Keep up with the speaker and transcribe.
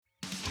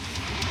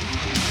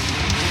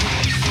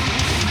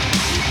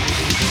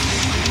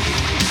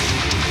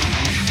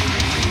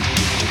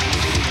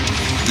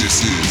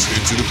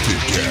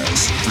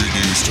Pitcast. Three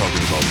dudes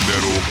talking about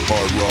metal,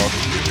 hard rock,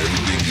 and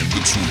everything in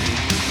between.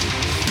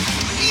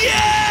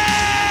 Yeah!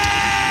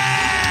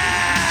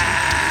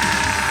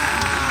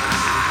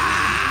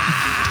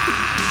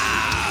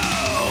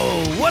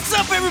 What's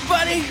up,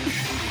 everybody?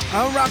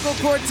 I'm Rocco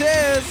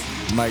Cortez.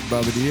 Mike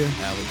Bobadilla.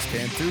 Alex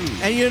Cantu.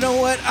 And you know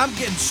what? I'm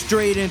getting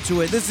straight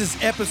into it. This is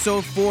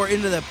episode 4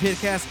 into the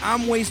Pitcast.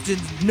 I'm wasting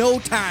no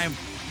time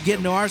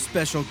getting to our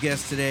special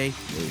guest today.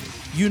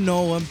 You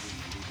know him.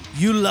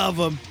 You love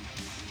him.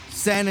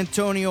 San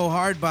Antonio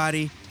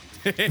Hardbody.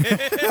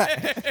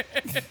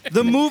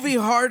 The movie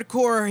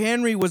Hardcore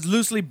Henry was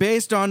loosely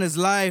based on his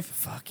life.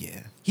 Fuck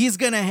yeah. He's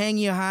going to hang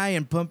you high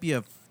and pump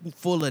you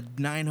full of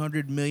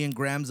 900 million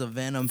grams of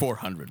venom.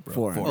 400, bro.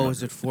 400. Oh,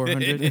 is it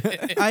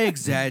 400? I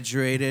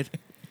exaggerated.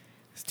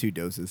 It's 2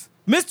 doses.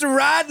 Mr.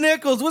 Rod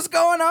Nichols, what's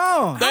going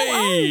on?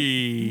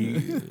 Hey,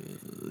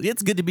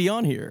 it's good to be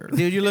on here.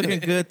 Dude, you're looking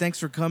good. Thanks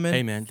for coming.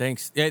 Hey, man,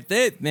 thanks.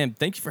 Man,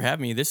 thank you for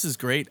having me. This is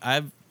great.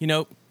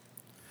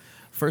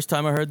 First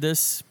time I heard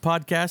this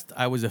podcast,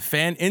 I was a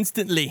fan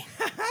instantly.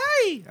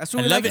 Hey, that's what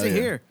I we love like to it.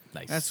 hear.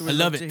 Nice. That's what I we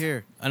love to it.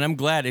 hear. And I'm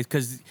glad it's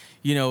because,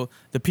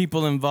 the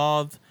people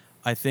involved,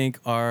 I think,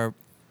 are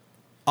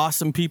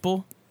awesome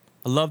people.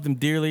 I love them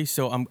dearly,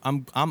 so I'm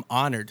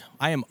honored.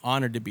 I am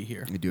honored to be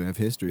here. We do have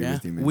history Yeah.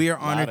 with you, man. We are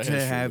honored of to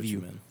history have with you.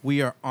 you, man.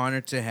 We are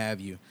honored to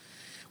have you.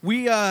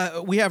 We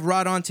have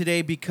Rod on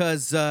today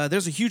because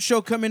there's a huge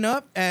show coming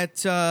up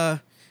at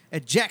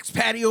Jack's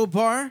Patio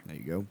Bar. There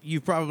you go.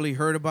 You've probably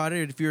heard about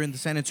it. If you're in the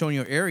San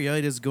Antonio area,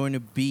 it is going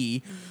to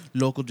be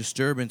Local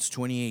Disturbance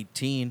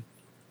 2018.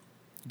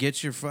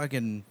 Get your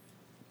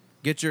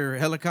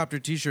helicopter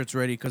T-shirts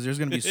ready because there's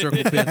going to be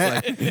circle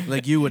pits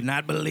like you would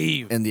not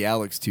believe. And the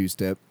Alex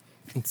 2-step.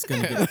 It's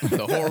gonna be.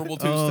 The horrible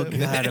Oh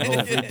two-step. God,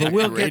 hopefully. But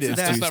we'll get to Greatest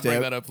that. Let's not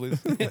bring two-step. that up, please.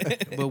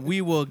 But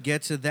we will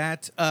get to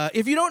that.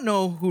 If you don't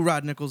know who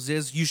Rod Nichols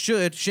is, you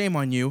should. Shame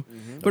on you.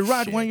 But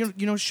Rod, why don't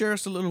you share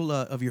us a little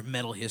of your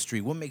metal history?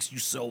 What makes you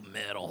so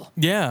metal?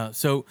 Yeah,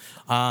 so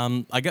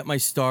I got my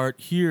start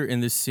here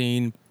in this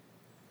scene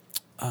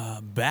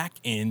back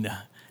in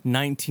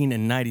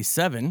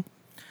 1997.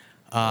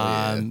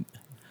 I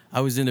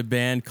was in a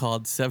band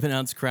called 7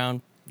 Ounce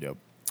Crown, Yep.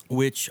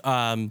 which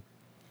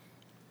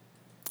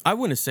I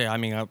wouldn't say. I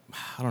mean, I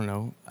don't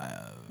know.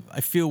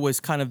 I feel was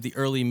kind of the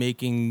early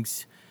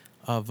makings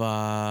of.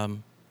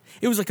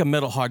 It was like a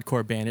metal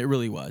hardcore band. It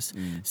really was.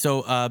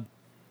 So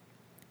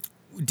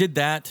did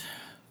that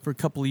for a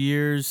couple of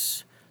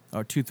years,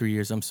 or 2-3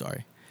 years. I'm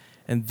sorry,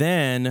 and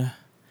then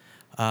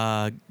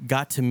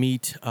got to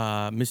meet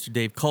Mr.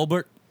 Dave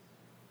Colbert.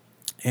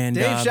 And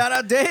Dave, shout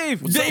out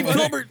Dave. Dave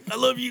Colbert, I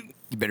love you.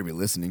 You better be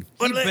listening.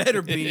 He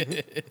better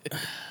be.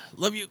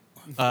 Love you.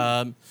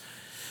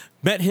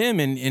 Met him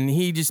and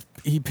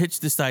he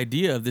pitched this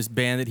idea of this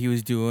band that he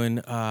was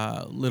doing.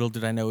 Little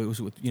did I know it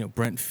was with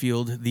Brent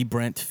Field, the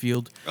Brent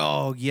Field,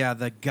 Oh yeah,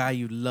 the guy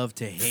you love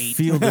to hate.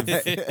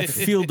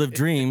 Field of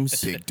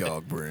Dreams, Big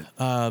dog, Brent.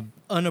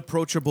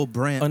 Unapproachable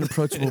Brent.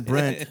 Unapproachable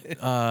Brent,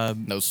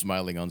 No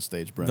smiling on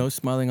stage, Brent. no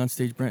smiling on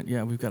stage Brent.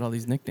 Yeah, we've got all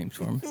these nicknames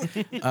for him.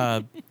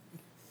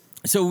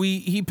 So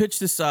he pitched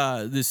this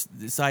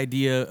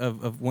idea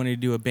of wanting to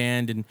do a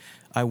band, and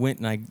I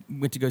went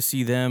to go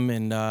see them,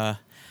 and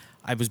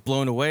I was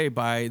blown away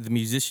by the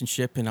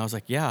musicianship, and I was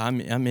like, yeah, I'm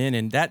in.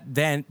 And that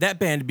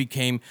band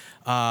became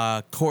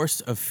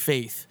Course of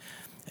Faith,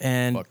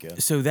 and Fuck yeah.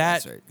 so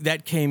That's right.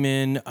 that came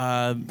in.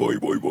 Boy.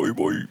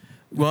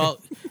 Well,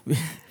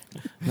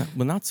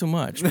 not so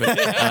much.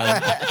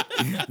 But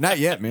Not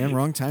yet, man.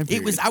 Wrong time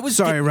period. it was. I was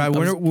Sorry, getting- Rod. I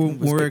was-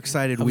 We're was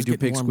excited. I We was do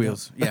getting pig warmed up.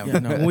 squeals. Yeah. Yeah,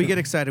 no. When we get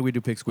excited, we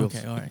do pig squeals.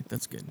 Okay, all right,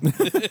 that's good.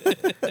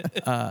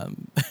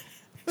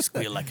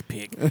 Squeal like a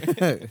pig.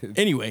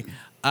 Anyway,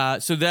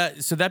 so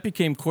that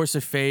became Course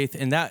of Faith,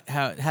 and that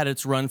had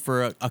its run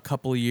for a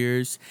couple of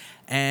years,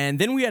 and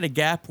then we had a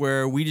gap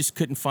where we just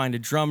couldn't find a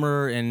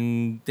drummer,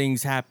 and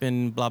things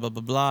happened. Blah blah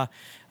blah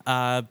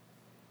blah.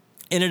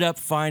 Ended up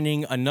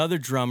finding another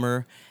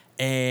drummer,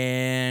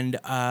 and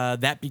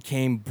that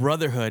became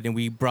Brotherhood, and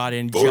we brought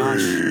in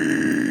Josh.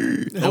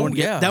 That one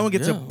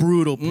gets a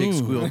brutal pig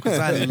squeal because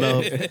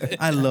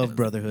I love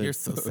Brotherhood. You're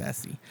so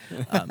sassy.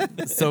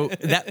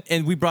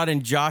 And we brought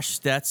in Josh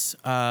Stetz,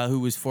 who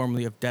was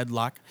formerly of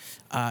Deadlock,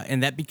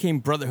 and that became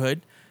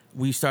Brotherhood.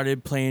 We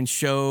started playing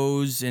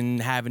shows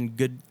and having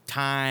good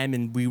time,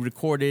 and we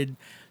recorded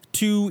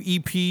 2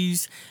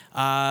 EPs.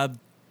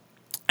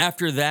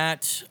 After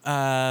that,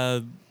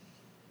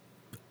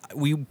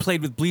 we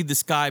played with Bleed the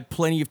Sky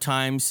plenty of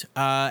times,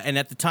 and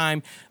at the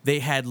time they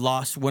had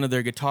lost one of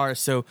their guitarists,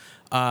 so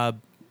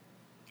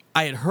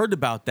I had heard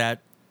about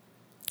that,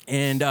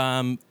 and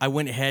I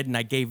went ahead and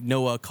I gave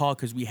Noah a call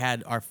because we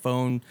had our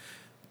phone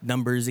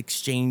numbers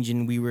exchanged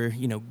and we were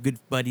good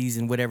buddies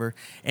and whatever,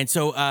 and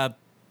so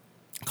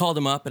called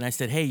him up and I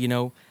said, hey,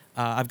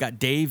 I've got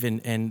Dave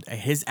and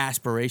his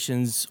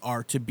aspirations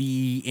are to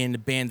be in a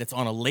band that's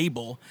on a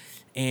label,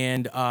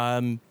 and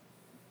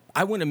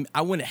I want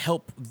to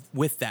help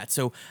with that.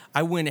 So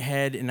I went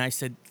ahead and I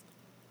said,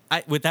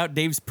 without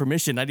Dave's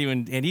permission,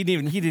 he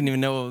didn't even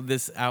know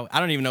this. I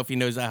don't even know if he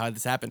knows how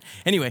this happened.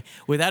 Anyway,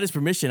 without his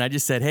permission, I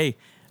just said, "Hey,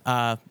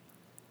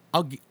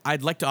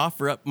 I'd like to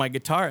offer up my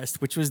guitarist,"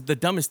 which was the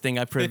dumbest thing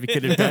I probably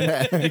could have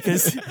done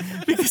because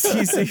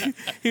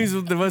he was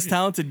the most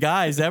talented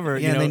guys ever.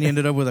 Yeah, and then you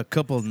ended up with a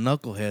couple of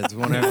knuckleheads,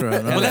 one after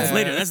another. Well, that's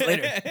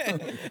later.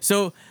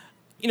 So,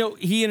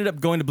 he ended up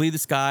going to Bleed the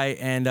Sky,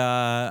 and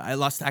I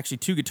lost actually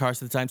 2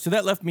 guitarists at the time. So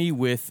that left me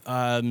with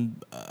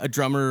a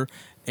drummer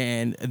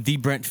and the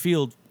Brent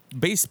Field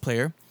bass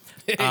player.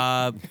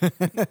 And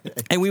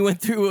we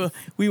went through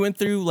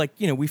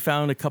we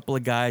found a couple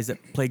of guys that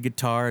played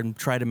guitar and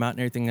tried them out and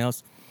everything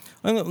else.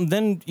 And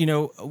then,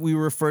 we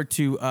were referred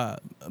to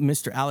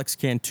Mr. Alex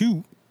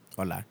Cantu.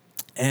 Hola.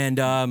 And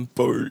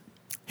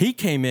he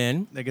came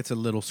in. That gets a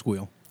little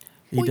squeal.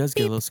 He does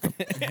get a little squeal.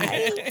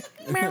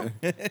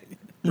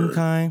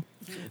 Okay.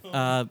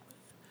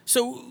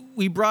 So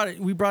we brought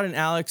in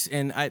Alex,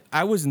 and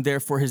I wasn't there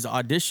for his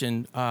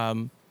audition.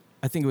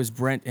 I think it was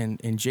Brent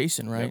and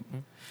Jason, right?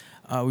 Yep.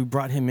 We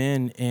brought him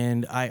in,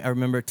 and I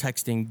remember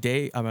texting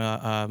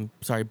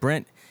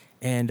Brent,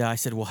 and I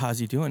said, "Well, how's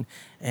he doing?"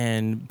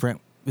 And Brent,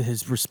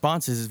 his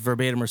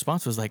verbatim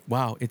response was like,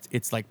 "Wow,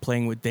 it's like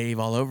playing with Dave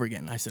all over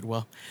again." I said,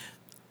 "Well,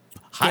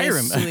 hire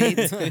him."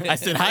 I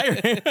said, "Hire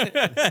him."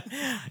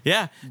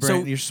 Yeah.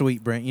 Brent, you're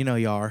sweet, Brent. You know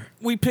you are.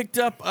 We picked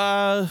up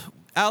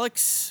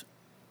Alex,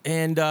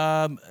 and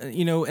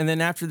and then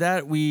after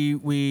that we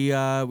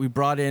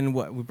brought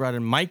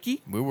in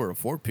Mikey. We were a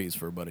 4-piece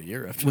for about a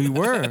year after We that.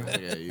 were.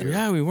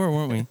 Yeah, we were,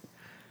 weren't we?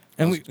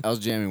 And I was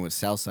jamming with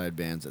Southside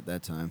bands at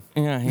that time.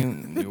 Yeah,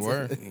 We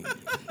were.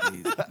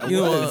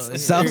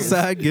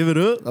 Southside, give it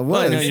up. I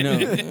was.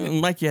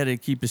 Mikey had to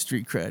keep his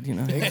street cred,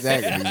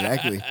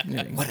 Exactly.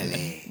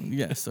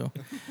 Yeah, so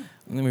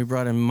and then we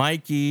brought in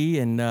Mikey,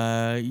 and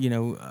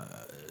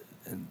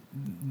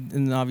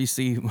and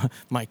obviously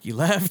Mikey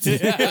left. We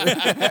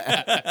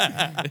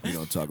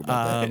don't talk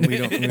about that. We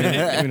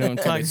don't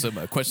talk. Made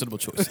some questionable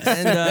choices.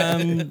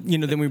 And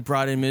then we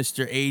brought in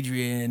Mr.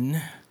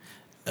 Adrian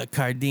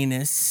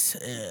Cardenas.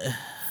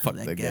 Fuck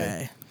that that guy.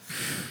 guy.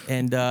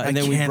 And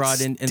then we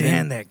brought in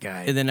that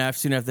guy. And then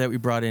soon after that, we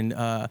brought in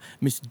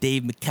Mr.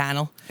 Dave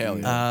McCannell. Hell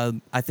yeah.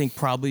 I think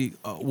probably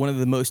one of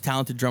the most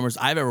talented drummers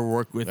I've ever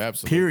worked with.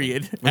 Absolutely.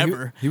 Period.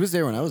 Ever. He was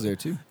there when I was there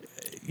too.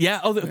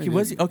 Yeah. Oh,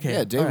 was he? Okay.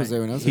 Yeah, Dave all was there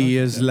right. when I was there. He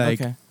is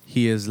like Okay.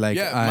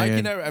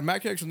 Yeah,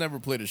 Mikey actually never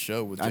played a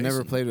show with Jason. I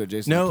never played with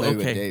Jason. No. I played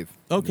Okay. with Dave.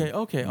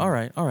 Okay. All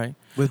right.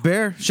 with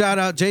Bear. Shout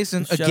out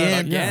Jason Shout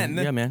out again.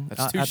 Yeah, man.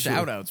 That's 2 Absolutely.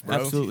 shout-outs, bro.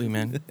 Absolutely,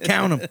 man.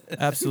 Count him.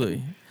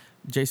 Absolutely.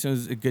 Jason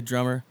was a good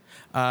drummer.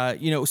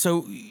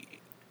 So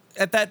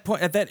at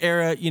that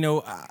era,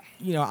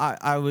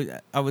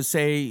 I would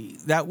say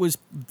that was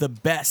the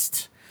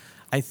best,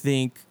 I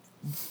think,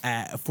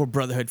 for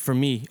Brotherhood for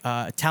me.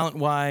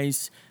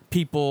 Talent-wise,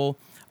 people,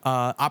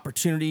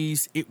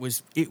 opportunities, it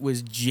was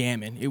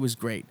jamming. It was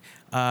great.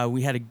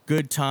 We had a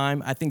good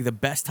time. I think the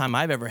best time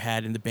I've ever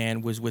had in the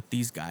band was with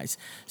these guys.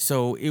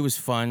 So it was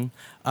fun.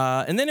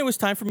 And then it was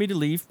time for me to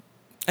leave.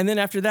 And then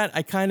after that,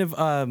 I kind of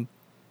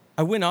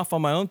I went off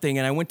on my own thing,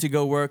 and I went to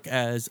go work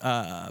as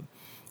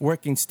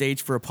working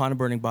stage for Upon a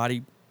Burning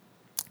Body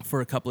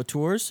for a couple of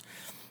tours.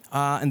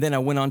 And then I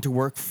went on to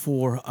work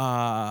for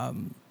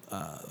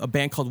a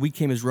band called We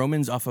Came as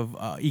Romans off of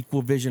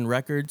Equal Vision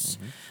Records.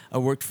 I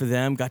worked for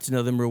them, got to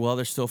know them real well.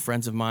 They're still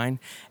friends of mine.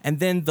 And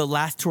then the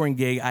last touring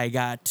gig I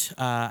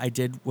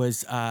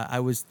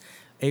was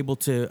able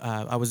to,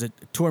 I was a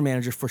tour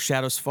manager for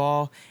Shadows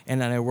Fall,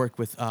 and then I worked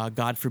with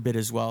God Forbid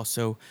as well.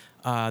 So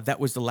that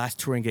was the last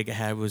touring gig I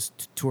had, was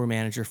tour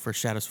manager for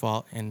Shadows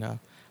Fall, and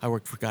I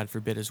worked for God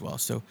Forbid as well.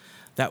 So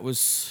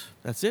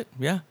that's it.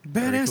 Yeah.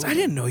 Badass. I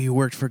didn't know you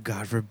worked for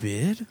God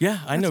Forbid. Yeah,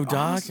 I know That's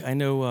Doc. awesome. I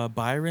know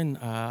Byron.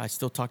 I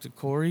still talk to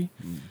Corey.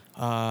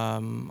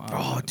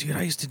 Oh, dude,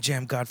 I used to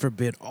jam God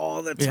Forbid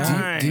all the Yeah.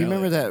 time. Do you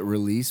remember that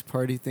release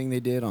party thing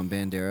they did on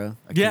Bandera?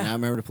 I Yeah. cannot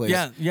remember the place.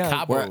 Yeah.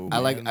 Cabo. Where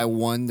man. I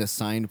won the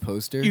signed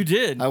poster. You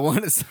did. I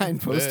won a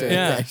signed poster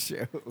Yeah. at that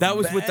show. That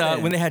was with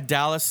when they had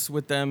Dallas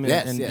with them. And,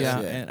 Yes, and, yes,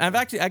 yeah. yeah. And I've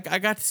actually I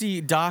got to see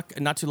Doc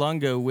not too long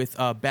ago with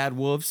Bad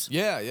Wolves.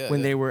 Yeah.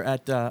 When they were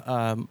at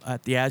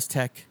the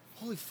Aztec.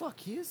 Holy fuck,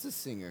 he is the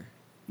singer.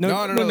 No,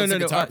 that's a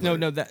guitar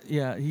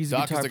player. He's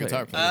Doc a is the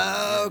guitar guitar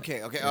player.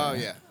 player. Okay. Oh,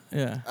 yeah.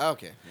 Yeah.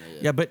 Okay.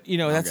 Yeah, but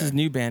that's Okay. his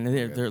new band,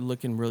 and they're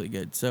looking really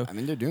good. So I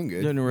mean, they're doing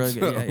good. doing really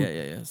good.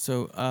 Yeah.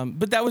 So,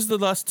 but that was the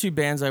last 2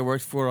 bands I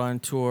worked for on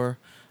tour,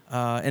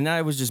 and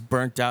I was just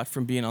burnt out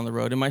from being on the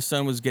road. And my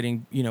son was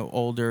getting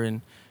older,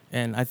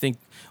 and I think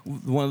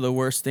one of the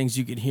worst things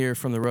you could hear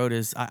from the road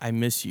is "I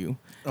miss you."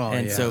 Oh,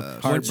 and yeah. so once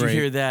you Heartbreak.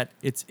 hear that,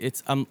 it's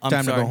I'm Time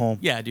to sorry. go home.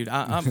 Yeah, dude.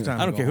 I Time to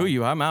don't go care who home.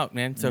 you are. I'm out,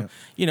 man. So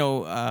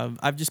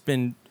I've just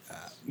been.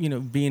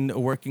 Being a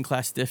working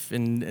class stiff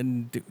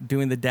and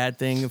doing the dad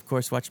thing, of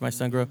course, watching my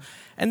son grow.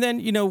 And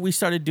then, we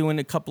started doing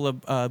a couple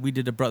of, we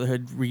did a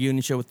Brotherhood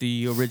reunion show with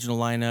the original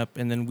lineup.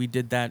 And then we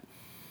did that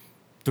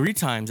 3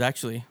 times,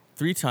 actually.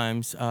 3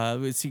 times.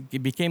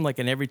 It became like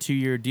an every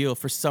 2-year deal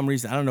for some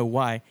reason. I don't know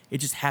why. It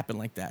just happened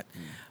like that.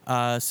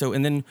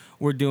 And then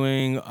we're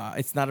doing,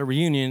 it's not a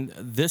reunion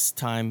this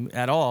time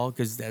at all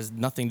because it has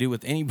nothing to do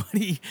with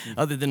anybody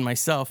other than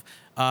myself.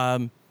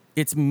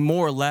 It's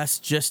more or less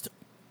just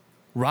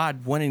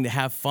Rod wanting to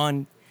have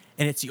fun.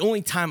 And it's the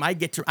only time I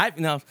get to, I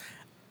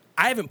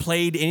haven't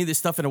played any of this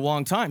stuff in a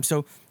long time.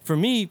 So for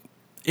me,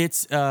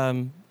 it's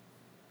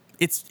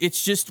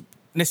just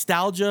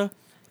nostalgia,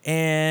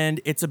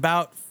 and it's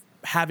about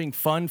having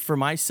fun for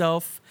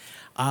myself.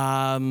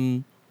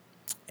 And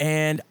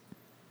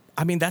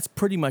I mean, that's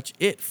pretty much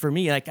it for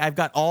me. Like, I've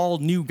got all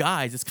new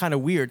guys. It's kind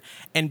of weird.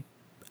 And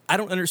I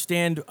don't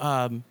understand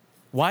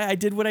why I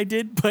did what I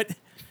did, but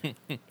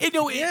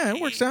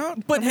it works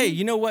out. But hey,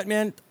 you know what,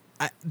 man?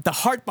 The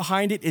heart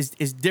behind it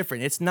is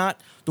different. It's not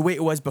the way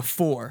it was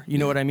before. You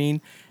know what I mean?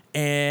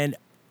 And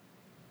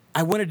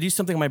I wanted to do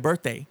something on my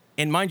birthday.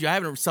 And mind you, I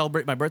haven't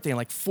celebrated my birthday in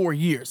like 4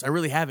 years. I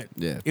really haven't.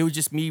 Yeah. It was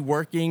just me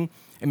working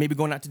and maybe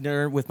going out to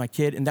dinner with my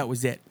kid, and that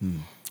was it.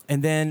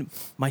 And then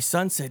my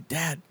son said,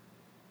 Dad,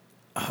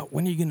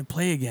 when are you going to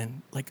play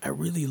again? Like, I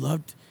really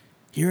loved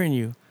hearing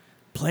you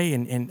play.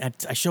 And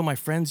I show my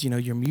friends,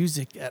 your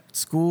music at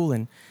school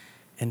and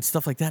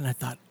stuff like that. And I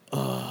thought,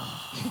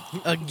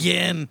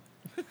 Again.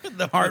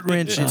 The heart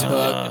wrenching.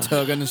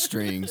 Tug on the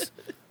strings.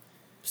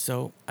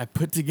 So I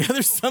put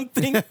together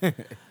something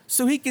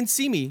so he can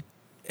see me.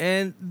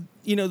 And,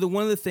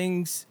 one of the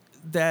things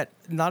that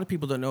a lot of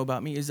people don't know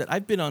about me is that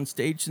I've been on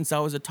stage since I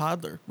was a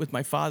toddler with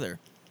my father.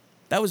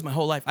 That was my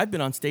whole life. I've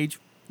been on stage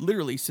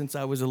literally since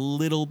I was a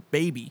little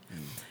baby.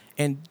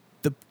 And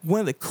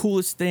one of the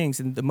coolest things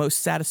and the most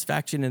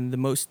satisfaction and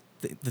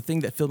the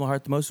thing that filled my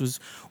heart the most was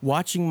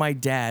watching my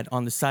dad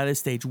on the side of the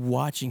stage,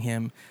 watching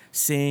him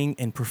sing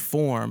and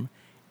perform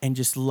and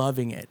just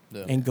loving it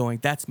and going,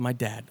 that's my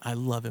dad. I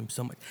love him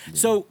so much. Yeah.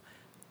 So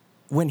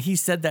when he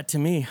said that to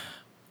me,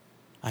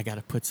 I got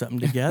to put something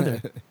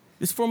together.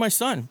 It's for my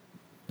son.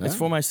 Yeah. It's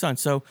for my son.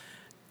 So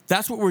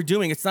that's what we're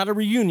doing. It's not a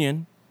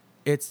reunion.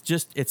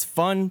 It's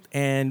fun.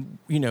 And,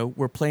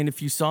 we're playing a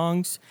few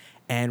songs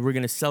and we're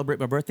going to celebrate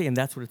my birthday. And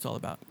that's what it's all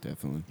about.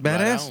 Definitely.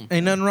 Badass. Right.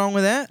 Ain't nothing wrong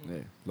with that. Yeah.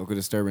 Local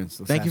disturbance.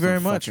 Let's Thank you very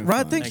much.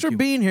 Rod, thanks for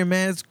being here,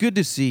 man. It's good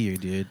to see you,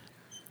 dude.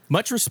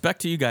 Much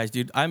respect to you guys,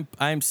 dude. I'm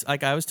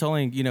like I was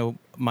telling,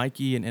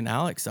 Mikey and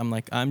Alex,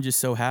 I'm just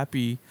so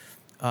happy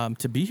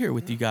to be here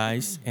with you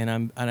guys.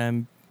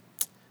 And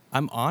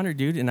I'm honored,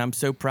 dude. And I'm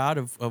so proud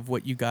of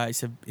what you guys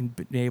have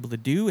been able to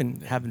do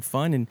and having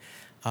fun. And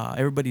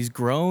everybody's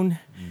grown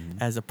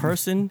as a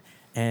person.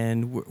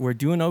 And we're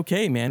doing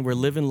okay, man. We're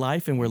living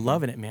life and we're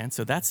loving it, man.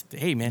 So that's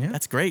great.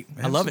 Absolutely.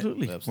 I love it.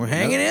 Absolutely. We're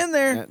hanging in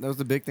there. That was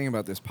the big thing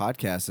about this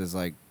podcast is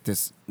like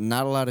this.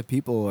 Not a lot of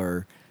people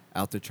are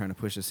out there trying to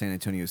push the San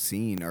Antonio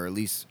scene, or at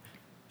least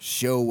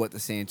show what the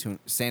San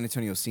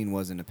Antonio scene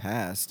was in the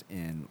past.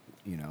 And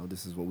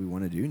this is what we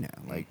want to do now.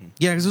 Like,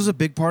 yeah, because it was a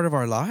big part of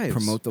our lives.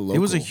 Promote the local. It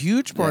was a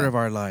huge part of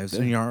our lives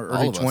in our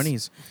early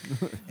 20s.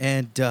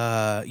 And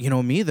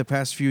me, the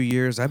past few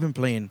years, I've been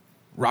playing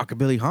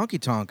rockabilly honky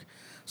tonk.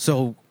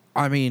 So,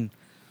 I mean,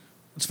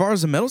 as far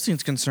as the metal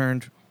scene's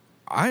concerned,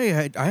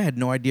 I had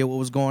no idea what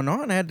was going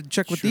on. I had to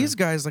check with these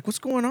guys, like, what's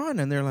going on?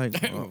 And they're like,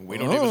 we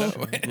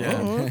don't even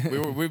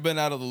know. We've been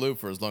out of the loop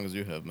for as long as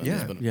you have, man.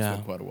 Yeah. It's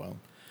been quite a while.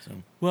 So.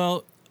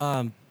 Well,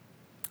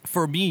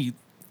 for me,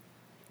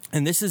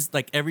 and this is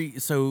like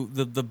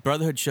the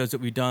Brotherhood shows that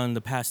we've done,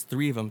 the past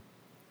 3 of them,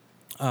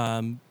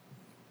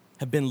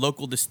 have been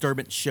local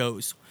disturbance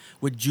shows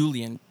with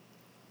Julian.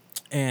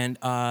 And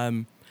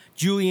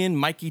Julian,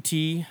 Mikey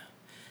T,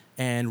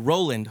 and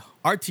Roland,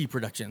 RT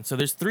Production. So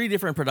there's 3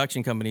 different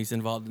production companies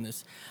involved in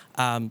this.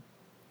 Now,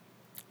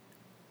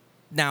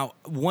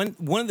 one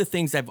of the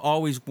things I've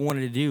always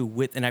wanted to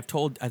do and I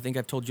think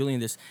I've told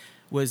Julian this,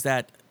 was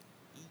that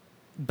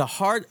the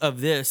heart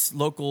of this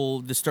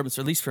local disturbance,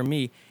 or at least for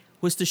me,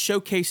 was to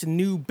showcase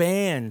new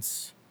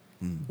bands.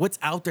 What's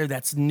out there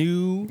that's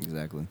new,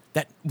 exactly,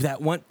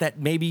 that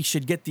maybe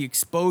should get the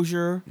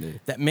exposure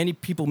that many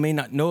people may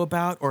not know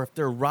about, or if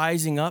they're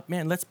rising up,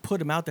 man, let's put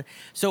them out there.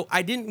 So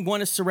I didn't want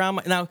to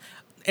surround now,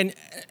 and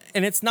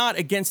it's not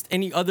against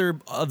any other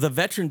of the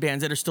veteran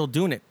bands that are still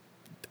doing it.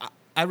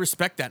 I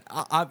respect that.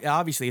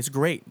 Obviously, it's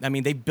great. I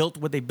mean, they built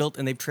what they built,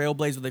 and they've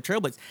trailblazed what they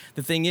trailblazed.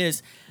 The thing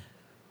is,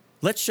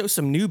 let's show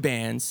some new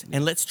bands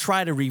and let's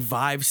try to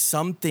revive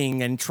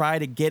something and try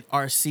to get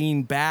our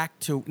scene back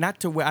to, not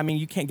to where, I mean,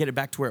 you can't get it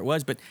back to where it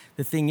was, but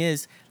the thing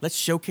is, let's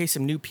showcase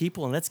some new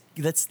people and let's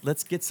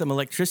get some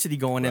electricity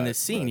going in this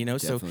scene,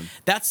 Definitely. So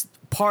that's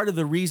part of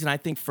the reason I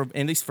think, for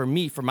at least for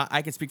me,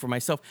 I can speak for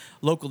myself,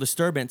 Local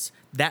Disturbance,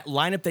 that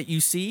lineup that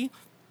you see,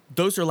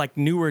 those are like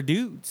newer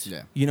dudes,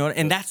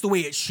 and that's the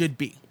way it should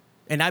be.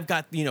 And I've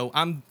got,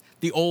 I'm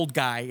the old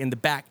guy in the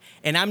back,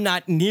 and I'm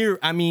not near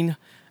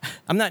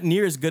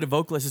as good a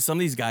vocalist as some of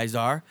these guys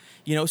are,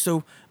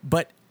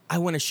 but I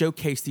want to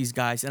showcase these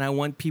guys and I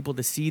want people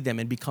to see them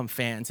and become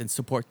fans and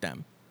support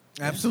them.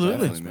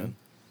 Absolutely, man.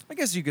 I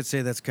guess you could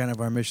say that's kind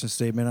of our mission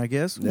statement, I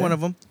guess. Yeah. One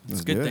of them.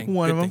 It's a good thing.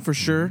 One of them for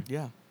sure.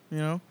 Yeah.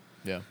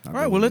 Yeah. All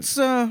right, well let's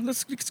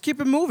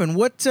keep it moving.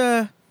 What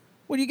have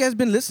you guys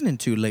been listening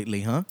to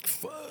lately, huh?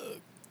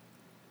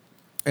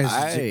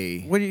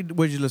 What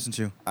did you listen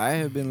to? I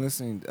have been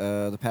listening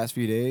the past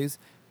few days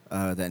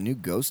that new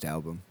Ghost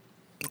album.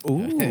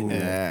 Ooh,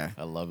 Yeah,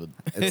 I love it.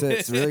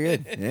 it's really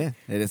good. Yeah,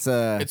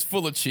 It's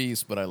full of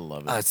cheese, but I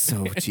love it. it's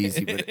so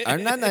cheesy, but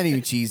I'm not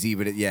even cheesy,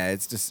 but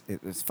it's just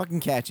it's fucking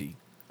catchy.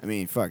 I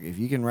mean, fuck, if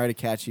you can write a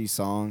catchy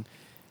song,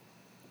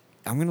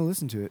 I'm gonna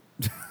listen to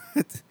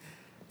it.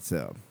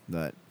 So,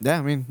 but yeah,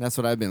 I mean, that's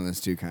what I've been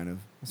listening to. Kind of,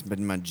 it's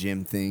been my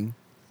gym thing.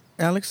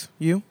 Alex,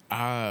 you?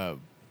 I've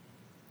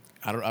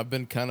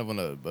been kind of on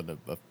a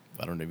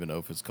I don't even know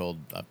if it's called.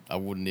 I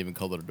wouldn't even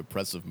call it a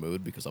depressive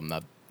mood because I'm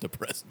not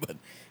depressed. But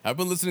I've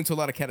been listening to a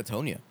lot of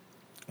Catatonia.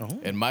 Oh.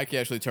 And Mikey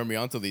actually turned me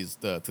on to these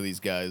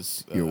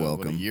guys. You're what,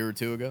 welcome. a year or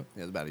two ago.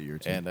 Yeah, it's about a year or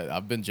two. And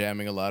I've been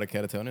jamming a lot of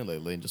Catatonia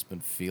lately and just been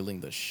feeling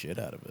the shit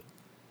out of it.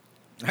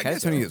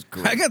 Catatonia is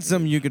great. I got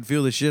something you can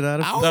feel the shit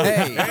out of.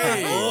 Hey,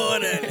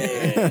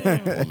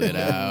 Pull it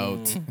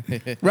out.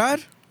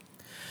 Rod,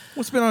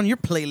 what's been on your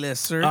playlist,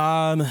 sir?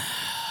 I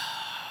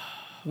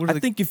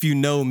think if you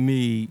know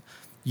me,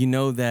 you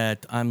know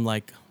that I'm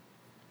like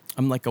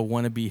a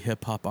wannabe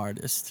hip hop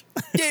artist.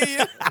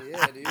 yeah,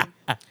 dude.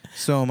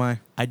 So am I.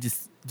 I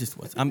just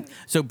was.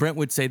 So Brent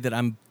would say that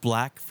I'm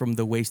black from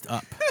the waist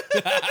up.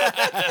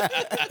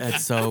 And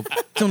so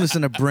Don't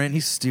listen to Brent.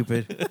 He's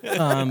stupid.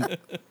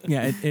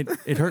 yeah,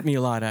 it hurt me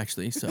a lot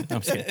actually. So no,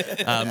 I'm just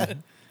kidding.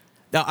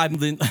 Now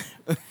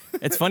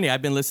it's funny.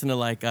 I've been listening to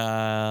like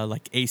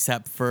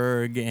ASAP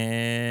Ferg,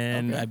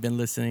 and I've been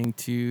listening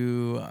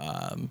to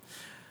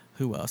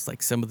who else?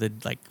 Like some of the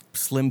like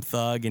Slim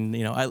Thug, and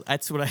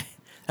that's what I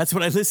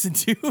listen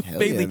to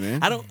lately. Yeah,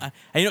 man.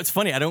 You know, it's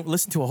funny. I don't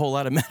listen to a whole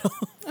lot of metal.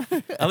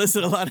 I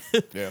listen to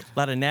a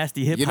lot of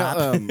nasty hip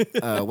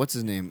hop. What's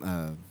his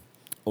name?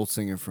 Old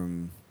singer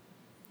from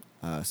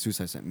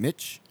Suicide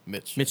Silence, Mitch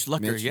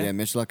Lucker, yeah.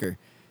 Mitch Lucker.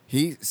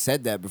 He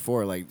said that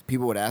before. Like,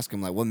 people would ask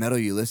him, like, "What metal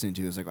are you listening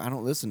to?" It's like, I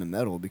don't listen to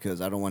metal because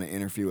I don't want to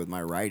interfere with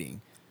my writing.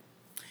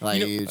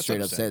 Like, he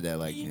straight up said that.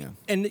 Like,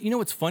 And you know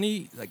what's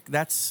funny? Like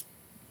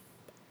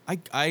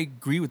I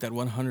agree with that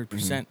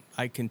 100%.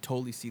 I can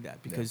totally see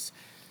that because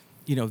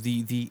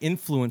the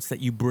influence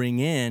that you bring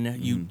in,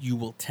 you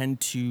will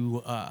tend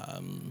to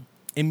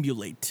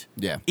emulate.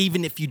 Yeah.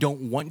 Even if you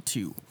don't want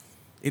to,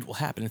 it will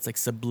happen. It's like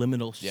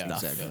subliminal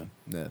stuff. exactly.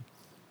 Yeah.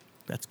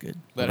 That's good.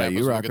 That about happens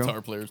you, with Rocco?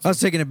 guitar players. I was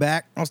taking it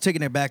back.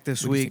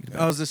 this week.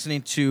 I was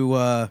listening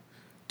to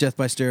Death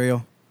by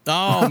Stereo.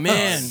 Oh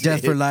man,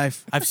 Death for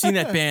Life. I've seen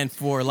that band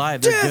for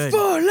live. They're Death good.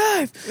 for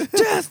life,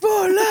 death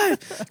for life,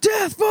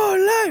 death for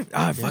life.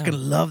 Oh, I fucking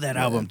love that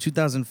album.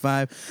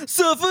 2005,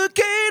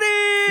 Suffocating.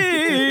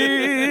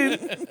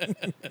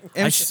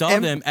 I saw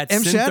them at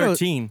Sin Shadows.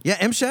 13. Yeah,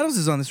 M Shadows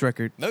is on this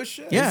record. No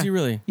shit. Yeah, Is he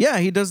really? Yeah,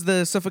 he does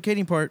the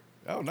suffocating part.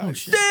 Oh,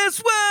 nice.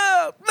 This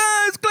world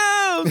lies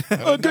close. I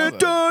know can't that.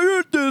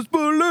 tire this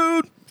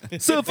balloon.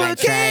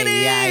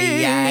 Suffocating.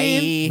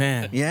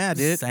 Man, Yeah,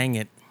 dude. sang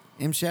it.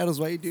 M Shadows,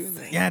 why you doing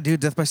that? Yeah,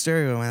 dude, Death by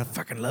Stereo, man. I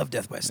fucking love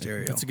Death by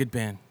Stereo. That's a good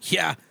band.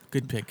 Yeah,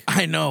 Good pick.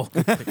 I know.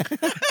 You have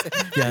to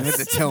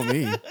Yes, tell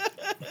me.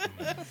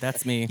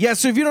 that's me. Yeah,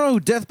 so if you don't know who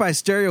Death by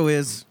Stereo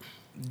is,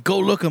 go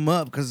look them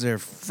up because they're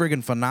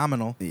friggin'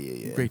 phenomenal.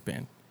 Yeah. Great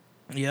band.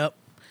 Yep.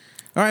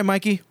 All right,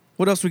 Mikey,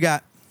 what else we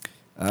got?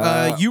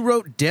 You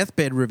wrote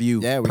Deathbed Review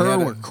Yeah, we per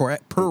had a-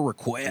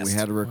 request. We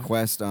had a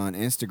request on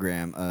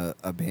Instagram.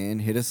 A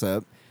band hit us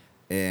up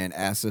and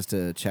asked us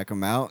to check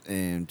them out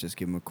and just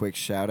give them a quick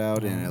shout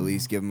out and at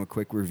least give them a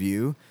quick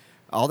review.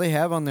 All they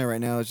have on there right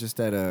now is just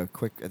that I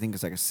think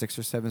it's like a 6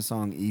 or 7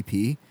 song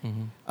EP.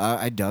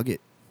 I dug it.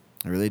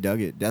 I really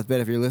dug it. Deathbed,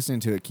 if you're listening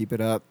to it, keep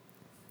it up.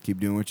 Keep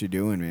doing what you're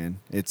doing, man.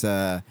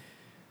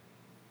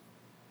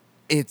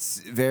 It's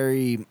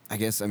very, I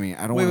guess, I mean,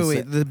 I don't want to say.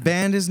 Wait. The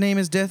band's name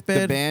is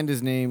Deathbed? The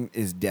band's name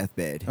is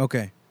Deathbed.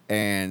 Okay.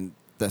 And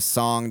the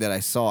song that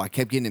I saw, I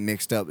kept getting it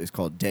mixed up. It's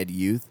called Dead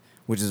Youth,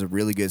 which is a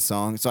really good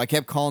song. So I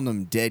kept calling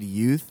them Dead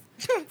Youth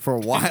for a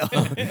while.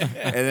 And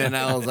then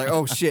I was like,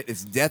 oh shit,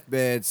 it's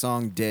Deathbed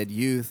song Dead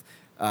Youth.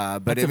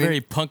 But That's I a mean,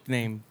 very punk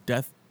name.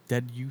 Dead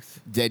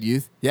Youth. Dead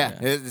Youth? Yeah.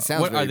 Yeah. It sounds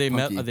What very are they?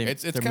 punky. Are they?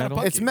 It's they're kinda metal?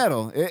 punky. It's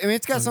metal. I mean,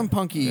 it's got some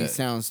punky Yeah.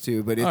 sounds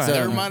too, but it's All right.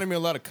 They reminded me a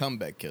lot of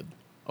Comeback Kid.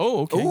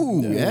 Oh, okay.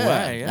 Ooh, yeah.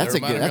 Right, yeah. That's a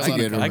good. That's a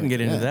good. I can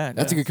get into yeah. that.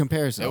 That's a Yeah. good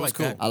comparison. That was like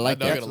cool. that. I like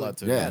dug that it a lot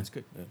too. Yeah. That's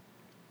good.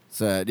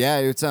 So yeah,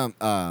 it's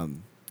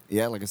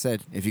yeah, like I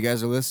said, if you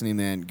guys are listening,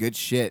 man, good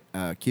shit.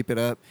 Keep it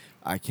up.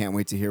 I can't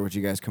wait to hear what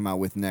you guys come out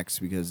with next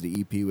because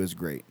the EP was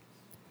great.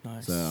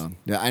 Nice. So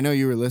yeah, I know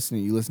you were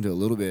listening. You listened to it a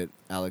little bit,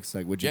 Alex.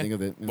 Like, what'd you think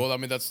of it? Well, I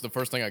mean, that's the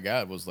first thing I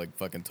got was like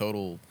fucking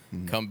total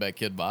Comeback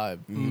Kid vibe.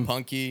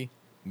 Punky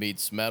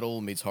meets metal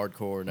meets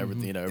hardcore and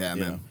everything. You know, Yeah,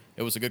 you man. know,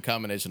 it was a good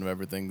combination of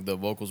everything. The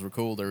vocals were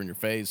cool. They're in your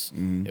face.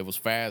 It was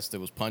fast. It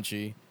was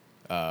punchy.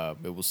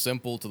 It was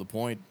simple to the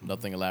point.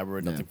 Nothing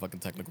elaborate. Nothing fucking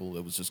technical.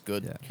 It was just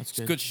good. Yeah. That's Just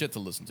good. good shit to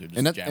listen to. Just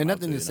And, jam and out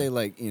nothing to, to you say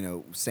know?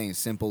 like, saying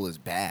simple is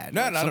bad.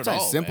 No, Like, not at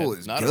sometimes all, simple man.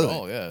 is Not at good.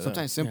 all, yeah,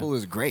 Sometimes yeah. simple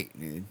is great,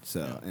 dude.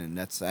 So, and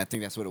I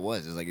think that's what it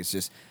was. It's like, it's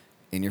just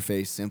in your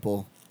face,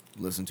 simple,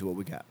 listen to what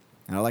we got,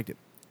 and I liked it.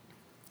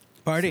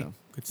 Party. So.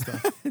 Good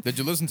stuff. Did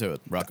you listen to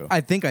it, Rocco?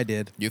 I think I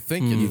did. You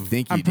think you You did.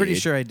 think you I'm pretty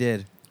did. sure I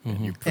did.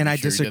 And, you're pretty And I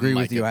sure you disagree didn't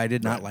with like you. it. I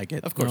did not Right. like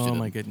it. Of course you Oh didn't.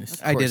 my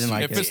goodness. I didn't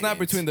like If it. it's not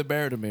between the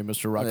bear to me,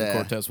 Mr. Rocco Yeah.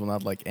 Cortez will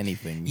not like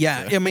anything.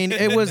 Yeah, So- I mean,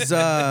 it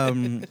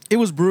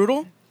was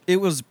brutal.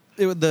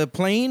 The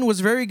playing was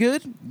very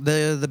good.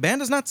 The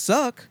band does not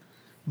suck,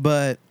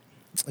 but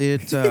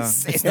it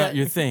It's not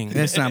your thing.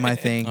 it's not my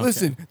thing.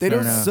 Listen, they Fair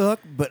don't enough. suck,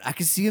 but I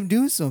can see them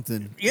doing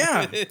something.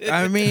 Yeah,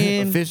 I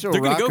mean, Official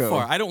They're gonna Rocco. go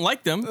far. I don't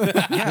like them.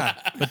 yeah,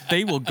 But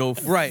they will go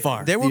right.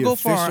 far. They will The go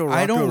far. official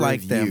I don't Rocco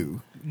like them.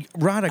 review.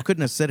 Rod, I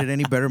couldn't have said it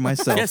any better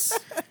myself. Yes.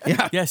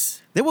 Yeah.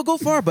 Yes. They will go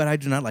far, but I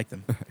do not like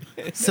them.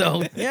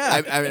 So yeah,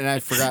 And I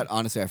forgot.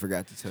 Honestly, I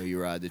forgot to tell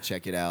you, Rod, to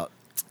check it out.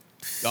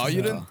 Oh,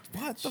 you didn't?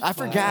 What the I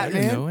fuck? forgot, I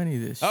didn't man. know any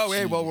of this. Oh,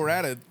 hey, well, we're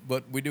at it,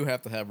 but we do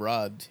have to have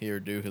Rod here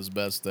do his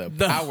best power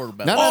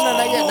battle. No,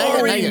 not yet. I Not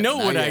already yet. know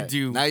Not what I yet.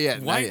 do. Not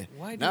yet. Why- Not yet.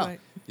 why do no. I-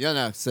 Yeah,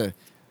 no. So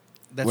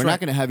that's we're right. not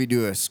going to have you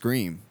do a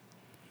scream.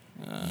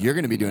 You're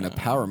going to be doing a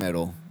power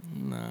metal.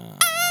 No.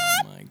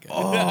 Oh my god.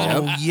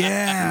 Oh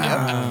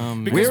yeah.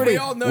 Because we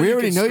all know you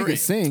can know you scream. can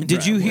sing.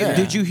 Did you hear? Yeah.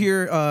 Did you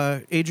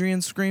hear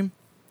Adrian scream?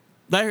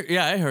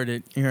 Yeah, I heard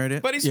it. You heard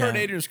it? But he's Yeah. heard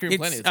Adrian scream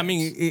plenty of times. I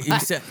mean, he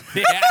said.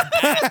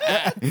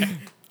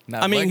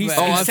 Not I mean, like he that.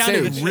 on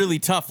sounded stage. really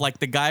tough, like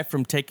the guy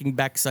from Taking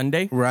Back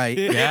Sunday. right.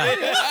 Yeah.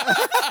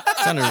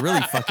 Sounded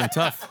really fucking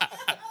tough.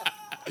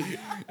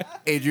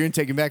 Adrian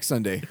taking back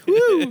Sunday?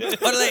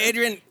 Órale,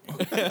 Adrian.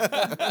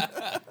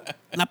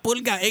 La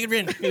pulga,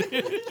 Adrian.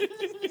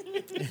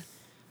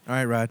 All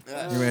right, Rod.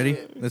 You ready?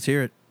 Let's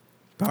hear it.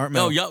 Power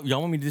metal. Oh,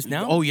 y'all want me to do this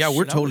now? Oh, yeah,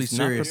 we're Shit, I totally was not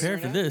serious.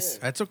 prepared for this.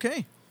 That's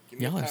okay.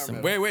 Y'all have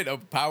some. Wait, a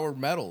power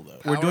metal, though.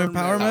 We're doing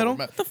power metal?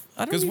 I don't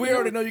Because we even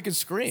already know. know you can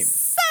scream.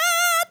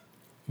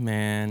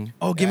 Man.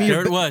 Oh, give me There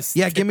your it was.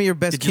 Yeah, give me your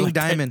best Did you King like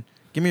that? Diamond.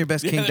 Give me your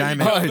best King there you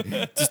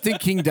Diamond. Just think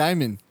King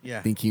Diamond.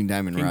 Yeah. Think King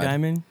Diamond. King Rod.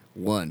 Diamond.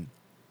 One.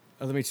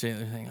 Oh, let me say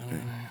the thing.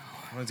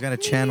 Oh, he's got to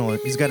channel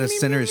it. He's got to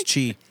center his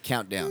chi.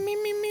 Countdown.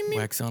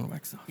 Wax on,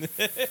 wax off.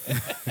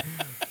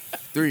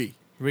 3, Here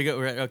we go.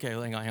 Okay,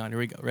 hang on. Here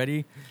we go.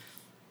 Ready?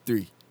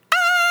 3.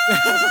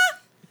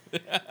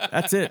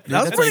 That's it.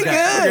 That was That's pretty all I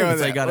got. good.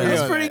 That's all I got. We'll That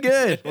go was with pretty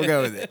good. We'll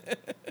go with it.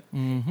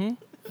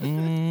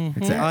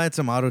 I'll add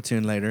some auto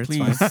tune later. It's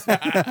Please. fine.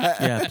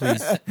 Yeah,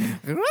 please.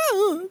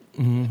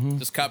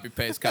 Just copy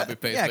paste. Yeah,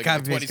 Make it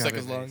copy, 20 paste,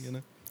 seconds copy, long, paste. you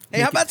know? Hey,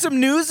 how about some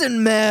news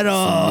and metal?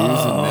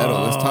 News and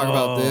metal. Let's talk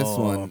about this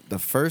one. The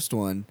first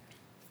one,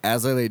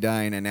 As I Lay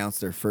Dying announced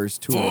their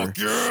first tour Fuck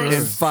yes.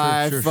 in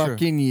 5 sure.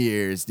 fucking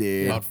years,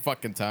 dude. About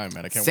fucking time,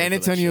 man. I can't San wait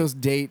for that Antonio's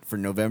shit. date for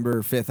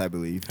November 5th, I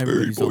believe.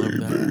 Everybody's all over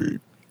that.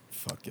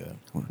 Fuck yeah.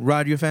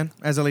 Rod, you a fan?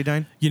 As I Lay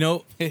Dying? You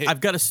know, I've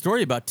got a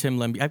story about Tim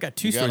Lemby. I've got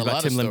two You got stories a about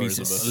lot of Tim stories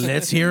Lembesis. about-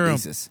 Let's hear them.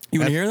 Jesus. You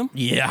want to hear them?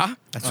 Yeah.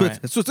 That's All what,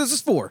 right. that's what this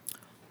is for.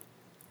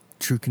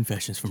 True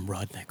confessions from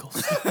Rod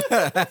Nichols.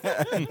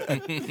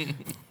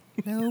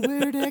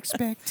 Lowered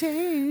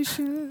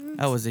expectations.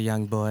 I was a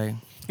young boy,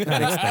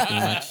 not expecting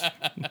much.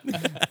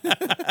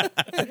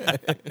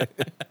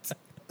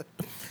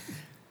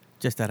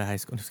 Just out of high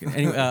school. Just kidding.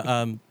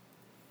 Anyway,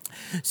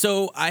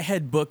 so I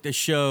had booked a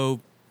show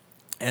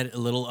at a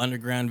little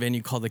underground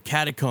venue called the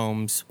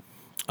Catacombs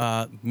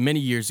many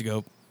years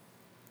ago.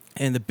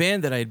 And the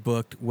band that I had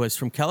booked was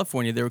from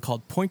California. They were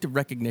called Point of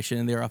Recognition,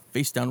 and they were off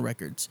Face Down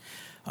Records.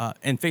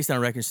 And Face Down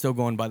Records still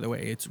going, by the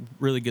way. It's a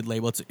really good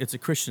label. It's a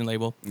Christian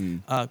label.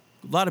 A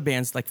lot of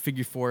bands like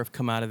Figure 4 have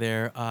come out of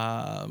there.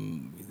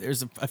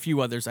 There's a few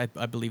others, I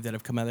believe, that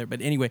have come out of there.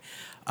 But anyway,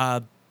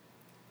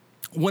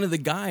 one of the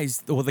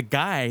guys,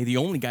 the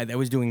only guy that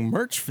was doing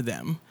merch for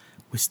them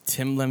was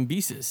Tim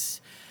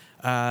Lembesis.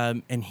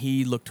 And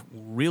he looked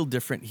real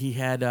different. He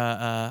had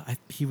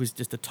he was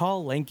just a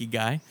tall, lanky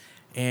guy,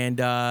 and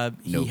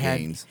he No had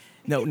gains.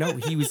 no.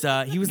 He was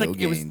No like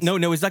it was gains. no.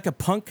 It was like a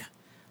punk,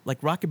 like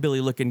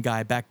rockabilly looking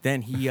guy back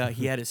then. He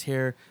had his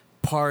hair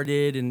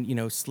parted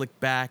and slicked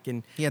back,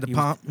 and He had a was-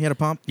 pump. He had a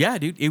pump. yeah,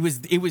 dude, it was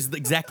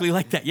exactly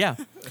like that. Yeah.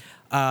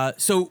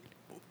 So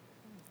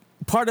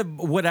part of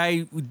what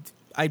I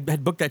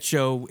had booked that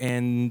show,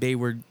 and they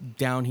were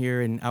down here,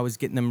 and I was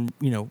getting them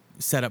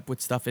set up with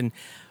stuff. And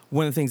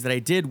one of the things that I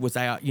did was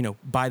I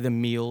buy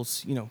them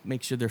meals,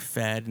 make sure they're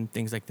fed and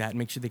things like that, and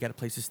make sure they got a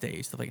place to stay,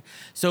 stuff like that.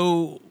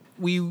 So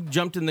we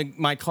jumped in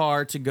my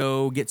car to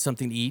go get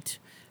something to eat,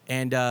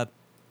 and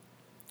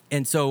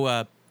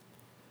so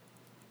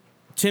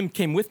Tim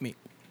came with me,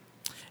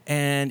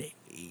 and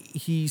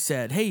he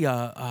said, "Hey,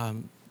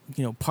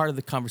 part of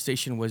the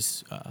conversation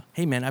was,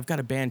 hey man, I've got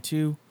a band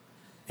too,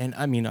 and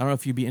I don't know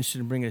if you'd be interested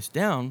in bringing us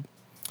down."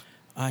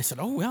 I said,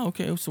 "Oh yeah,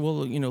 okay. So well,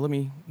 let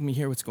me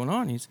hear what's going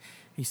on."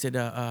 He said,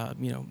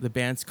 the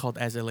band's called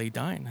As I Lay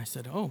Dying. I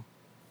said, "Oh,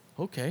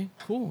 okay,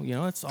 cool.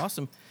 That's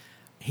awesome."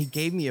 He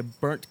gave me a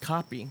burnt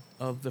copy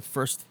of the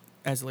first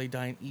As I Lay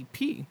Dying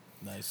EP.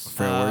 Nice.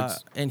 Fair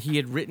words. And he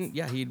had written,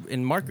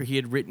 in marker, he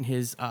had written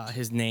his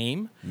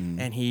name,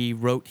 and he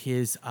wrote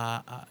his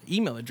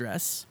email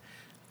address,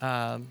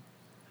 and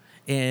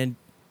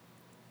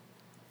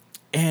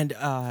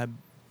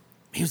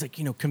he was like,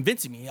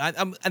 convincing me.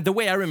 The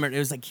way I remember it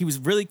was like he was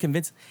really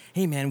convinced.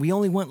 Hey, man, we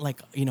only want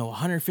like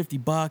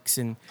 $150,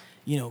 and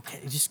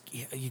just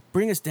you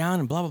bring us down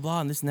and blah blah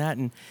blah and this and that.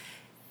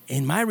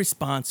 And my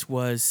response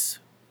was,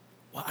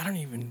 well, I don't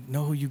even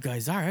know who you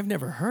guys are. I've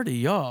never heard of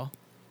y'all.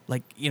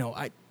 Like,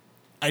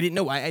 I didn't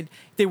know.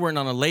 They weren't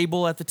on a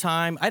label at the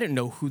time. I didn't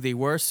know who they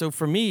were. So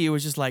for me, it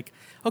was just like,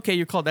 okay,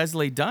 you're called As I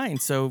Lay Dying,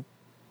 so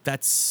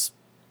that's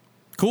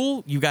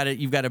cool. You've got an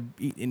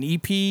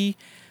EP.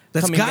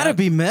 That's got to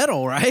be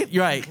metal, right?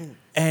 You're right.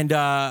 And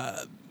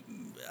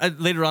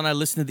later on, I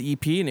listened to the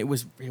EP, and it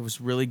was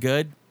really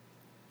good,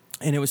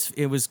 and it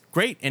was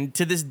great. And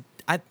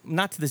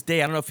not to this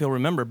day, I don't know if you'll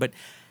remember, but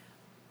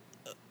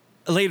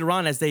later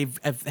on, as they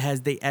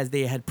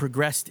had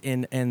progressed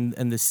in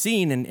the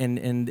scene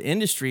and the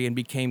industry and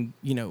became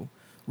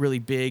really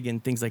big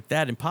and things like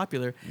that and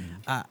popular,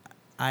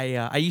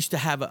 I used to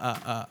have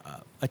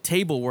a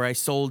table where I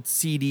sold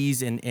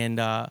CDs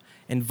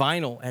and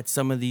vinyl at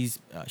some of these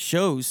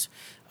shows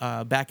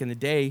back in the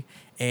day.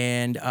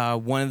 And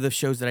one of the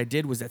shows that I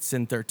did was at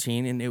Sin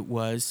 13, and it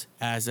was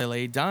As I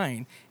Lay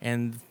Dying,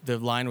 and the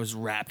line was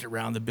wrapped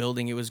around the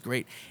building. It was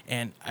great,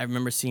 and I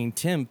remember seeing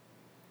Tim,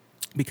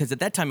 because at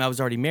that time I was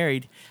already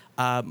married.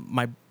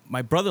 My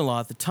brother-in-law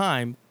at the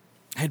time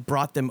had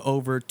brought them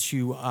over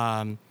to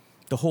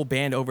the whole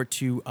band over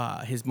to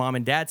his mom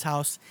and dad's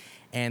house,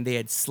 and they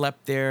had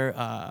slept there.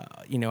 I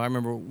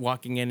remember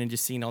walking in and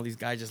just seeing all these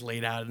guys just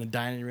laid out in the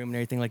dining room and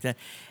everything like that.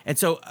 And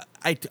so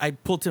I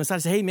pulled Tim aside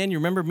and said, "Hey man, you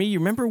remember me? You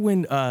remember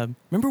when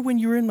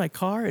you were in my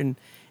car and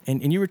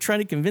you were trying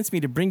to convince me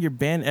to bring your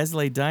band As I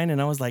Lay Dying?"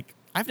 And I was like,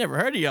 "I've never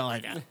heard of y'all.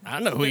 Like, I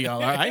don't know who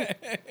y'all are.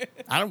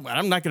 I'm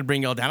not going to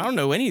bring y'all down. I don't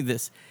know any of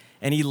this."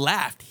 And he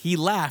laughed.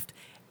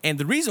 And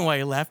the reason why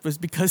he laughed was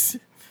because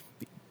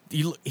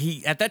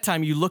he at that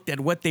time you looked at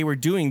what they were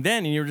doing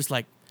then, and you were just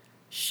like,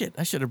 shit,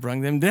 I should have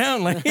brung them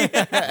down. Like,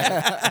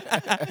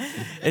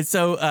 and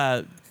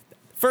so,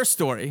 first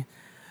story,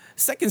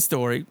 second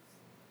story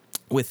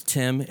with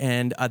Tim,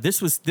 and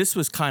this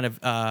was kind of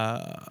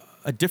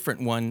a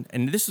different one,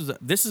 and this is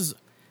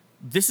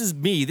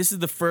me. This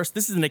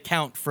is an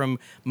account from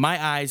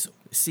my eyes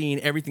seeing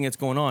everything that's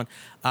going on.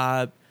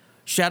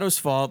 Shadows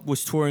Fall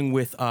was touring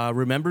with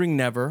Remembering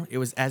Never. It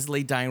was As I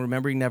Lay Dying,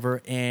 Remembering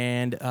Never,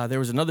 and there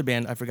was another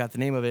band, I forgot the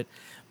name of it,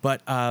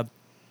 but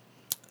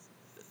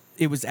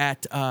it was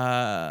at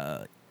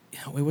it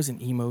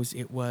wasn't Emos,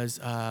 it was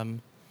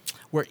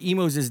where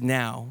Emos is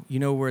now.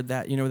 Where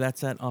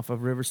that's at off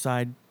of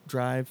Riverside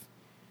Drive.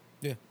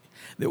 Yeah.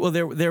 Well,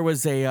 there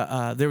was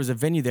a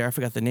venue there. I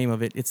forgot the name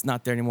of it. It's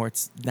not there anymore.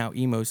 It's now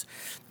Emos,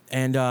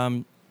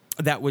 and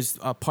that was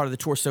part of the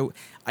tour. So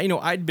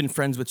I'd been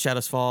friends with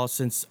Shadows Fall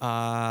since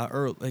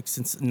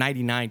since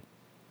 '99,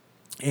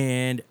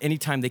 and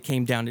anytime they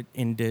came down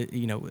into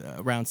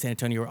around San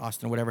Antonio or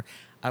Austin or whatever,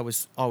 I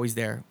was always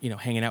there,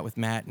 hanging out with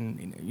Matt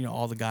and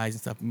all the guys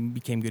and stuff. And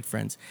became good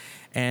friends,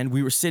 and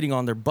we were sitting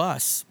on their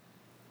bus.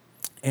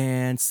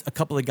 And a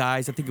couple of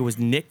guys, I think it was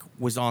Nick,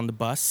 was on the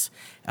bus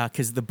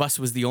because the bus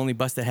was the only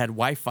bus that had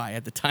Wi-Fi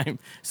at the time.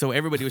 So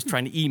everybody was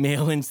trying to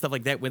email and stuff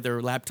like that with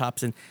their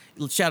laptops. And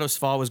Shadows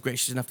Fall was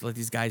gracious enough to let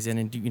these guys in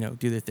and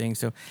do their thing.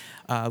 So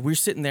we were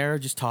sitting there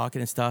just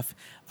talking and stuff.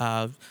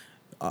 On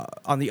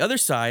the other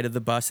side of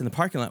the bus in the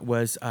parking lot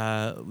was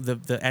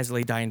the As I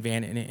Lay Dying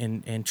van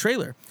and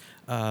trailer.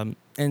 And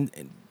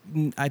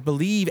I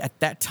believe at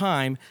that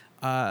time,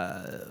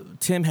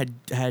 Tim he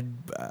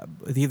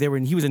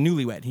was a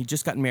newlywed. He'd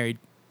just gotten married,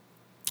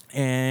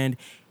 and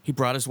he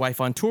brought his wife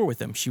on tour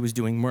with him. She was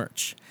doing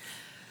merch.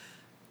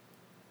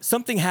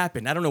 Something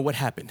happened. I don't know what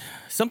happened.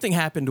 Something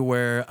happened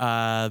where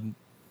I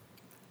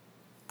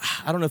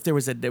don't know if there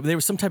was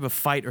some type of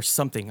fight or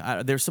something.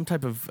 There was some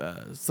type of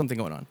something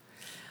going on.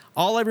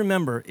 All I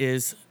remember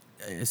is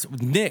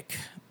Nick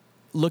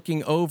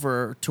looking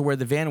over to where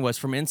the van was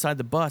from inside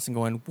the bus and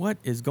going, "What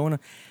is going on?"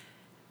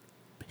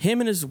 Him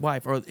and his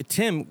wife, or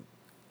Tim,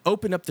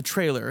 opened up their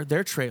trailer,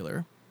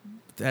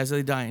 As I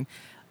Lay Dying,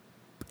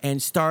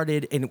 and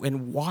started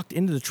and walked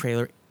into the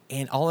trailer,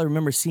 and all I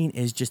remember seeing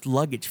is just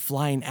luggage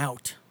flying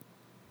out,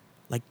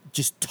 like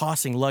just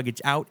tossing luggage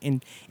out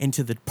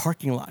into the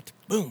parking lot.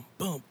 Boom,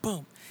 boom,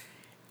 boom.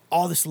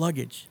 All this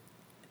luggage.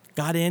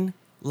 Got in,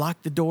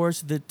 locked the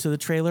doors to the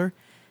trailer.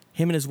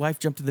 Him and his wife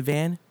jumped in the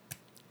van,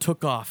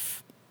 took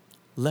off,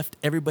 left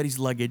everybody's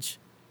luggage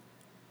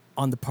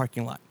on the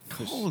parking lot.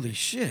 Holy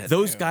shit.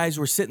 Those guys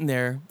were sitting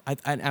there.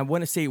 I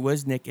want to say it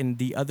was Nick and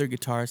the other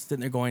guitarist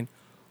sitting there going,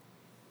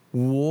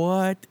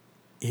 what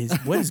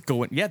is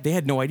going? Yeah, they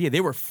had no idea.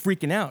 They were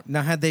freaking out.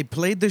 Now, had they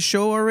played the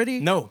show already?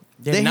 No.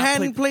 They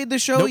hadn't played the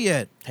show Nope.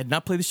 yet. Had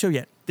not played the show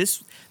yet.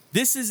 This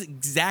is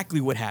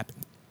exactly what happened.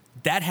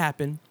 That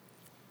happened.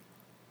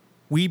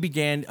 We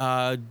began,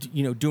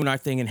 doing our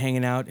thing and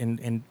hanging out,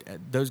 and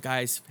those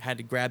guys had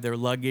to grab their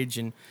luggage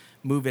and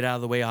move it out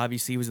of the way.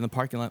 Obviously, he was in the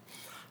parking lot.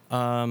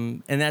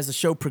 And as the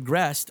show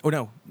progressed,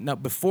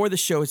 before the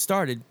show had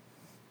started,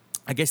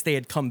 I guess they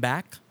had come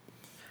back.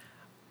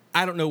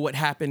 I don't know what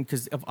happened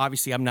because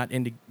obviously I'm not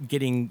into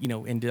getting,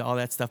 into all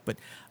that stuff, but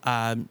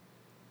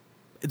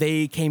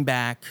they came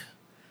back.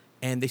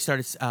 and they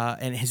started,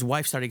 and his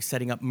wife started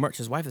setting up merch.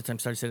 His wife at the time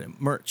started setting up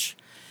merch.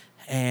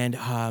 And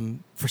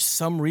for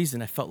some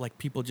reason, I felt like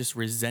people just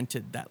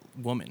resented that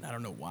woman. I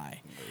don't know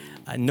why.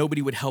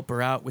 Nobody would help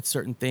her out with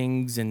certain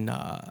things. And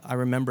I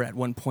remember at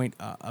one point,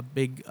 a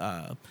big,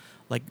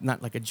 like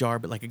not like a jar,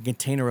 but like a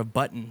container of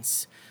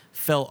buttons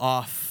fell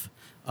off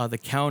the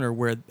counter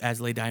where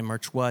As Lay Dying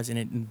merch was,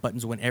 and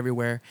buttons went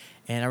everywhere.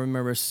 And I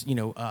remember,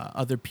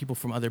 other people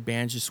from other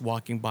bands just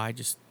walking by,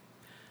 just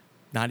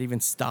not even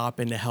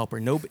stopping to help her.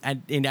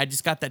 And I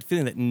just got that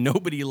feeling that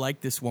nobody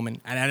liked this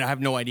woman, and I have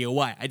no idea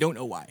why. I don't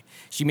know why.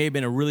 She may have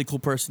been a really cool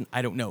person.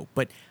 I don't know,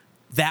 but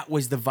that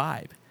was the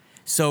vibe.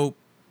 So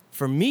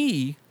for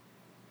me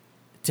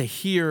to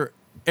hear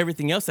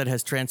everything else that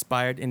has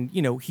transpired, and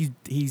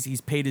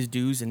he's paid his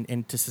dues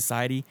and to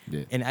society,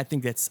 and I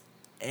think that's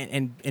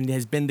and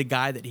has been the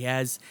guy that he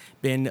has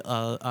been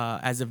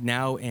as of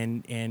now,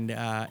 and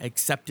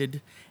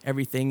accepted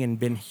everything and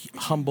been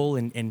humble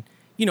and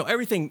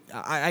everything.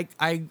 I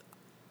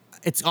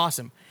it's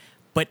awesome,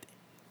 but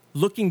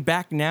looking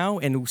back now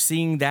and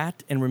seeing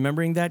that and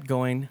remembering that,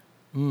 going,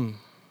 wow.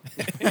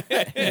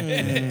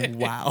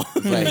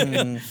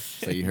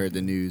 So you heard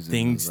the news. And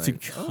Things was to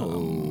like, come.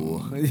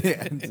 Oh,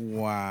 yeah.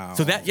 Wow.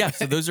 So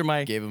so those are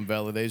my. Gave him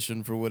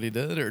validation for what he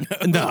did, or no?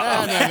 No.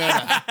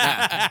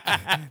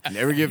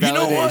 Never give You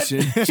know what?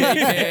 validation.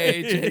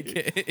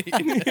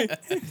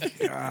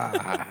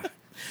 JK.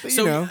 But,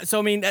 So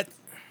I mean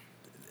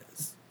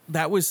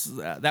that was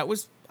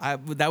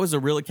a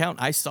real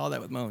account. I saw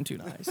that with my own two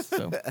eyes.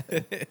 So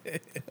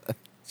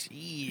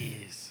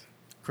Jeez.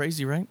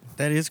 crazy, right?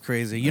 That is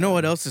crazy. You know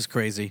what else is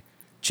crazy?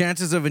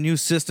 Chances of a new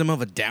System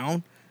of a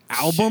Down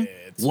album?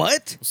 Shit.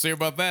 What? We'll see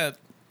about that.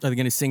 Are they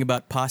going to sing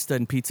about pasta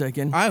and pizza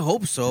again? I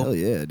hope so. Hell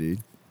yeah, dude.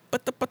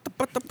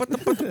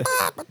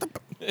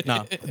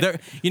 No.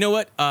 You know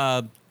what?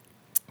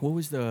 What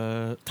was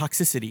the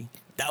Toxicity?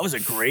 That was a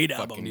great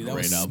album, Fucking dude. That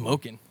great was album.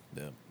 smoking.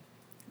 Yeah.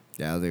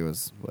 Yeah, I think it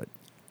was,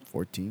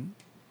 14?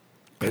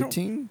 I don't-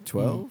 13?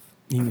 12?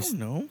 He I was, don't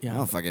know. I yeah.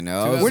 don't fucking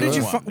know. Where did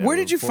you 2001, where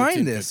did you 14,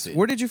 find this? 15.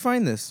 Where did you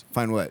find this?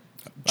 Find what?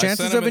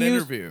 Chances sent him of a an new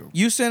interview.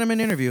 You sent him an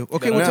interview.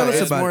 Okay, No, well tell us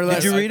it's about more or it.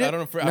 less- Did you read I it?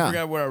 don't know. I No.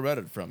 forgot where I read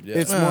it from. Yeah.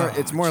 It's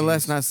Oh, more or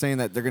less jeez. not saying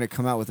that they're going to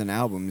come out with an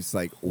album. It's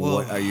like, Whoa.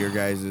 what are your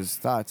guys'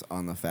 thoughts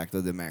on the fact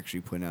of them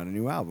actually putting out a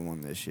new album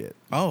on this shit?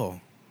 Oh.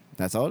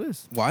 That's all it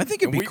is. Well, I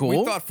think it'd And be cool.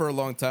 We thought for a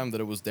long time that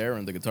it was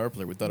Darren, the guitar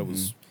player. We thought it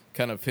was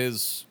kind of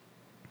his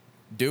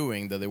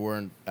doing, that they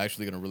weren't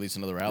actually going to release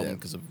another album Yeah.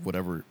 because of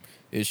whatever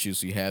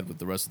issues he had with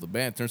the rest of the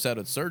band. Turns out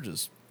it's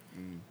Serge's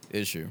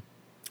issue.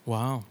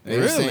 Wow. They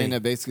were Really? saying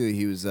that basically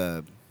he was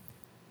that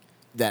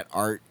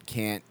art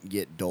can't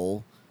get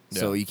dull.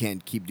 So Yeah. you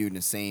can't keep doing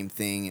the same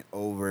thing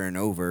over and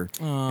over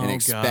Oh, and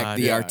expect God.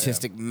 the Yeah,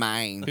 artistic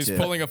mind He's to.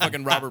 pulling a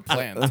fucking Robert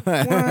Plant. What?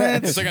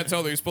 It's like I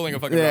told you, he's pulling a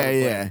fucking yeah, Robert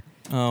yeah. Plant.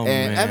 Oh,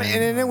 and man. I mean,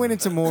 and then it went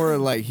into more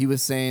like he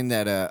was saying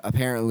that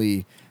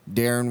apparently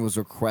Darren was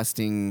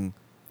requesting,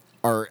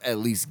 or at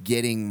least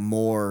getting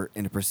more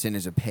in a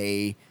percentage of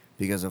pay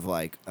because of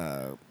like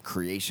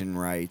creation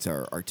rights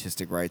or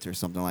artistic rights or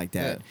something like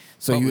that. Yeah,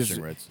 So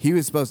publishing rights. he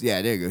was supposed.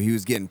 Yeah, there you go. He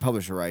was getting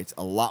publisher rights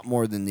a lot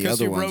more than the Because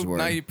other he ones wrote were.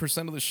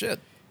 90% of the shit.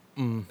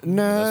 No,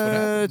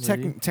 That's what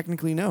happened.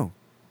 technically no.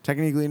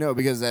 Technically no,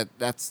 because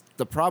that's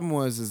the problem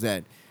is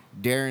that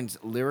Darren's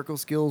lyrical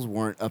skills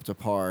weren't up to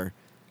par,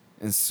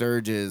 and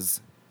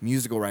Serge's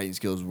musical writing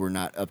skills were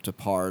not up to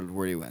par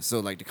where he went. So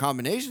like the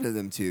combination of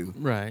them two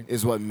Right.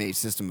 is what made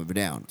System of a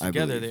Down.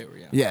 Together I believe. they were,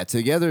 yeah. Yeah,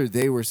 together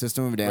they were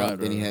System of a Down. Right,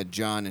 then right, you right. had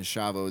John and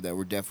Shavo that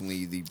were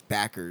definitely the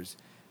backers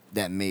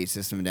that made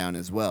System of a Down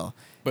as well.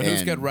 But who's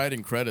And got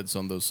writing credits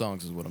on those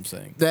songs is what I'm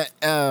saying. that?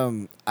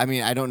 I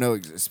mean, I don't know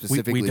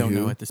specifically. we don't who.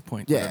 know at this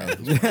point. Yeah,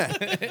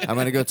 I'm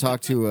gonna go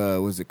talk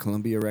to was it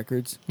Columbia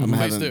Records? I'm gonna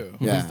Please have do. them-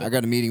 Yeah, I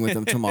got a meeting with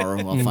them tomorrow.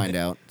 I'll find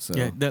out. So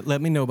Yeah,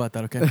 let me know about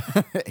that,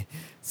 okay?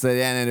 so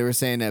yeah, and they were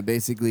saying that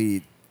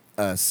basically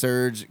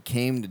Serge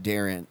came to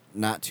Darren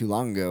not too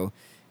long ago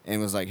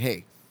and was like,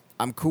 "Hey,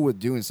 I'm cool with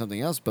doing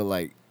something else, but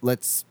like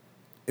let's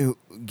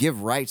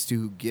give rights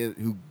to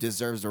who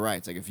deserves the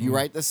rights. Like if you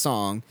write the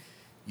song,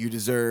 you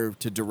deserve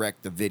to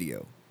direct the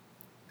video,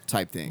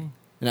 type thing."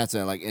 And that's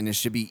like, and it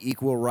should be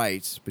equal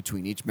rights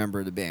between each member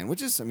of the band,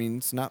 which is, I mean,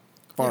 it's not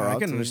far Yeah, I out.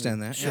 can to-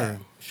 understand that. Sure,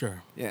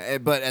 sure. Yeah,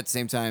 but at the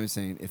same time,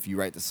 saying if you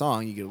write the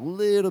song, you get a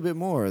little bit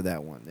more of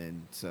that one.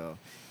 And so,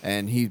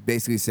 and he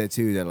basically said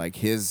too that like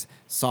his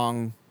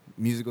song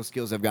musical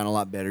skills have gotten a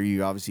lot better.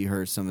 You obviously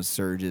heard some of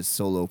Serge's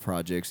solo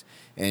projects,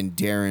 and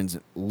Darren's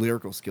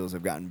lyrical skills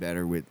have gotten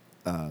better with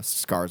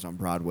Scars on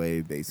Broadway,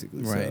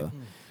 basically. Right.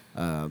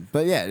 So,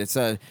 but yeah, it's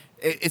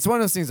one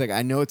of those things. Like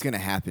I know it's gonna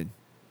happen.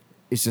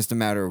 It's just a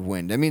matter of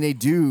when. I mean, they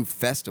do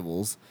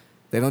festivals.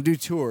 They don't do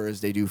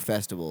tours. They do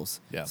festivals.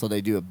 Yeah. So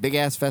they do a big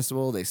ass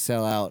festival. They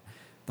sell out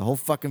the whole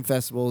fucking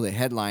festival. They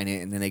headline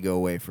it, and then they go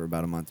away for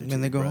about a month or two. And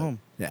then they go Right. home.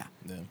 Yeah.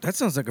 Yeah. That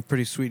sounds like a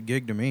pretty sweet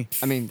gig to me.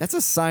 I mean, that's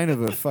a sign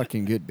of a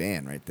fucking good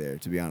band right there.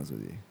 To be honest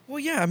with you, Well,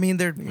 yeah, I mean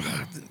they're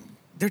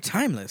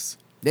timeless.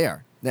 they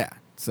are. Yeah.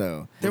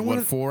 So, They're With one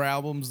what, of- 4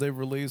 albums they've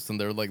released, and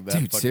they're like that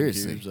dude, fucking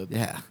seriously, huge. That,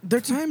 yeah.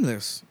 They're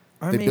timeless.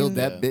 I They mean, build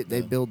that Yeah, bit. They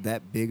yeah. build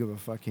that big of a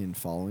fucking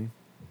following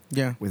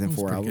Yeah, within That's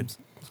 4 pretty albums.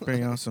 it's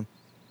pretty awesome.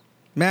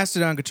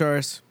 Mastodon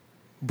guitarist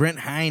Brent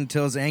Hind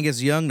tells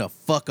Angus Young to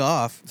fuck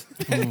off.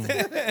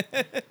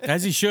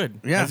 As he should.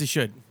 Yeah. As he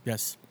should.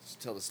 Yes.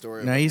 Tell the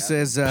story. Now he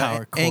says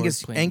Power chord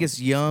Angus playing. Angus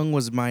Young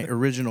was my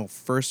original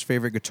first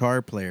favorite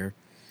guitar player,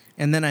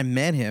 and then I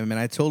met him and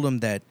I told him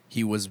that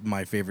he was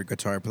my favorite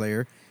guitar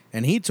player,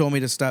 and he told me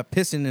to stop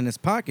pissing in his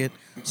pocket.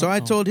 So I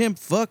told him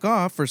fuck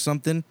off or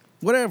something,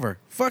 whatever,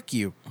 fuck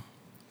you.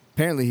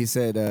 Apparently, he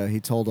said he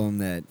told him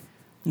that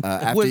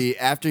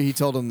after he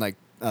told him like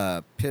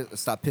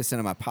stop pissing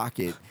in my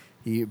pocket.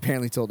 He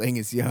apparently told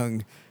Angus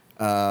Young,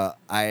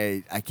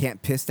 I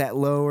can't piss that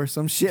low or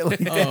some shit like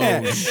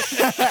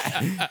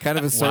that. Kind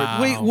of a sort.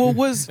 Wow. Wait,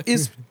 well,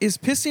 is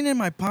pissing in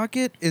my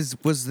pocket?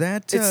 Was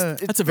that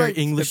It's That's a very like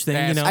English the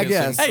thing, you know? I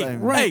guess. Hey,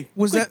 Right. hey,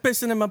 Was quit that-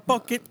 pissing in my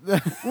pocket?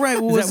 Is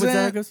right? Was that what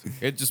that? that goes?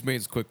 It just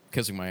means quick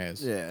kissing my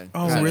ass. Yeah.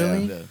 Oh, Kinda.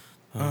 really?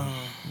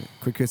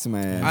 Quick kissing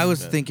my ass. I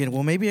was thinking,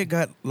 well, maybe it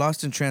got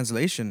lost in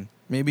translation.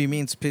 Maybe it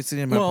means pissing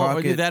in my Well,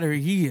 either pocket. that or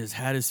he has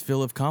had his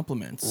fill of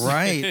compliments.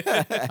 Right.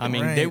 I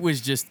mean, Right. it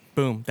was just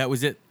boom. That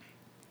was it.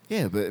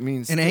 Yeah, but I mean,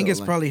 And still, Angus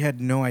like, probably had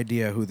no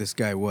idea who this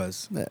guy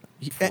was. Yeah.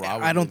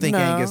 I don't think No,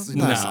 Angus.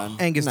 no,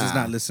 Angus does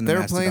nah. not listen They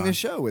to were playing Mastodon. the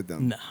show with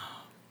them. No.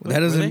 That Were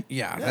doesn't. they?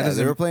 Yeah, Yeah, that they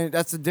doesn't. were playing.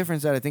 That's the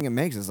difference that I think it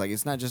makes. It's like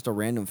it's not just a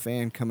random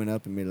fan coming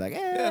up and be like,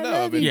 Yeah,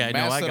 no, I mean, Yeah, no,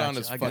 I got Mastodon you.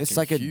 is I got fucking it's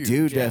like a huge.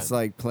 dude Yeah. that's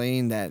like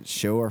playing that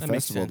show or That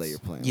makes festival that sense. you're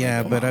playing. Yeah,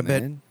 Like, come but on, I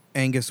bet man.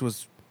 Angus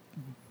was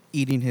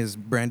eating his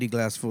brandy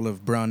glass full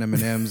of brown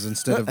M&Ms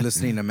instead of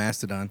listening to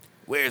Mastodon.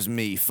 Where's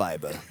me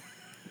fiber?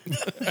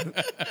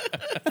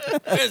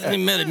 Where's me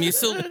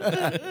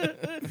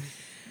Metamucil?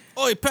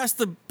 Oi, pass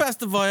the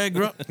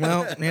Viagra.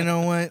 Well, you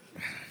know what,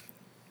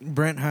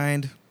 Brent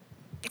Hind.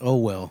 Oh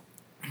well.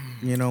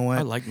 You know what?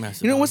 I like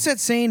Mastodon. You know what's that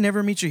saying?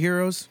 Never meet your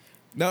heroes.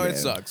 No, Yeah. it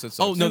sucks. It sucks.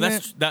 Oh no, Isn't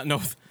that's that.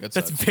 No, It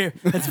that's sucks.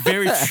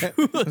 very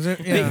true. Is it?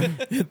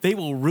 Yeah. They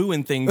will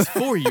ruin things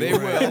for you. They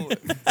will.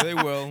 They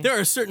will. There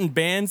are certain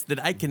bands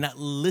that I cannot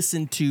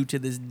listen to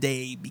this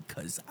day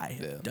because I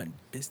have Yeah. done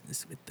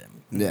business with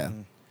them. Yeah.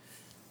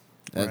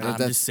 That- I'm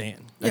that's- just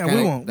saying. that Yeah,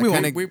 kinda- we won't- that we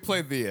won't- kinda- We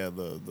played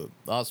the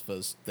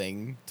Ozfest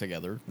thing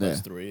together, Yeah. those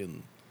three,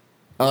 and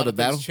Oh, a lot the of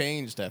things battle.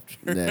 changed after.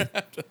 Yeah.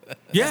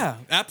 Yeah,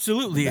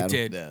 absolutely it Battle.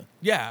 did. Yeah.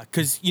 Yeah,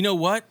 because you know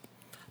what?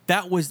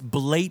 That was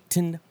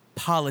blatant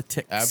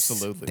politics.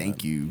 Absolutely.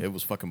 Thank man. you. It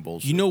was fucking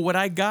bullshit. You know what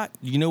I got?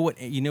 You know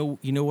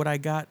what I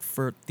got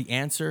for the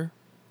answer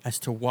as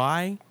to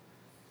why?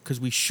 Because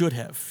we should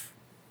have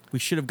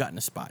gotten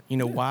a spot. You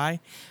know why?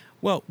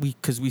 Well,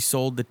 because we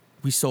sold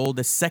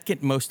the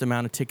second most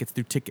amount of tickets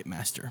through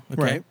Ticketmaster.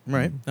 Okay? Right.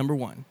 Right. Number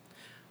one,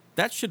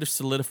 that should have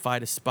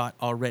solidified a spot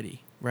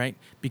already, right?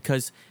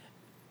 Because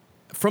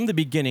from the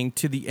beginning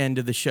to the end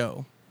of the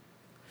show,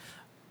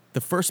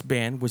 the first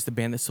band was the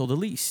band that sold the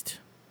least,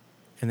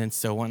 and then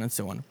so on and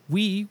so on.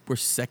 We were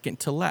second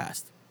to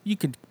last. You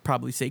could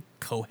probably say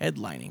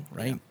co-headlining,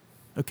 right?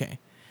 Okay.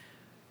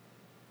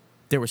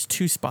 There was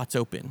 2 spots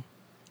open.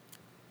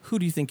 Who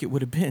do you think it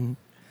would have been?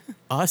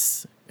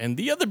 Us and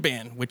the other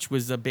band, which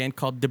was a band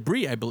called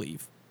Debris, I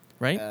believe,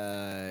 right?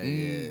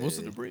 What's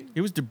the debris?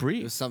 It was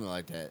Debris. It was something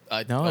like that.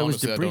 I No, it was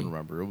honestly, I Debris. don't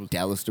remember. It was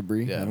Dallas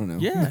debris. Yeah. I don't know.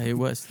 Yeah, it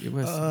was. It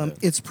was.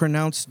 It's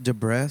pronounced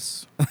Debris.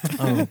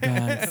 Oh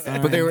God!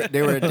 But they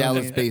were a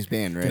Dallas-based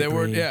band, right? They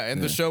were, Debris. yeah,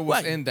 and the show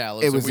was Right. in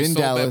Dallas. It and was we in sold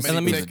that Dallas. many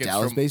And let me- It was a tickets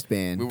Dallas-based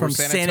band. We were From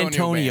San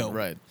Antonio, band,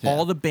 right? Yeah.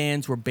 All the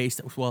bands were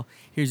based. Well,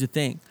 here's the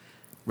thing.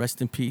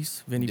 Rest in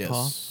peace, Vinnie Yes,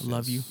 Paul. I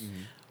love yes. you.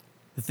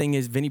 The thing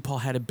is, Vinnie Paul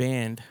had a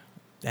band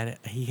that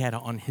he had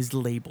on his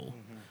label.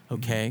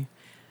 Okay,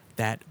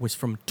 that was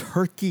from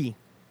Turkey,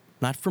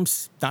 not from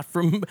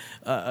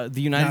the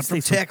United Not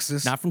from States,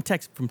 Texas. not from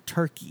Texas, from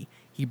Turkey.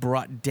 He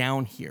brought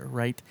down here,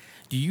 right?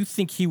 Do you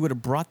think he would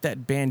have brought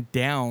that band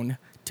down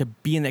to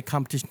be in that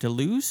competition to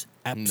lose?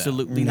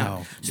 Absolutely No.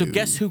 not. So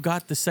guess who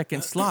got the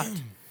second slot?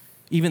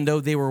 Even though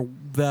they were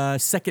the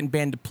second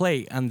band to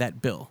play on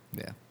that bill,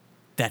 Yeah.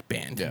 that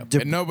band. Yeah,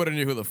 Deb- and nobody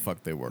knew who the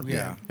fuck they were.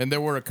 Yeah. and they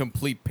were a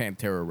complete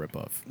Pantera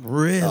ripoff.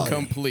 Really?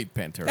 Complete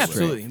Pantera.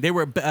 Absolutely. They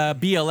were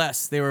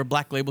BLS. They were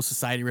Black Label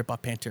Society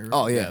ripoff Pantera.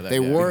 Oh yeah, Yeah, that- they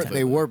yeah, wore completely.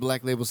 they wore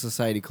Black Label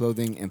Society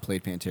clothing and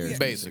played Pantera.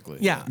 Basically.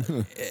 Yeah.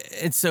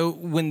 And so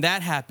when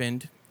that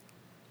happened,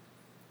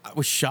 I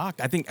was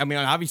shocked. I mean,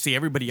 obviously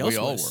everybody else We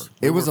all was. were.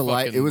 It We was were a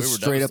life. fucking- It was we were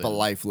straight up a devastated.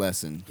 life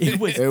lesson. It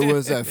was. It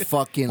was a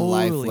fucking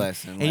life Totally.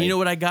 lesson. And you know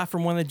what I got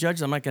from one of the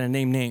judges? I'm not going to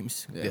name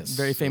names. Yes.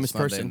 Very famous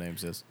Let's not name person.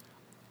 Names, yes.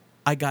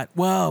 I got,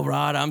 well,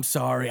 Rod, I'm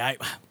sorry. I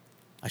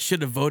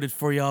should have voted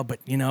for y'all, but,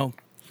 you know,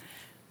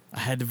 I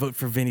had to vote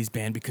for Vinny's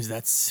band because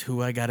that's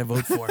who I got to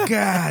vote for.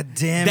 God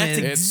damn That's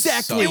it!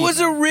 exactly It was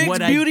a rigged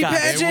what I beauty got.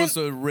 pageant? It was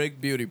a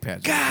rigged beauty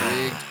pageant.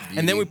 Rigged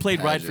And then we beauty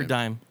played Ride for pageant.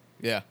 Dime.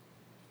 Yeah.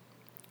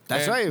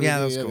 That's And- right. Yeah, that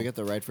we, was we cool. got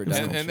the right for And,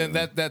 Dynamo and then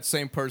show. that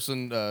same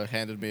person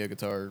handed me a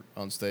guitar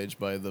on stage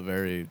by the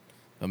very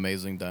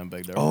amazing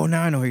Dimebag Darrell. Oh,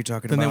 now I know who you're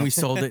talking And about. then we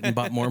sold it and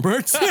bought more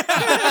merch.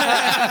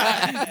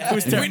 It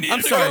was terrible.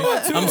 I'm sorry.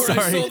 I'm I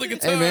sorry. sold the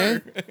guitar. Hey,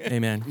 man. Hey,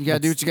 man. You gotta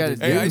do what you gotta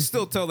do. Hey, I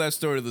still tell that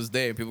story to this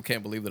day, and people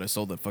can't believe that I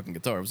sold that fucking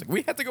guitar. I was like,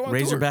 we had to go on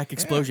Razorback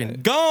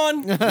explosion.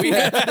 Gone. tour. We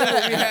had to do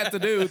what we had to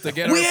do to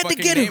get we our had to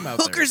fucking get name out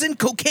hookers and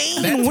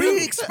cocaine. That What do too.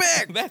 you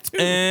expect? there. That too.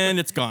 And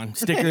it's gone.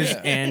 Stickers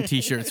and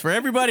T-shirts for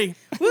everybody.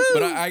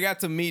 But I got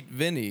to meet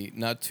Vinny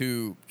not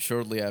too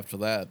shortly after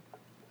that.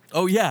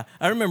 Oh yeah,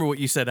 I remember what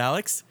you said,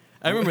 Alex.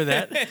 I remember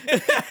that.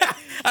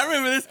 I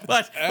remember this.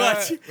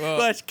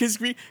 Watch,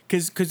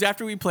 because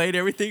after we played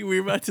everything, we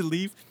were about to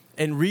leave,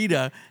 and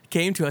Rita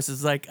came to us.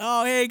 It's like,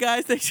 oh hey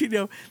guys, thanks. Did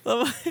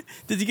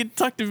you get to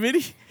talk to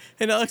Vinny?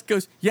 And Alex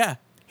goes, yeah.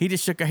 He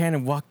just shook her hand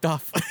and walked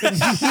off.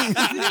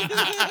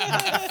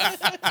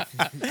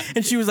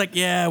 And she was like,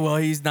 yeah, well,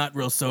 he's not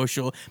real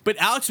social. But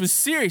Alex was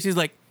serious. He's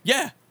like,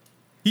 yeah,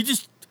 he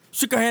just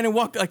shook her hand and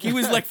walked. Like he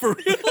was like for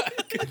real.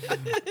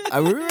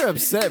 We were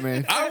upset,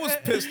 man. I was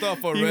pissed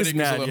off already was because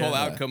mad, of the whole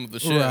yeah. outcome of the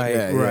shit. Right,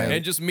 Yeah, right. yeah.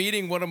 And just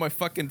meeting one of my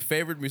fucking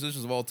favorite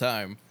musicians of all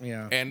time.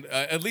 Yeah. And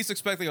at least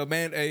expecting, oh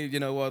man, hey, you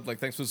know what? Like,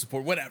 thanks for the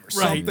support. Whatever.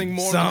 Right. Something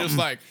more than just Something.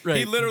 like, he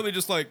Right. literally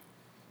just like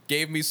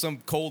gave me some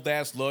cold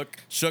ass look,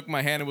 shook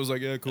my hand, and was like,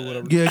 yeah, cool,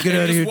 whatever. Yeah, get And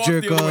outta just here, walked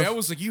jerk the other way. off. I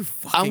was like, you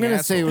fucking I'm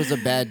gonna say it asshole. was a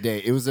bad day.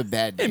 It was a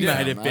bad day. It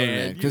might have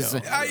been, because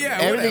you know. Yeah,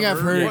 everything whatever,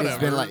 I've heard has whatever.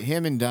 been like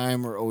him and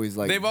Dime were always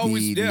like They've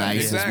always, the yeah,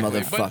 nicest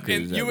exactly. motherfuckers. But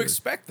and you ever.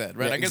 expect that,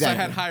 right? Yeah, I guess I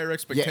had exactly. higher Yeah,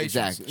 expectations.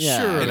 exactly. Yeah,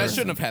 Sure. And I yeah.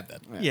 shouldn't have had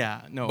that.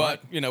 Yeah, no.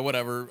 But, you know,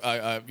 whatever.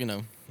 I you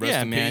know, rest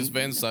Yeah, in man. peace,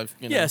 Vince. I've,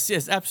 you know.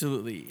 yes,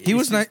 absolutely. He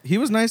was nice. He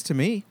was nice to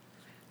me.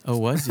 Oh,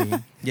 was he?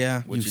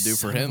 Yeah. What'd you do for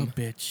son of a him?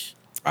 bitch.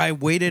 I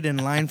waited in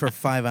line for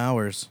 5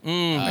 hours. I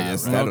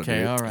guess that'll Okay,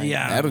 do it. all right.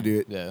 Yeah. That'll do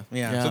it. Yeah.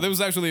 Yeah. So there was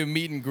actually a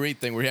meet and greet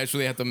thing where he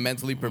actually had to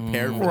mentally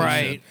prepare for this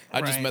Right, shit.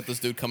 I just right. met this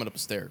dude coming up a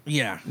stair.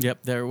 Yeah. Yep,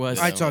 there it was.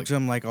 I Yeah. talked to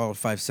him like all of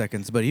 5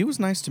 seconds, but he was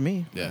nice to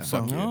me. Yeah,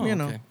 So, fuck you. Oh, you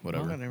know, okay.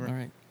 Whatever. whatever. All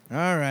right.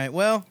 All right.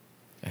 Well,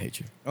 I hate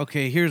you.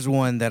 okay, here's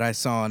one that I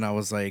saw and I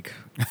was like,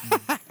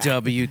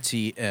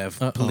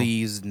 WTF, Uh-oh.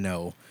 please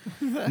no.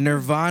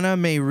 Nirvana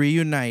may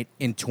reunite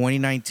in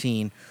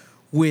 2019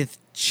 with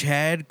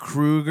Chad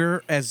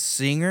Kroeger as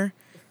singer.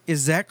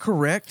 Is that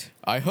correct?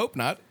 I hope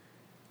not.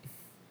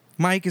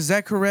 Mike, is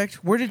that correct?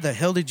 Where did the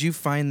hell did you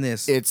find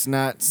this? It's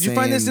not. Did you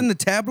find this in the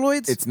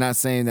tabloids? It's not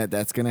saying that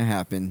that's gonna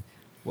happen.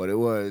 What it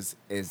was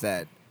is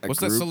that a What's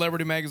group, that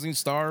celebrity magazine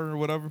Star or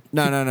whatever?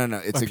 No.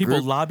 It's Are a people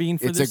group. lobbying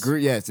for it's this? a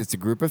group. Yes, it's a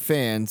group of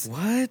fans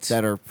What?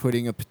 that are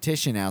putting a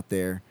petition out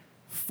there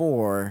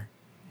for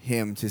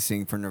him to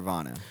sing for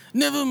Nirvana.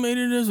 Never made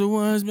it as a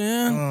wise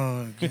man.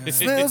 Oh, God.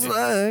 Smells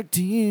like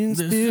Teen This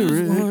is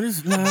Spirit. what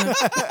it's like.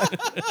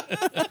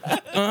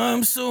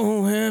 I'm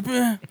so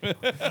happy.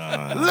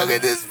 Look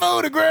at this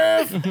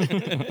photograph. Look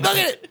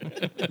at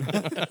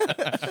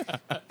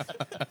it.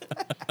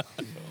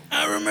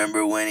 I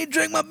remember when he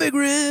drank my Big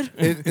Red.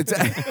 It's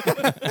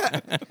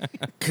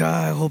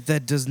God, I hope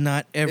that does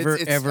not ever,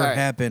 it's- ever all right.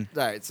 happen.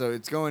 All right, so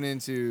it's going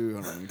into.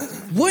 Hold on,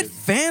 What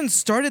fans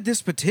started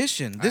this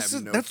petition? This have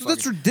is no this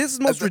fucking- is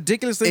the most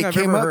ridiculous thing It I've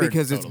came ever up heard.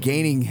 because it's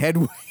gaining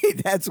headway.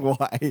 That's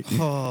why.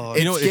 Oh,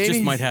 You know, It's it just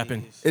gaining- might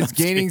happen. It's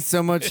gaining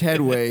so much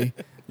headway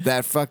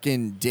that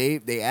fucking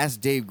Dave. They asked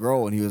Dave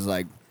Grohl, and he was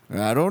like,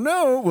 "I don't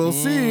know. We'll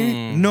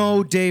see."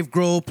 no, Dave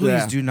Grohl, please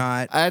Yeah. do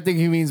not. I think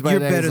he means by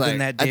You're that. better is than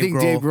like, that, I Dave think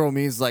Grohl. Dave Grohl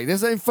means like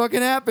this ain't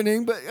fucking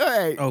happening. But all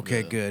right,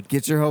 Okay, good.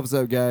 get your hopes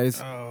up,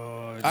 guys.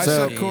 I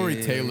So- said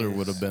Corey Taylor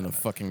would have been a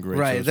fucking great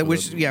Right, choice that for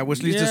which that.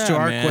 which leads us to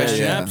our man, question.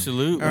 Yeah.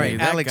 Absolutely. All right,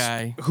 that Alex,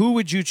 guy. who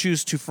would you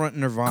choose to front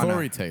Nirvana?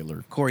 Corey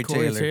Taylor. Corey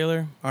Corey Taylor.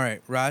 Taylor. All right,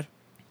 Rod.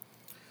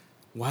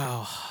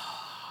 Wow.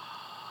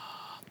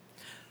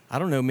 I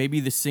don't know. Maybe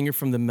the singer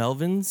from the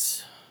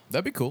Melvins.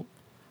 That'd be cool.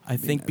 I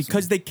think nice,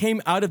 because they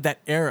came out of that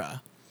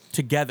era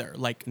together,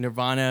 like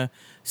Nirvana,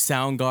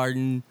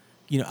 Soundgarden,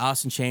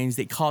 Alice in Chains.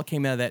 They all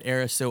came out of that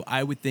era, so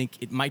I would think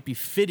it might be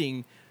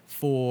fitting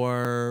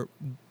for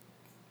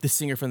the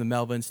singer from the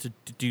Melvins to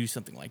do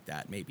something like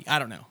that. Maybe I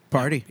don't know.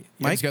 Party. He's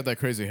Mike. got that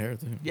crazy hair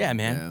too. Yeah,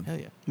 man. Yeah.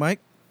 Hell yeah. Mike.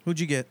 Who'd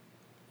you get?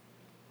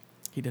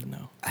 He didn't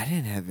know. I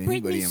didn't have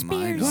anybody in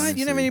mind. What? You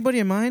didn't have anybody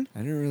in mind? I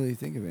didn't really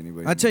think of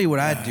anybody. I'll tell you what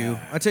I'd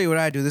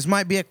do. This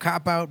might be a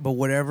cop out, but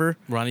whatever.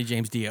 Ronnie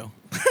James Dio.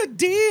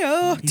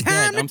 Deal. He's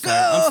Time dead. to I'm go.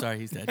 sorry. I'm sorry.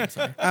 He's dead. I'm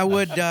sorry. I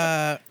would.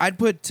 I'd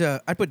put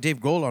Dave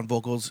Grohl on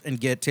vocals and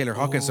get Taylor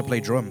Hawkins to play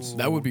drums.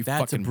 That would be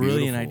That's a fucking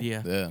brilliant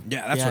beautiful. idea. Yeah.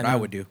 Yeah, that's what I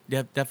would do.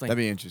 Yeah, definitely.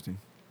 That'd be interesting.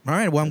 All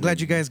right. Well, I'm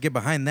glad you guys get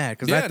behind that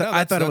because Yeah, no,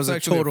 I thought it was that's a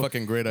actually a total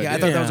fucking great Yeah, I idea.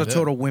 thought that was a Yeah.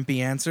 total wimpy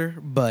answer,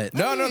 but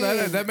No,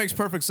 that makes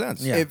perfect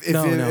sense. Yeah. If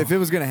No, it, no. if it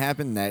was gonna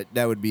happen, that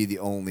would be the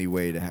only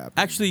way to happen.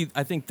 Actually,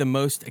 I think the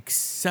most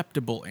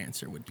acceptable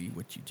answer would be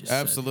what you just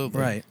said.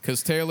 Absolutely. Right.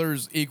 Because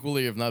Taylor's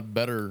equally, if not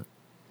better,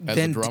 as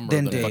Than- a drummer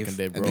than than Dave. fucking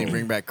Dave and Grohl. they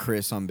bring back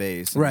Chris on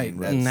bass. Right.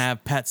 And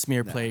have Pat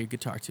Smear play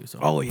guitar too. So.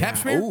 oh yeah, Pap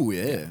smear? Oh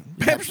yeah.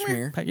 Pep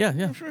smear. Pat, yeah.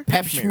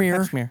 Pep smear.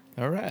 Pat Smear.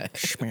 All right.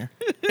 Smear.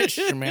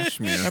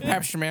 Smear.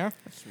 Pap smear.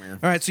 All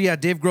right, so yeah,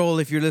 Dave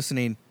Grohl, if you're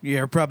listening,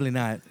 you're probably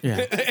not.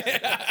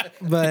 Yeah.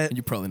 But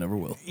You probably never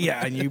will.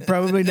 yeah, and you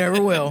probably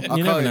never will.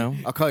 You never know.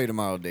 I'll call you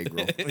tomorrow, Dave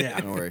Grohl. Yeah.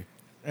 Don't worry.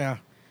 Yeah.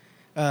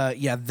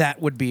 Yeah,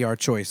 that would be our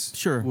choice.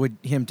 Sure. Would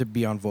him to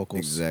be on vocals.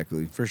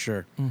 Exactly. For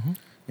sure.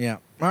 Yeah.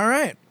 All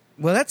right.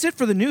 Well, that's it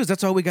for the news.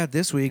 That's all we got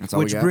this week, That's all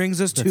we which got? brings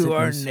us That's to it,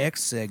 our boys.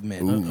 next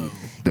segment. Ooh.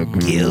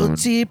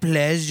 Guilty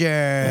pleasure.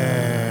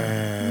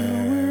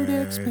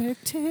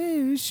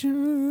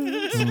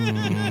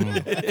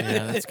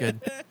 Yeah, that's good.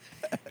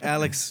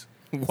 Alex,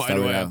 Why Start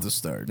do it I have out. to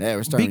start? Yeah,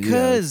 we're starting. with you,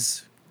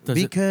 Alex.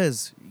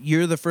 because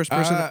you're the first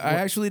person. I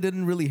actually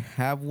didn't really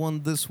have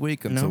one this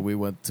week until No? we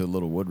went to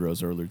Little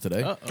Woodrow's earlier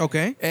today.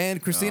 Okay.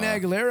 And Christina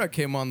Aguilera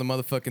came on the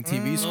motherfucking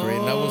TV screen,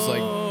 and I was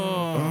like,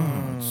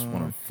 I just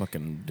want to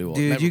fucking do all.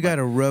 Dude, never you mind. got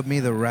to rub me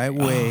the right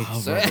way.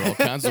 I'll rub it all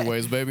kinds of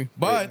ways, baby.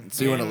 But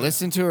So you want to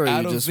listen to her, or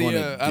out you of just the want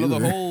to out of the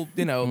whole,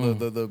 you know,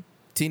 the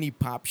teeny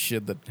pop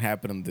shit that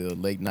happened in the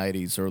late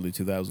 '90s, early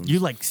 2000s. You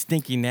like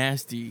stinky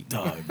nasty.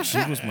 dog. She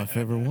was my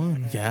favorite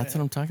one. Yeah, that's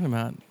what I'm talking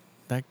about.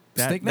 That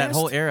Snake that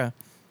whole Nest? era.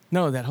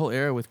 No, that whole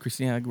era with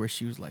Christina where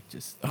she was like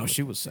just Oh,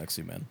 she was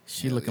sexy, man.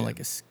 she looking like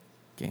a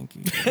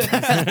skanky.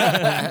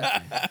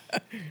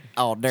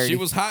 Oh, dirty. She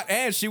was hot,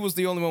 and she was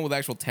the only one with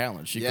actual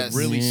talent. She Yes. could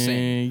really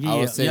sing. Yeah, I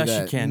would say yeah,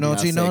 that. she can. Naughty, I'll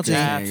say naughty. Christina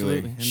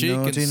Absolutely. Aguilera. She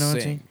Naughty, can naughty.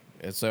 sing.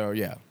 And so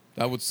yeah,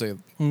 I would say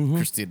Mm-hmm.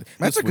 Christina.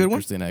 That's this a good week, one.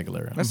 Christina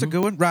Aguilera. That's a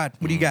good one. Rod,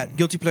 what do you got?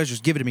 Guilty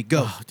pleasures. Give it to me.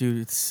 Go. Oh,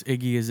 dude, it's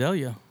Iggy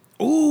Azalea.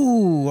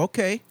 Ooh,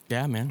 okay.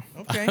 Yeah, man.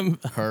 Okay.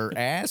 Her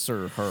ass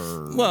or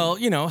her? Well,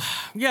 you know,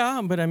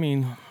 yeah, but I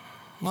mean,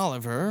 all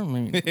of her. I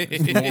mean,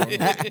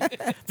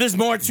 there's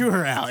more to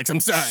her, Alex. I'm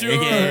sorry.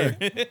 Sure.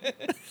 Yeah.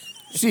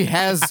 She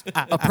has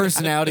a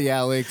personality,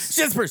 Alex.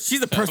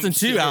 She's a person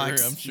too,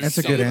 Alex. I'm sure That's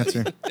a good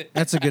answer.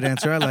 That's a good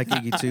answer. I like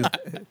Iggy too.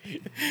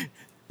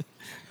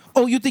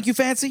 Oh, you think you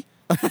fancy?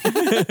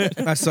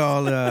 I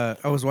saw.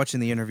 I was watching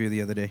the interview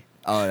the other day.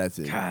 Oh, that's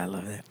it. God, I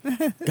love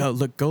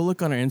that. Go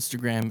look on her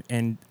Instagram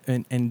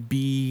and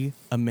be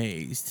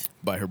amazed.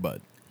 by her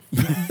butt.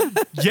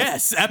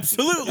 Yes,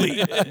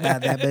 absolutely.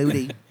 that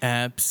booty.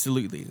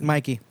 Absolutely.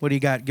 Mikey, what do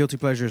you got? Guilty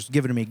pleasures.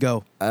 Give it to me.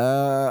 Go.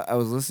 I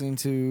was listening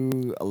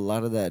to a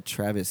lot of that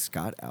Travis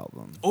Scott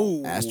album.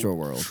 Oh,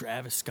 Astroworld.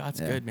 Travis Scott's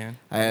Yeah. good, man.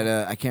 I had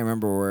I can't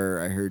remember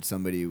where I heard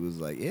somebody was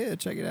like, "Yeah,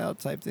 check it out,"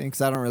 type thing.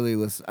 Because I don't really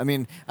listen. I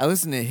mean, I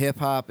listen to hip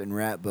hop and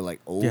rap, but like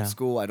old Yeah.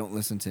 school. I don't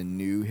listen to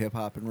new hip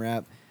hop and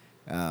rap.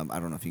 I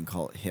don't know if you can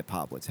call it hip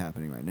hop. What's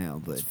happening right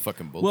now, but It's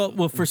fucking bullshit.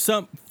 Well, for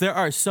some, there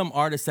are some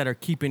artists that are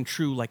keeping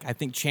true. Like I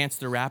think Chance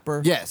the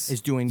Rapper, yes,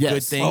 is doing Yes.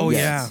 good things. Oh,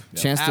 Yes. yeah.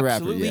 Chance the Rapper,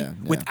 Absolutely. yeah,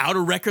 yeah. Without a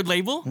record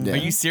label. Yeah. Are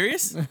you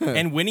serious?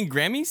 And winning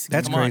Grammys?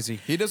 That's Come on. crazy.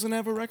 he doesn't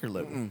have a record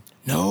label.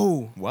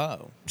 No.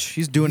 Wow.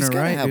 She's doing He's it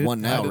gotta right. have dude.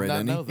 one now, I did right? not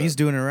doesn't he? know that. He's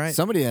doing it right.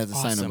 Somebody has to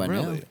sign him Awesome, by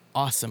really. now.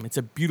 Awesome. It's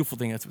a beautiful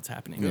thing. That's what's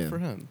happening. Good Yeah. for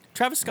him.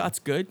 Travis Scott's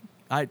good.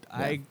 I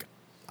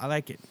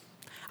like it.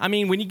 I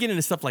mean, when you get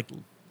into stuff like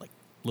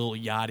Lil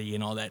Yachty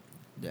and all that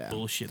Yeah.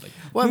 bullshit, like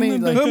Well, I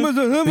mean, like, but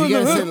you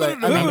gotta say,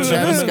 like, I mean,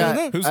 Travis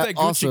Scott. Who's that Gucci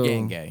also,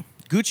 gang gay?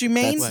 Gucci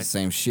Mane. That's the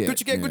same shit.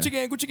 Gucci gang, yeah. Gucci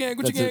gang, Gucci gang,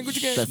 Gucci That's gang, a-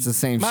 Gucci gang. that's the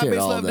same My shit,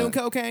 bitch all love that. doing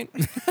cocaine.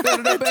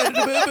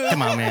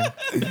 come on, man.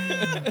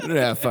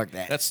 Yeah, fuck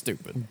that. That's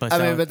stupid. But I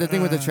mean, but the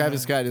thing with the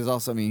Travis Scott is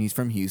also, I mean, he's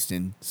from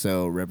Houston,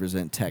 so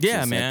represent Texas.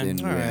 Yeah, at man. the end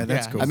of All the right, day.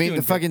 that's Yeah. cool. I mean, doing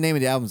the good. fucking name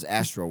of the album is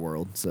Astro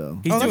World, so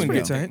He's Oh, that's doing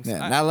pretty good tight. things.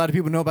 yeah, not a lot of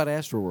people know about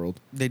Astro World.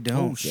 They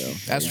don't.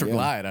 So, Astro yeah.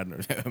 Glide. I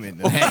don't know. I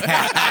mean,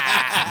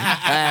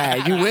 Ah,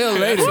 you will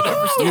later.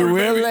 You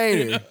will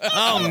later.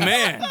 Oh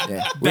man,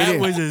 Yeah, we that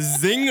didn't- was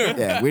a zinger.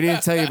 Yeah, we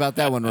didn't tell you about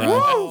that one,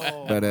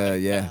 Ryan. But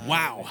yeah.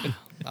 Wow,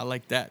 I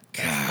like that.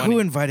 That's Who funny.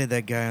 invited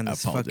that guy on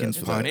this fucking apologize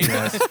for that.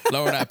 podcast?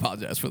 Lord, I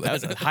apologize for That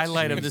was that. a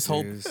highlight of this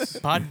whole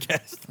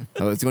podcast.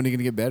 Oh, it's only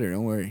gonna get better.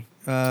 Don't worry.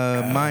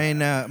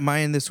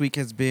 Mine this week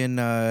has been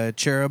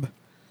Cherub.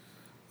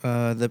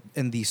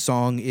 The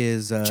song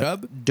is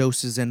Chub?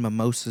 Doses and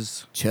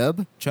Mimosas.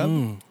 Chub.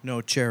 Chub?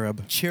 No,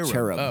 Cherub.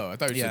 Cherub. Oh, I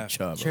thought you Yeah. said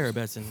chub. Cherub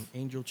as an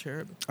angel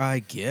cherub. I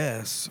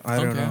guess. I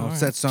don't Okay, know. all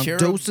It's right. that song. Cherub.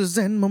 Doses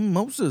and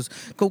mimosas,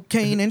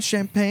 cocaine and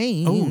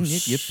champagne. Oh,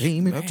 if you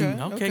pay me. Okay,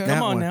 okay. come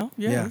That on one. now.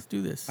 Yeah, Yeah. let's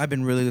do this. I've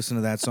been really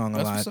listening to that song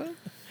a That's lot. what's up.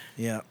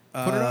 Yeah. Put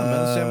it on, man.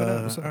 Let's jam it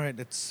up. What's up? All right,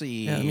 let's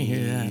see. Yeah, let me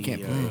hear that. You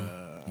can't play it.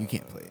 You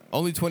can't play it.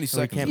 Only 20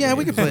 seconds. can't Yeah,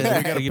 we can play it.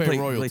 We gotta We can pay play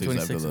royalties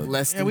 26 after that.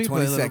 Less Yeah, than we can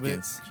play 20 a little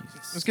bit. seconds.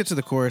 Let's get to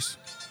the chorus.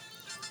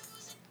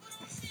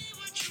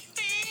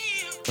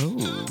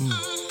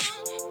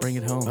 Bring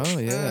it home. Oh,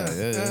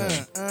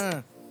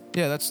 yeah.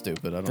 Yeah, that's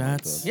stupid. I don't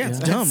That's Yeah, it's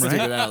Yeah. dumb, Stick it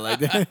right? out like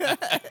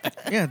that.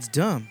 Yeah, it's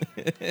dumb.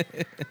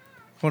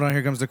 Hold on,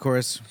 here comes the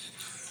chorus.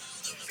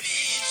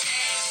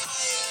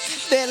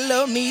 That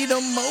love me the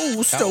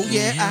most. Oh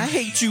yeah, I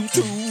hate you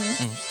too.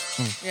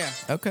 Yeah,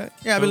 Okay.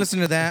 yeah, I've been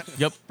listening to that.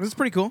 Yep. It's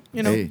pretty cool.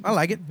 You know, Hey. I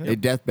like it. Hey,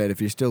 Deathbed, if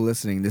you're still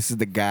listening, this is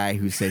the guy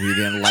who said he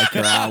didn't like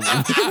your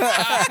album.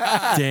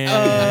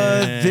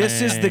 Damn.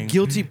 This is the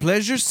guilty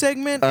pleasure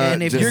segment,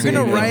 and if just you're so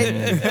gonna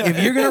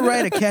you know.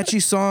 write a catchy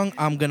song,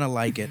 I'm gonna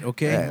like it.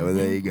 Okay. Yeah, well,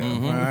 there you go.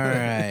 All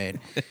right.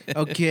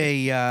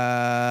 Okay.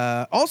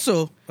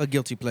 Also, a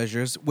guilty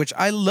pleasures, which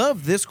I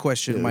love this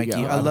question, Yeah, we Mikey. got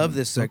a I lot love of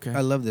this. Okay.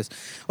 I love this.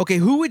 Okay,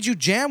 who would you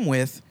jam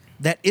with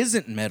that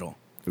isn't metal?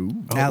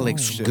 Ooh.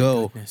 Alex, shit.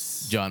 go.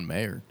 Goodness. John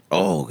Mayer.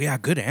 Oh, yeah,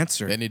 good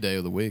answer. Any day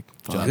of the week.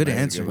 John Good Mayer,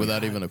 answer.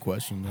 Without even a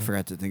question. I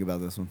forgot to think about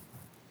this one.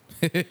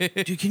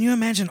 Dude, can you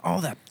imagine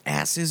all the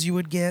asses you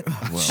would get?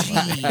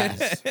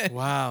 Jeez.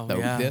 Wow. That-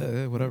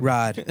 Yeah. whatever.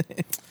 Rod,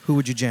 who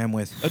would you jam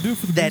with? I do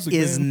for the That music,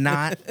 is man.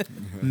 not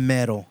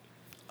metal.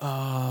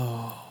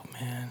 Oh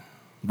man.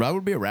 Rod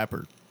would be a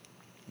rapper.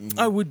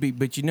 I would be,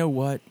 but you know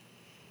what?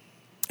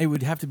 It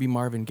would have to be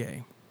Marvin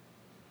Gaye.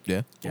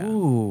 Yeah. Yeah.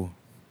 Ooh,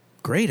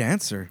 great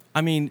answer.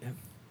 I mean,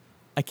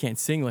 I can't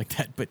sing like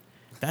that, but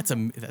that's Yeah,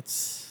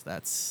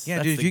 that's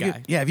dude. the If you guy.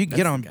 can, yeah, if you can That's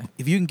get the on, guy.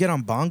 if you can get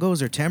on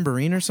bongos or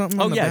tambourine or something.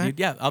 Oh on the yeah, back, dude.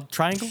 Yeah, I'll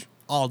triangle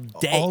all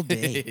day. all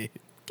day.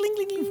 Gling,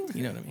 gling, gling.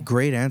 You know what I mean?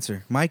 Great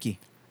answer, Mikey.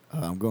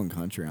 I'm going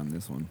country on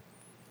this one.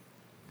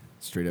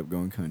 Straight up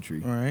going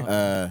country. All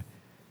right.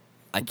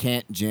 I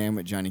can't jam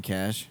with Johnny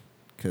Cash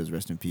because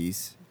rest in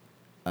peace.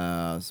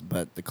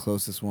 But the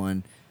closest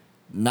one,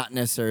 not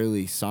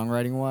necessarily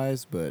songwriting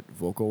wise, but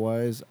vocal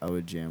wise, I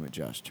would jam with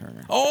Josh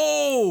Turner.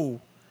 Oh,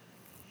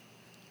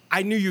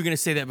 I knew you were gonna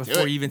say that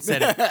before you even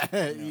said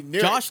it.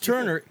 Josh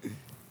Turner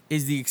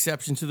is the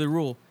exception to the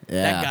rule.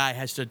 Yeah. That guy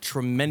has a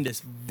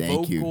tremendous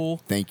Thank vocal. you.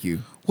 Thank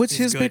you. What's It's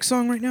his good. big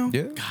song right now?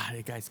 Yeah. God,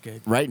 that guy's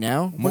good. Right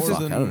now? More Fuck,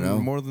 than I don't know.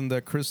 more than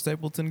that Chris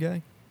Stapleton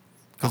guy.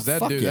 Because Oh, that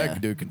fuck dude, yeah.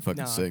 that dude can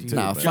fucking No, sing dude. too.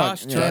 Nah, man.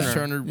 Josh fuck, Turner. Josh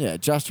Turner. Yeah,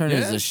 Josh Turner Yeah?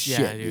 is a Yeah,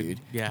 shit, dude. dude.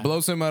 Yeah.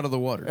 Blows him out of the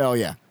water. Oh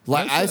yeah,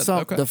 like No I shit, saw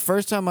okay. the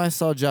first time I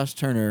saw Josh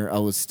Turner, I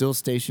was still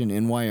stationed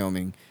in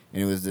Wyoming,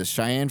 and it was the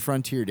Cheyenne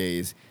Frontier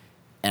Days,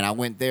 and I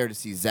went there to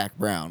see Zach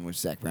Brown, which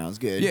Zach Brown's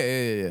good.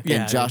 Yeah. Yeah,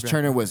 And Josh Zach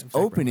Turner Brown. was Zach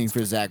Brown. opening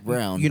for Zach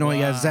Brown. You know,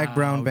 yeah, Zach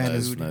Brown Wow, band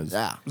Nice, is nice.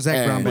 yeah,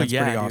 Zach Brown And- band's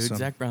yeah, pretty dude. awesome.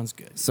 Zach Brown's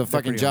good. So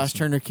fucking pretty Josh awesome.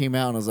 Turner came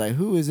out and was like,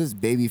 "Who is this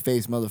baby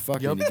face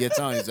motherfucker?" Yup. And he gets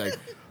on, he's like,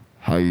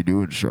 "How you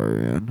doing,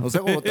 Cheyenne?" I was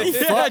like, "What the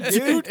Yeah, fuck,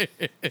 dude?"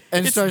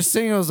 And started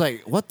singing. I was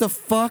like, "What the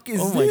fuck is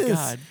Oh my this?"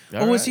 god.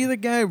 Oh, was he the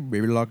guy?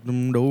 Baby, lock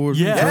them doors.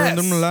 Yes. Turn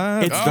them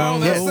lights It's down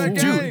that's low. that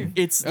guy. Dude,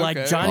 it's like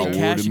Okay. Johnny I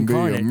Cash wouldn't be a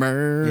incarnate.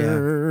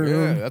 man.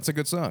 Yeah, that's a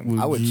good song.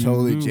 I would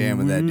totally jam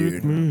with that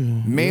dude.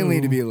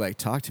 Mainly to be like,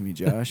 "Talk to me,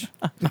 Josh."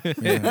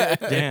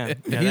 Damn.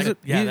 Yeah,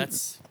 He's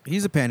that's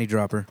He's a panty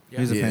dropper. Yeah,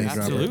 He's a He panty is.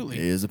 dropper. absolutely.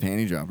 He is a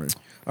panty dropper.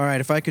 All right,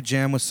 if I could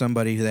jam with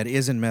somebody that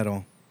isn't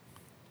metal,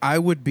 I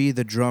would be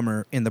the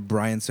drummer in the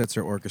Brian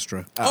Setzer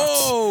Orchestra.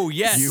 Oh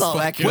yes. You Saw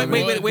that fucking Wait,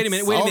 wait, wait, wait a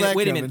minute, wait a Saw minute, that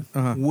wait a coming.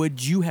 minute.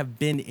 Would you have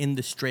been in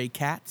the Stray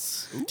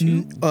Cats?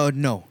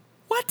 No.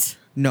 What?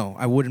 No,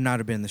 I would not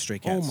have been the Stray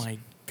Cats. Oh my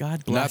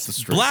God! Not the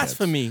Stray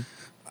blasphemy!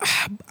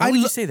 I would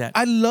you lo- say that?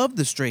 I love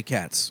the Stray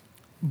Cats,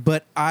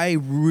 but I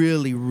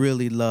really,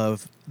 really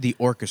love the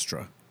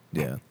orchestra.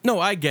 Yeah. No,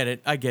 I get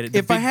it. I get it. The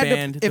if big I had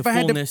band, to, if the I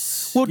had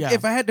fullness. to, well, yeah.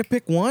 if I had to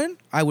pick one,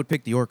 I would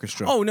pick the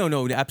orchestra. Oh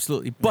no,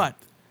 absolutely. But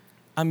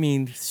I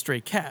mean,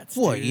 Stray Cats.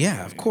 well, dude.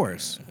 yeah, of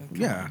course,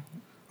 yeah.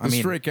 I The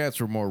mean, Stray Cats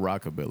were more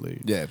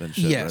rockabilly Yeah. than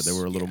shit, Yes. right? They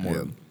were a little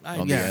more I-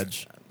 on yeah. the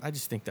edge. I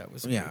just think that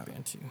was a Yeah. good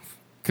band too.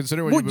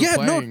 Considering when well, you've been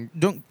yeah, playing, no,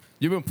 don't.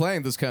 you've been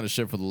playing this kind of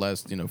shit for the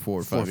last 4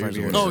 or 5 4 or 5 years. or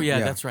years. whatever. Oh yeah,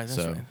 Yeah. that's right.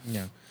 That's So- right.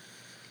 Yeah. The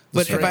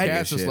But Stray if I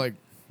Cats is shit. like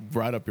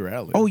right up your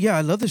alley. Oh yeah,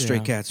 I love the Stray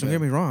Yeah. Cats. Don't Yeah.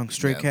 get me wrong.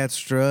 Stray Yeah. Cats,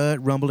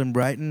 Strut, Rumble in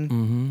Brighton.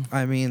 Mm-hmm.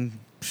 I mean,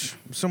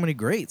 so many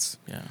greats.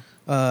 Yeah.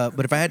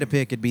 But if I had to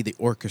pick, it'd be the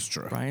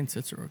orchestra. Brian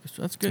Setzer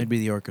Orchestra. That's good. It'd be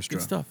the orchestra.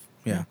 Good stuff.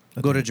 Yeah.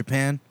 Go to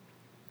Japan.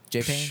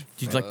 J-Pan.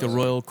 Did you like the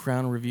Royal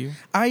Crown Review?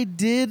 I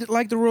did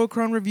like the Royal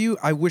Crown Review.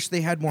 I wish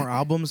they had more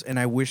albums, and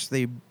I wish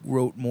they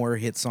wrote more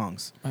hit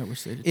songs. I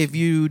wish they did. If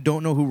you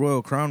don't know who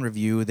Royal Crown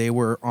Review, they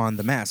were on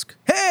The Mask.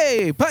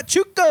 Hey,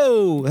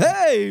 Pachuco!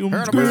 Hey,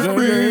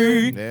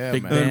 Yeah,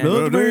 Big man. band.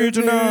 another day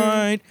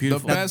tonight. The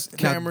Beautiful. best Now,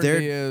 Cameron they're-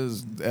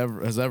 Diaz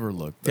has ever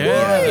looked. Yeah,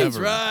 that's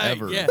ever, right.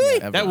 Ever, yeah.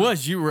 ever. That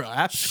was you were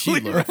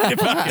absolutely right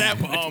about that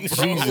bomb,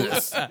 bro.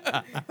 Jesus.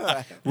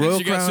 Royal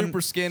She got Crown.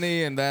 super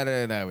skinny, and that.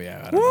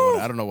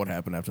 I don't know what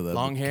happened after that.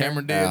 Long But hair.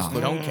 Cameron Diaz. Yeah.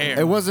 looked- Don't care.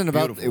 It wasn't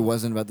about. Beautiful. It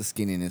wasn't about the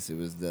skinniness. It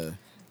was the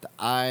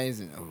eyes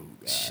and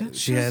God.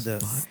 She had the.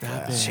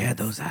 Stop it. She had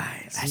those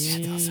eyes.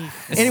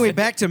 Jeez. Anyway,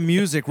 back to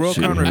music. Royal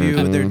Crown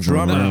Review. Their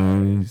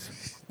drummer.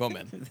 Well,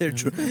 man.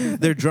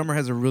 Their drummer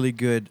has a really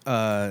good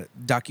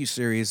docu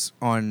series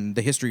on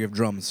the history of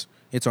drums.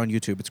 It's on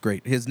YouTube. It's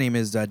great. His name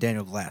is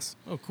Daniel Glass.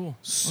 Oh, cool.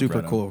 Super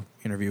Right on. cool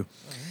interview.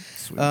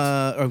 Sweet.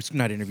 Or it's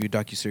not interview,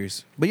 docu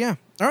series. But yeah,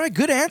 all right,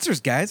 good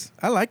answers, guys.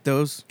 I like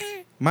those.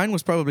 Mine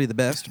was probably the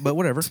best, but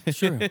whatever.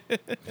 Sure.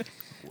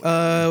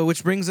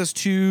 Which brings us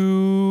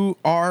to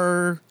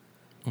our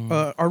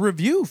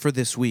review for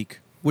this week,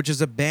 which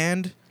is a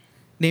band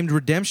named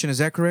Redemption. Is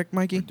that correct,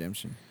 Mikey?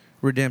 Redemption.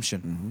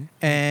 Redemption.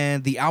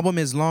 And the album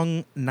is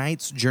Long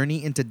Night's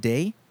Journey into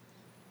Day.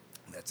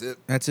 That's it.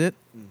 That's it?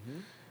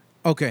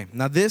 Okay,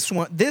 now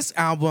this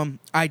album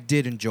I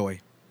did enjoy.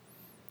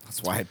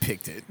 That's why I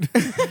picked it.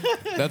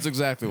 That's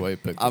exactly why he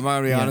picked. I'm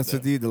gonna be Yeah. honest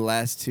with you. The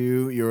last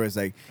two, you were always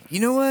like, you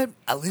know what?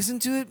 I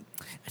listened to it.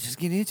 I just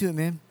get into it,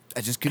 man.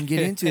 I just couldn't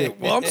get into it.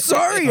 Well, I'm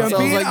sorry. I'm So I was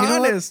being like, you know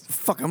what? honest.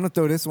 Fuck, I'm gonna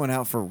throw this one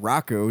out for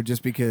Rocco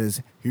just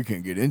because he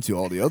can't get into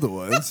all the other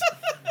ones.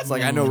 It's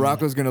like I know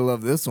Rocco's gonna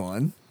love this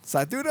one. So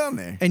I threw it on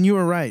there. And you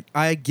were right.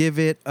 I give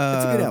it. It's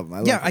a good album. I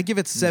like yeah, it. I give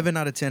it 7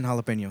 out of 10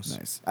 jalapenos.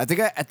 Nice. I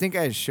think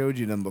I showed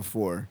you them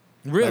before.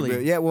 Really?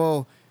 Like, yeah.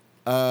 Well,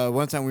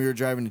 one time we were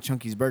driving to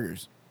Chunky's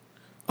Burgers,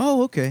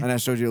 Oh, okay. and I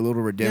showed you a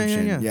little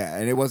Redemption. yeah.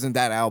 And it wasn't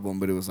that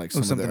album, but it was like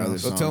some of something their other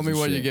else. So songs. tell me and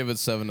why you shit. give it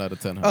 7 out of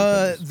 10.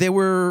 They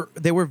were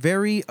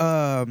very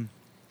Iron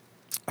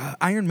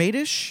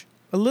Maid-ish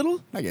a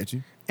little, I get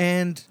you.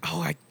 and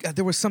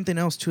there was something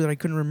else too that I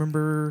couldn't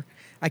remember.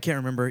 I can't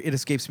remember. It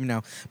escapes me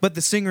now. But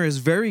the singer is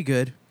very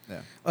good.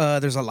 Yeah.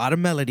 There's a lot of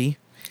melody.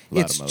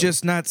 Lot It's of melody.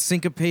 just not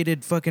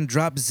syncopated fucking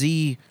drop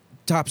Z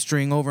top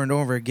string over and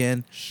over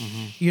again.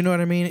 You know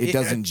what I mean? It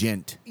doesn't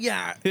gent.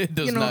 Yeah. It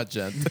does you know, not,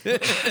 Jen.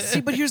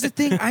 See, but here's the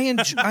thing. I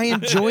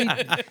enjoy.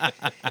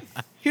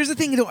 Here's the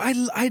thing, though.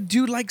 I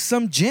do like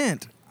some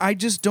gent. I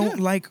just don't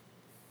like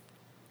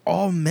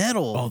all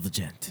metal. All the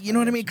gent. You know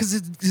what I mean? Because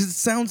it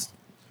sounds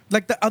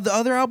like the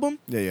other album.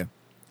 Yeah.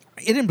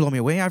 It didn't blow me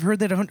away. I've heard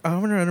that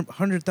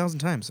 100,000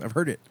 times. I've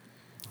heard it.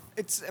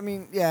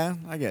 Yeah,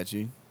 I get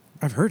you.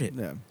 I've heard it.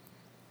 Yeah.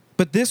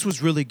 But this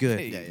was really good.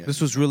 Hey. Yeah. This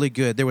was really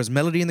good. There was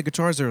melody in the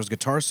guitars. There was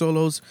guitar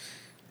solos.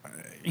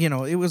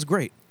 It was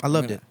great. I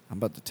loved it. I'm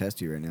about to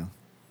test you right now.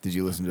 Did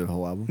you listen to the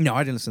whole album? No,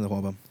 I didn't listen to the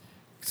whole album.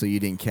 So you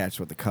didn't catch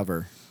what the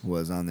cover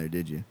was on there,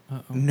 did you?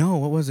 No,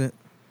 what was it?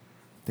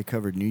 They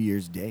covered New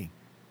Year's Day.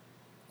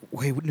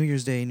 Wait, New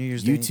Year's Day.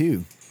 You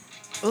too.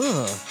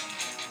 Ugh.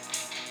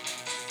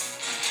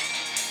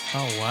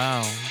 Oh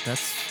wow,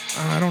 that's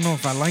I don't know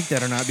if I like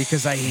that or not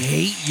because I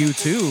hate you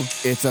too.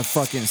 It's a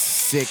fucking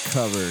sick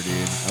cover,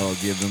 dude. I'll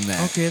give them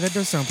that. Okay, that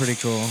does sound pretty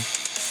cool.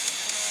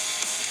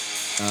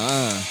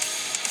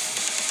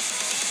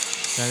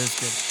 that is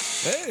good.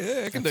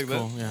 Hey, I can dig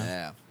Cool. that. Yeah.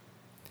 Yeah.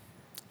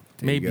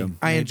 Maybe. There you go.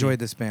 I Maybe. enjoyed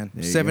this band.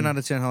 There you 7 go. out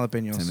of 10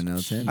 jalapenos. 7 out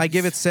of 10. I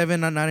give it 7,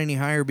 not any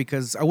higher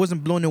because I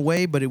wasn't blown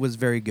away, but it was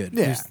very good.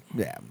 Yeah.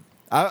 Yeah.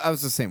 I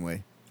was the same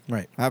way.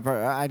 Right.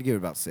 I'd give it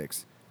about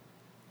 6.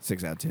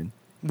 6 out of 10.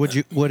 What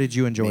did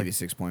you enjoy? Maybe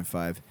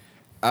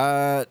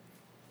 6.5.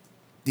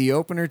 The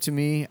opener to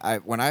me,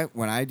 when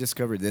I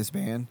discovered this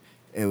band,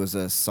 it was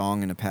a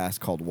song in the past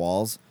called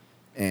Walls,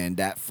 and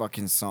that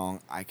fucking song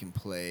I can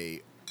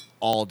play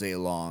all day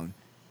long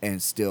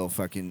and still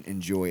fucking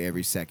enjoy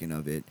every second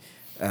of it.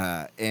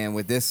 And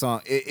with this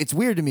song, it's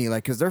weird to me,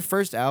 like, because their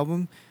first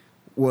album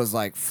was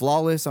like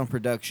flawless on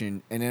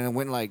production, and then it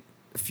went like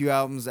a few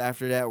albums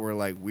after that were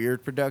like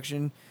weird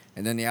production.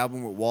 And then the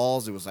album with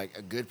Walls, it was like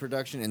a good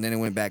production, and then it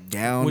went back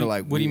down to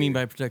like. What do you mean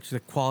weird. by production? The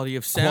quality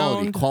of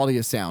sound? Quality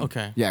of sound.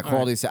 Okay. Yeah, All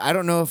quality right. of sound. I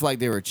don't know if like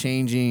they were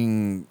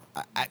changing.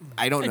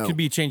 I don't It know. could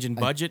be a change in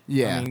budget.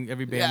 Yeah. I mean,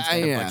 every band's got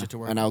a budget to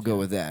work and I'll with. go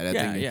with that. I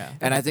Yeah, think, yeah.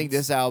 And I think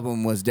this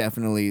album was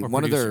definitely Or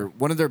one producer.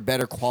 of their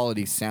better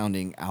quality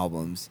sounding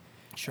albums.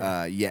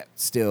 Sure. Yet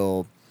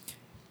still,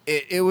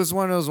 it was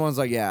one of those ones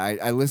like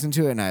I listened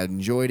to it and I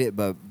enjoyed it,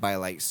 but by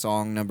like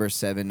song number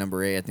 7,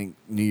 number 8, I think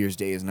New Year's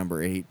Day is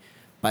number 8.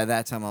 By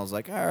that time, I was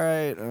like, all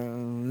right,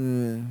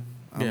 I'm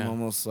Yeah.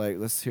 almost like,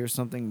 let's hear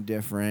something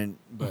different.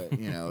 But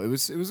it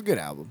was a good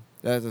album.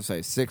 As I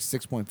say,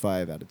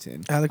 6.5 out of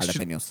 10. Alex,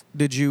 Jalapenos.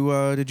 did you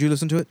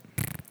listen to it?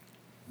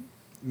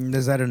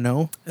 Is that a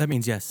no? That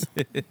means yes.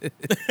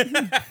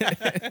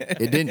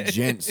 It didn't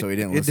gent, so he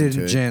didn't It listen didn't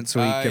to it. gent, so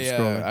he kept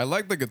scrolling. I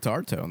like the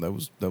guitar tone. That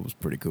was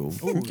pretty cool.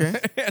 Okay.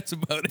 That's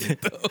about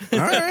it though.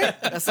 All right.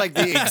 That's like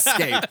the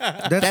escape.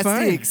 That's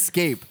fine. the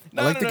escape.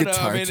 I like the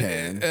guitar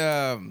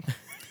tone.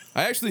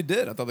 I actually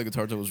did. I thought the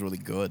guitar tone was really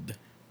good.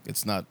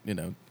 It's not,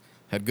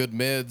 had good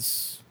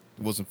mids.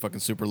 It wasn't fucking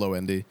super low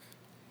endy.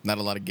 Not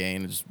a lot of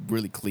gain. It's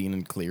really clean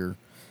and clear.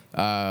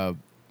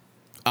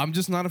 I'm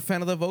just not a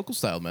fan of that vocal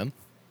style, man.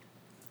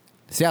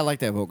 See, I like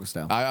that vocal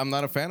style. I'm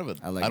not a fan of it.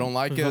 I like don't it.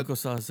 like The it. vocal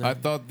style is, I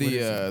thought what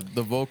is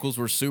the vocals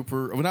were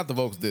super. Well, not the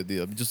vocals.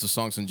 Just the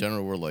songs in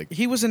general were like.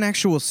 He was an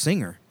actual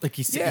singer. Like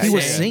he Yeah, he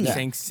was sang,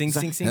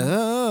 singing. sing.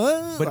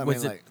 But But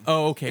was it?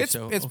 Oh, okay. It's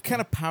so it's okay.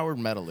 kind of power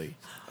metally.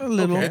 A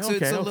little. Okay. It's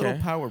a little okay.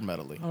 power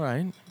metally. All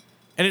right.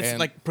 And it's And-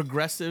 like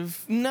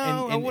progressive.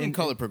 No, I wouldn't and-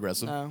 call it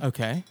progressive.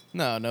 Okay.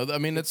 No. I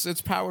mean,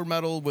 it's power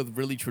metal with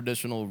really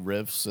traditional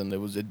riffs,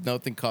 and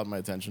nothing caught my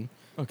attention.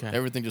 Okay.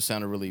 Everything just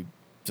sounded really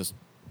just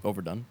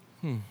overdone.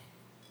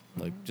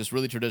 Like just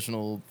really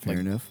traditional. Fair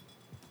like, enough.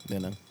 You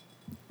know.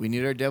 We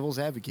need our devil's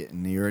advocate,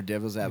 and you're a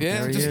devil's advocate.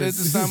 Yeah, he it's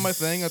is. just not my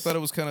thing. I thought it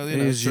was kind of It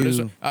is you.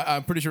 traditional.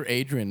 I'm pretty sure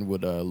Adrian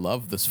would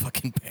love this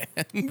fucking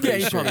band. Yeah,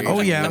 he probably Oh,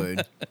 would. yeah.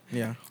 Would.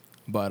 Yeah.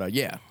 But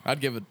yeah,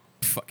 I'd give it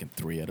fucking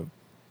 3 out of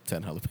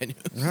 10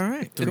 jalapenos. All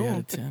right. 3 Cool. out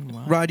of 10.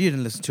 Wow. Rod, you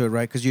didn't listen to it,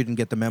 right? Because you didn't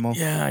get the memo.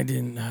 Yeah, I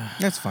didn't.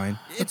 That's fine.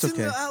 That's It's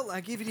okay. in the outline.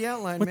 I gave you the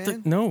outline, What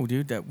man. no,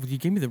 dude. You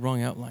gave me the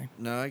wrong outline.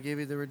 No, I gave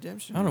you the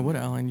redemption. I don't know what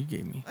outline you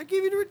gave me. I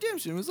gave you the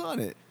redemption. It was on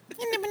it.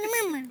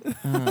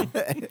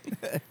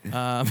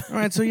 All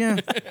right. So yeah.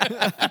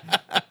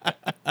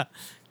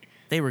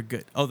 They were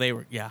good. Oh, they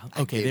were. Yeah.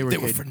 Okay, they were They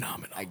good. were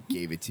phenomenal. I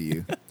gave it to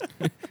you.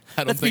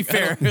 I don't Let's be think,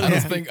 I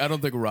fair.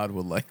 don't think Rod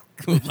would like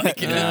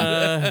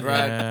it.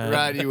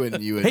 Rod, you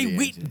wouldn't. You Hey, wouldn't.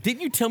 wait!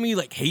 Didn't you tell me you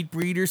like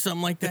Hatebreed or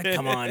something like that?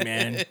 Come on,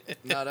 man.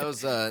 No, that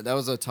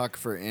was a talk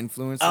for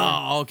influencer.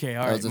 Oh, okay.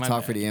 All right. that was a my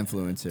talk bad. for the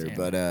influencer. Damn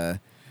But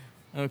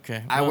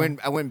Okay. I well,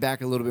 went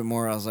back a little bit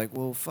more. I was like,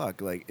 well, fuck.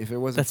 Like if it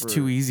wasn't That's for,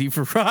 too easy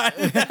for Rod.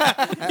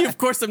 Of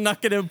course, I'm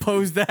not going to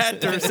oppose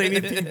that or say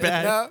anything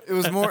bad. No, it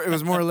was more. It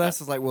was more or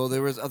less. It's like, well,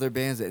 there was other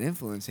bands that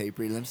influenced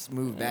Hatebreed. Let's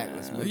move back.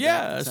 Let's move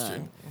Yeah, back in that's time.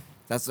 true.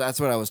 That's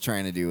what I was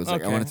trying to do. It was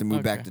like I Okay, wanted to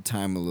move back okay. to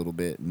time a little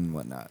bit and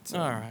whatnot. So.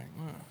 All right.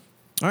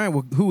 All right.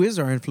 Well, who is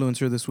our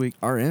influencer this week?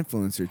 Our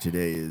influencer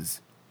today is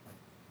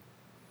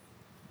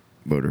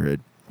Motorhead.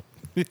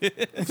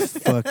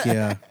 Fuck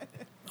yeah!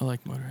 I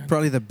like Motorhead.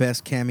 Probably the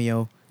best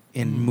cameo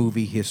in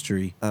movie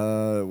history.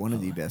 One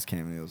of the best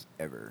cameos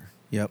ever.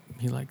 Yep.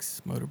 He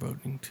likes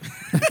motorboating too.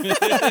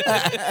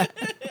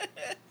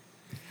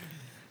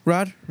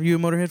 Rod, are you a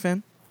Motorhead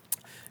fan?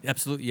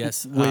 Absolutely,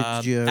 yes.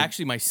 Would you-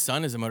 Actually, my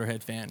son is a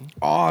Motorhead fan.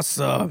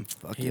 Awesome.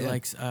 Fuck He yeah.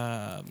 likes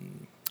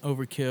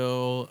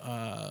Overkill,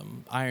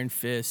 Iron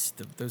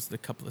Fist. Those are the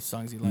couple of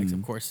songs he likes.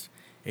 Of course,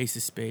 Ace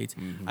of Spades.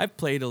 I've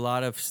played a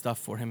lot of stuff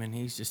for him, and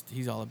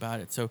he's all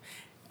about it. So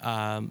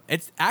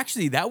it's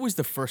actually that was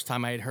the first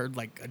time I had heard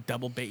like a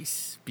double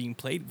bass being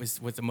played was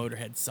a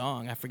Motorhead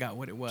song. I forgot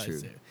what it was.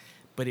 True.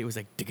 But it was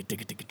like digga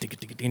digga digga digga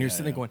digga, and you're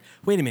sitting there going,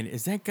 "Wait a minute,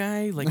 is that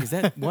guy like? Is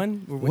that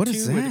one? Or What two?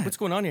 is that? What's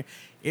going on here?"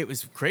 It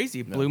was crazy.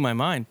 It blew my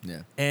mind.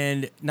 Yeah.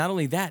 And not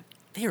only that,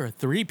 they are a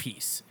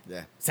 3-piece.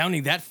 Yeah.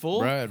 Sounding that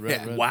full. Right.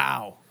 Yeah.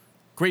 Wow.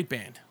 Great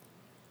band.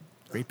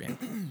 Great band.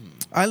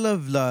 I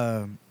love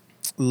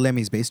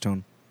Lemmy's bass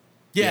tone,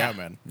 Yeah,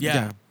 man. Yeah.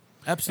 Yeah.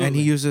 Absolutely. and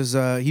he uses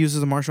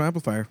a Marshall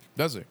amplifier.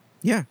 Does he?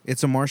 Yeah,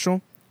 it's a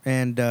Marshall,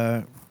 and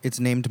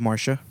it's named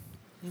Marsha.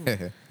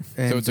 So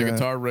And, it's a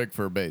guitar rig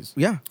for a bass.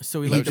 Yeah.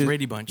 So he likes just-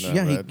 Brady Bunch. No.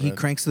 Yeah, Right, he right.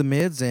 cranks the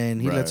mids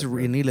and he Right, lets it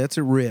right. and he lets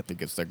it rip. It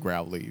gets that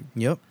growly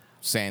Yep.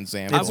 Sans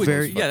Sam. It's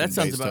very- yeah, that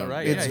sounds about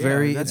right. It's yeah,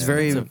 very- yeah. it's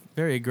very- That's a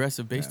very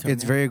aggressive bass tone.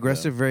 It's very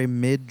aggressive, very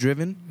mid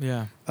driven.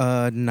 Yeah.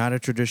 Not a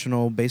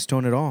traditional bass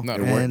tone at all. No,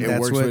 and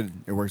that's what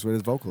it works with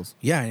his vocals.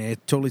 yeah,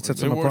 it totally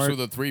sets It him works apart.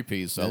 with a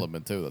 3-piece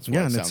element too. That's why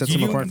Yeah, it and it sounds sets so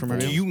them Do apart you, from do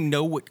everything. you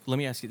know what? Let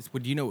me ask you this: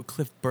 do you know what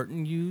Cliff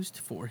Burton used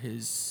for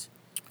his?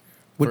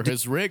 What for did-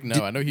 his rig. No,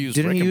 did- I know he used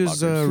Didn't he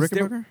use Rickenbackers.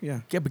 Rickenbacker? Yeah.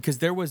 Yeah, because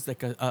there was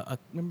like a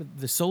remember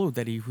the solo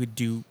that he would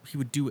do. He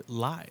would do it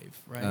live,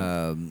 right?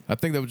 I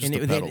think that was just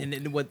and a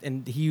pedal.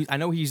 and he, I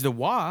know he used the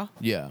wah,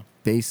 Yeah.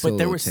 Bass but there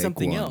solo was take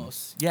something one.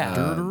 else.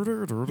 Yeah,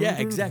 yeah,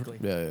 exactly.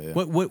 Yeah.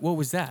 What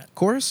was that?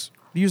 Chorus?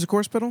 Do you use a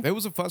chorus pedal? It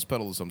was a fuzz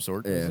pedal of some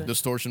sort. Yeah.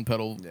 Distortion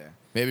pedal. Yeah.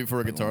 Maybe for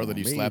a guitar that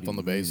he slapped on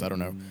the bass. I don't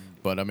know.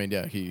 But I mean,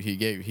 yeah,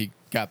 he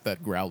got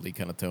that growly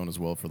kind of tone as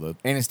well for the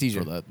Anesthesia.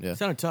 for that. Yeah.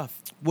 Sounded tough.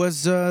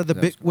 Was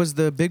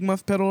the Big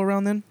Muff pedal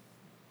around then?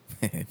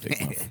 Big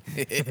muff.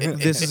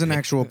 This is an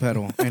actual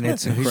pedal, and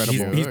it's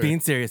incredible. He's being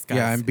serious, guys.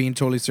 Yeah, I'm being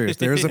totally serious.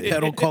 There is a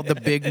pedal called the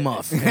Big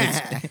Muff,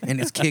 and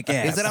it's kick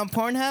ass.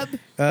 Pornhub?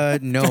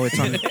 No,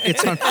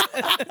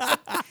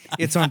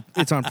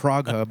 it's on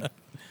Prog Hub.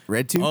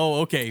 Red Tube?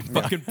 Oh, okay.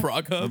 Fucking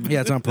Prog Hub.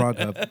 Yeah, it's on Prog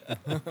Hub.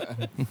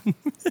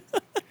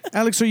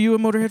 Alex, are you a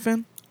Motorhead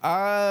fan?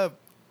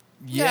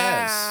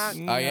 Yes,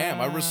 I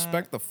am. I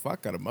respect the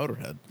fuck out of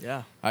Motorhead.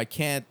 Yeah. I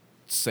can't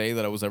say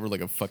that I was ever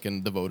like a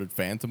fucking devoted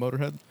fan to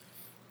Motorhead.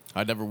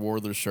 I never wore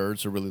their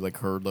shirts or really like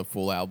heard the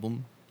full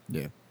album.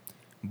 Yeah.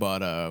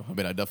 But I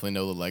mean, I definitely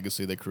know the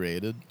legacy they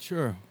created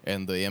Sure.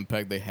 and the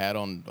impact they had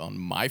on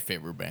my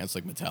favorite bands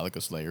like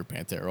Metallica, Slayer,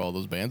 Pantera, all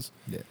those bands.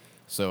 Yeah.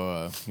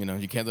 So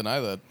you can't deny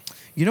that.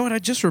 You know what? I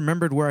just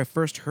remembered where I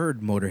first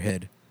heard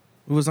Motorhead.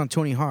 It was on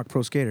Tony Hawk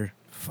Pro Skater.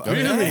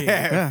 Really?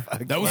 Yeah.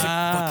 That was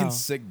Wow. a fucking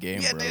sick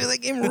game, bro.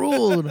 that game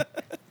ruled.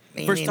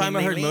 First time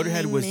I heard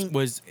Motorhead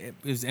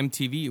was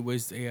MTV. It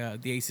was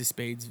the Ace of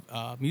Spades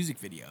music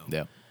video.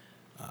 Yeah.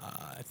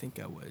 I think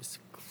I was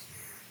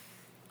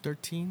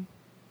 13,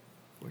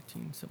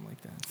 14, something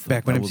like that.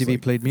 Back when That was MTV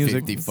like played music.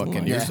 50 fucking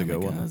Yeah. years ago.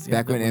 wasn't it? Yeah,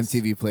 Back when that was-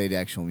 MTV played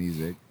actual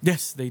music.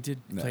 Yes, they did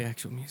No. play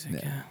actual music. No.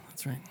 Yeah,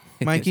 that's right.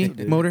 Mikey,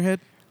 Motorhead.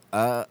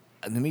 Let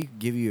me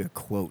give you a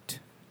quote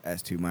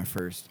as to my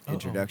first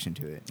introduction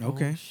to it.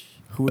 Okay.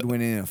 Who would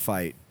win in a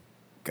fight,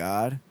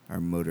 God or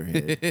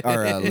Motorhead?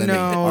 Or Lemmy?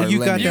 No, or you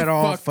got Lemmy? that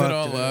all fucked fucked it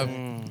all up.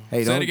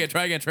 Hey, Say don't it again.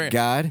 Try again.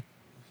 God or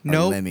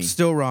Nope, Lemmy?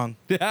 still wrong.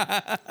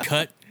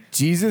 Cut.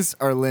 Jesus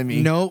or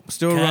Lemmy? Nope,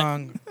 still Cut.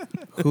 wrong.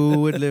 Who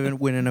would live and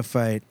win in a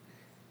fight?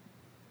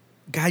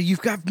 God,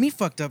 you've got me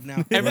fucked up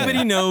now.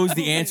 Everybody knows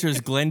the answer is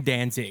Glenn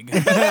Danzig.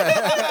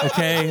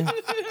 Okay?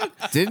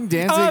 Didn't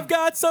Danzig? I've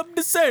got something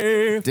to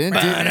say. Didn't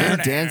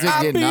Danzig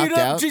I get beat knocked up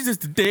out? Jesus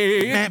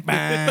today. It doesn't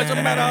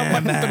matter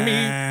what to me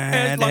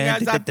as long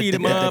as I beat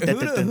him up.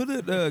 Who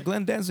did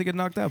Glenn Danzig get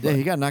knocked out by? Yeah,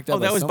 he got knocked out. Oh,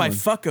 that was by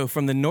someone. Fucko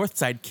from the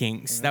Northside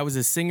Kings. That was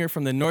a singer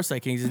from the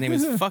Northside Kings. His name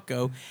is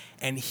Fucko,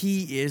 and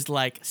he is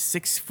like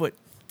 6'3"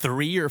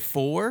 or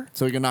 4.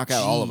 So he can knock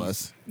out all of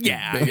us.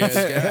 Yeah, Big ass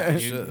guy.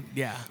 Dude,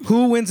 yeah.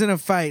 Who wins in a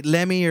fight,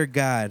 Lemmy or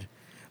God?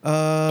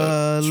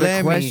 Trick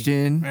Lemmy.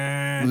 question.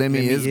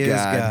 Lemmy is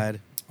God.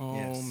 Oh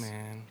Yes.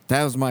 man.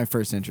 That was my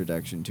first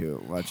introduction to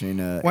it. Watching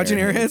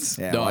Airheads?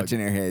 Yeah, Dog. watching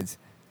Airheads.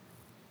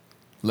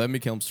 Lemmy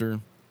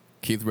Kilmister,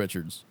 Keith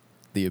Richards,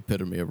 the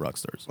epitome of rock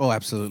stars. Oh,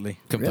 absolutely.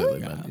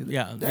 Completely, Really? man.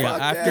 Yeah. Fuck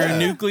After yeah. a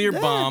nuclear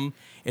bomb,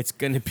 it's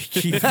gonna be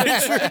Keith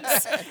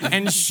Richards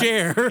and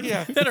Cher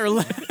that are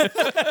left.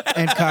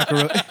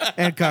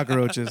 And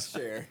cockroaches.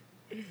 Sure.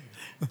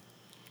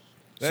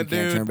 That can't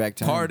dude turn back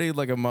time. partied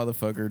like a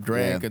motherfucker,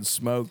 drank Yeah. and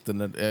smoked, and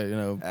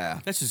Yeah.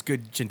 That's just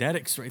good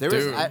genetics, right There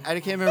there. was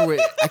I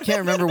can't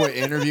remember what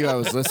interview I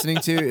was listening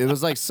to. It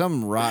was like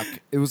some rock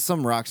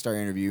star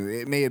interview.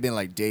 It may have been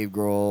like Dave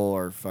Grohl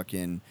or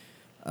fucking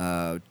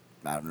I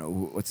don't know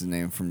what's his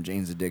name from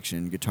Jane's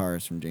Addiction,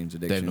 guitarist from Jane's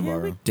Addiction.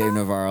 Navarro. Dave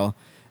Navarro.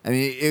 I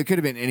mean, it could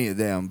have been any of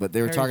them, but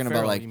they were Perry talking about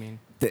Farrell, like you mean?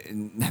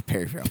 not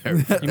Perry Farrell. You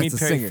That's mean a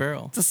Perry singer.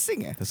 Farrell? It's a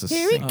singer. this is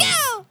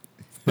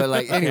But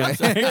like anyway,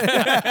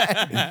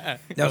 That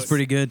was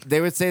pretty good.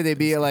 they would say they'd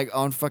be like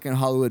on fucking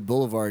Hollywood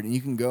Boulevard, and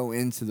you can go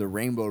into the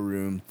Rainbow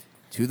Room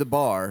to the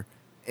bar,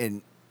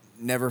 and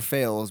never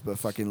fails. But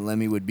fucking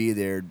Lemmy would be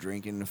there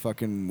drinking the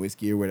fucking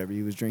whiskey or whatever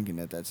he was drinking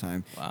at that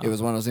time. Wow. It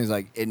was one of those things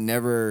like he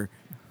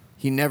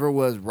never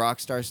was rock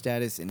star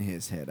status in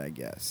his head, I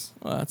guess.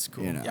 Oh, that's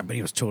cool. You know. Yeah, but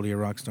he was totally a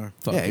rock star.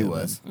 Yeah, he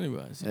was. He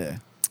was. Yeah.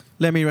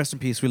 Let me rest in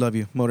peace. We love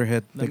you,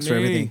 Motorhead. Thanks for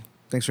Lemmy. everything.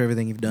 Thanks for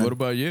everything you've done. What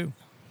about you?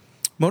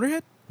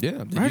 Motorhead?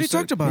 Yeah, I already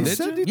talked about You it.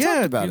 said you Yeah,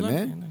 talked about You it, love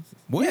man.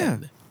 When? Yeah.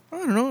 I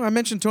don't know. I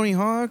mentioned Tony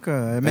Hawk.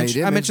 I did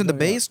mentioned mention the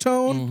Tony bass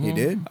tone. Mm-hmm. You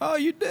did? Oh,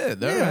 you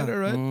did. All Yeah. right, all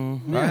right.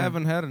 Mhm. I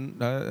haven't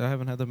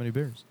had that many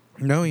beers.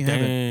 No, you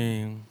haven't.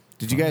 Dang.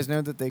 Did you guys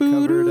know that they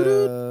covered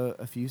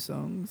a few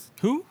songs?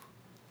 Who?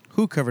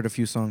 Who covered a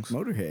few songs?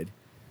 Motorhead.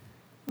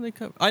 They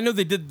cover? I know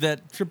they did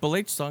that Triple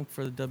H song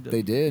for the WWE.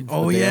 They did.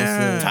 Oh, but they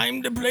yeah. also-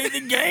 Time to play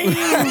the game.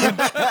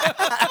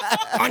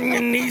 On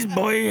your knees,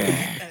 boy.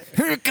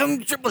 Here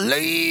comes Triple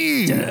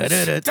H.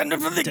 Time to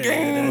play the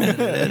game.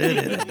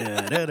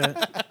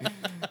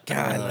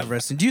 God, I love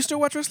wrestling. Do you still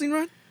watch wrestling,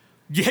 Ron?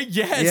 Yeah,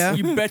 yes, Yeah?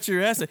 you bet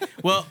your ass.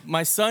 Well,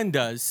 my son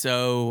does,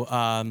 so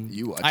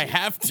You watch I it.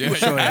 have to.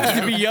 I have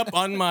to be up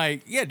on my.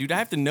 Yeah, dude, I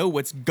have to know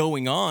what's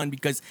going on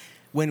because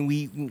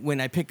when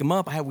I pick him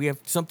up, we have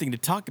something to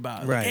talk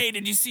about. Right. Like, hey,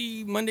 did you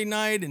see Monday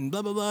night and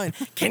blah blah blah? And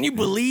can you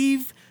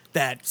believe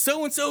that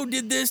so and so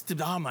did this?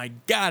 Oh my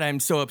God, I'm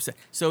so upset.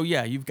 So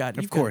yeah, you've got.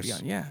 Of You've gotta course. be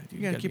on. Yeah,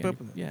 You gotta gotta keep be on up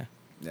with it. Yeah,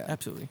 Yeah.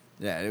 absolutely.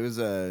 Yeah, it was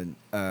the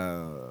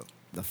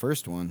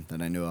first one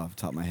that I know off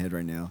the top of my head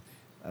right now.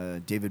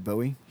 David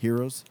Bowie,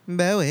 Heroes.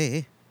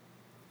 Bowie.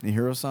 The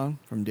Hero song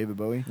from David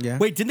Bowie. Yeah.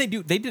 Wait, didn't they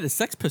do? They did a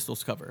Sex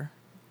Pistols cover.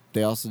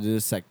 They also did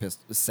a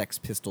Sex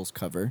Pistols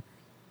cover.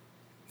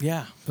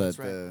 Yeah, But that's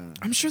right.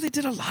 I'm sure they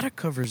did a lot of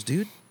covers,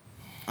 dude.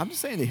 I'm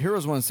just saying the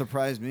Heroes one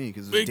surprised me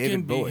because it We was David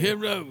can be Bowie.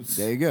 heroes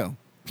There you go.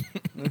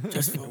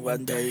 just for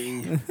one day.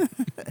 And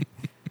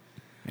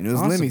it was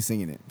Awesome. Lemmy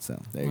singing it.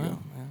 So there you Wow, go.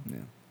 yeah.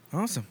 Yeah.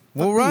 Awesome.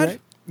 Well, Rod,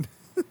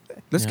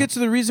 let's Yeah. get to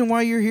the reason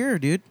why you're here,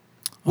 dude.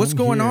 What's I'm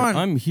going here- on?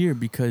 I'm here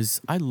because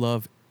I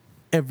love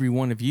every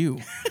one of you.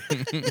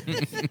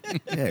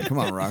 Yeah, come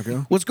on,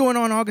 Rocco. What's going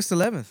on August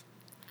 11th?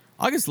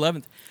 August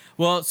 11th.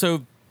 Well,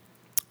 so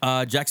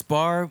Jack's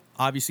Bar,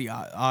 obviously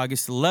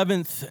August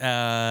 11th.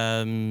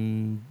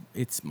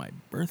 It's my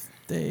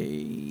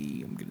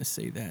birthday. I'm gonna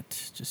say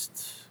that.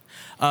 Just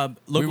local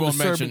We won't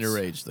mention disturbance. your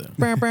age, though.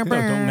 No, don't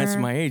mess with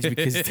my age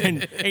because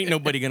then ain't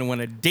nobody gonna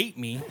want to date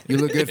me. You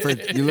look good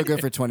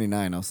for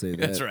 29. I'll say that.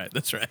 That's right.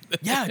 That's right.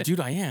 Yeah, dude,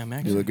 I am You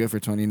actually. look good for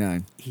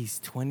 29. He's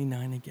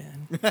 29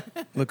 again.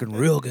 Looking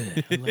real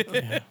good. I'm like,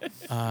 yeah.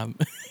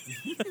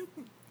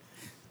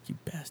 You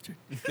bastard.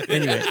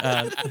 Anyway,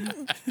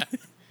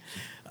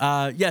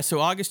 yeah, so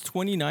August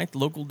 29th,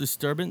 local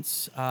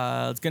disturbance.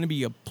 It's going to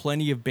be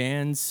plenty of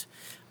bands.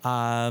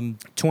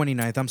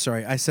 29th. I'm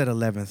sorry. I said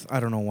 11th. I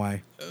don't know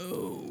why.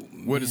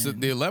 What is it?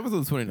 The 11th or the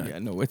 29th? Yeah,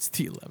 no, it's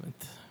the 11th.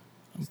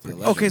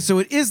 Okay, so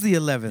it is the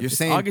 11th. You're It's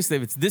saying August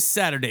 11th. It's this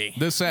Saturday.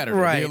 This Saturday.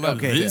 Right, The 11th.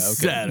 okay. Yeah, This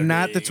okay. Saturday.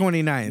 Not the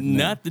 29th.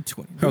 Not the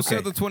 29th. Who Okay.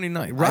 said the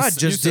 29th? Rod You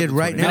just said did the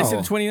right 29th. Did I now. say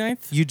the 29th?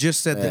 You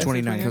just said the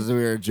 29th. because we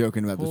were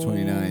joking about the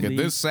 29. Holy-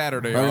 This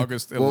Saturday, Or-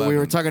 August 11th. Well, we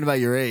were talking about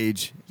your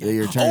age. That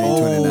you're turning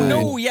Oh 29.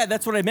 no, yeah,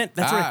 that's what I meant.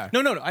 That's Ah.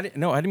 what.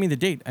 No, I didn't mean the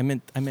date. I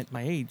meant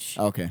my age.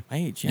 Okay. My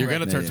age. Yeah. You're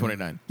going to turn Yeah.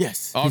 29.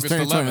 Yes. He's August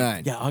turning 11th.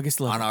 29. Yeah, August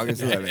 11th. On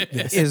August 11th.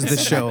 Yes. Is the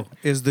show.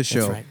 Is the show.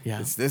 That's right. Yeah.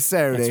 It's this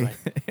Saturday,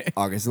 That's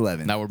August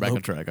 11th. Now we're back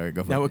on track. All right,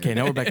 go for Now, it. okay,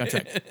 now we're back on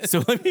track.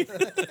 So let me.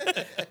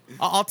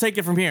 I'll take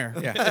it from here.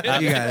 Yeah,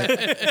 you got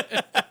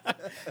it.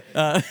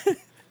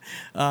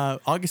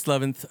 August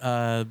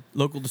 11th,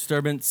 local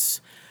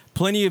disturbance,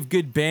 plenty of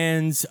good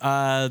bands,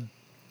 and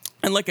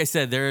like I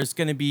said, there's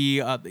going to be,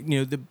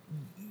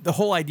 the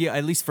whole idea,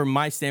 at least from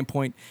my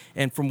standpoint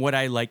and from what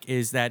I like,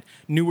 is that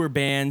newer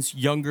bands,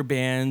 younger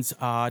bands,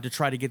 to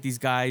try to get these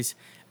guys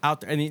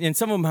out there, and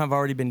some of them have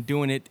already been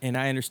doing it, and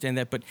I understand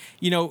that, but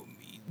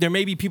there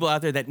may be people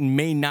out there that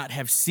may not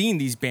have seen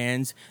these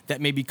bands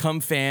that may become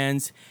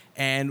fans,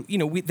 and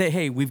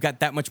we've got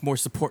that much more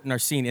support in our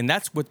scene, and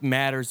that's what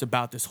matters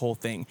about this whole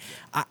thing.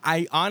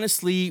 I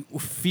honestly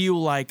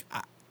feel like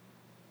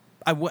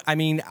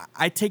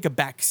I take a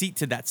back seat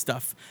to that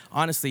stuff,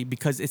 honestly,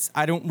 because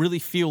I don't really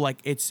feel like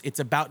it's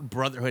about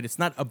brotherhood. It's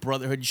not a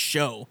brotherhood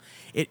show.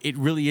 It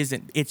really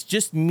isn't. It's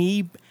just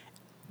me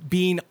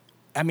being.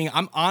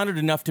 I'm honored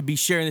enough to be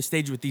sharing the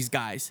stage with these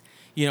guys.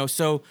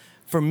 So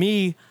for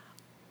me,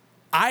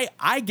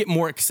 I get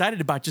more excited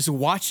about just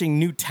watching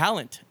new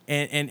talent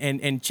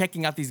and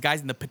checking out these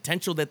guys and the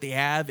potential that they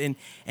have and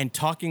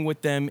talking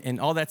with them and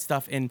all that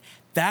stuff. And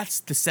that's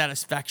the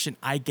satisfaction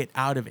I get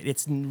out of it.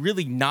 It's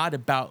really not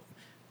about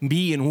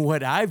me and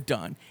what I've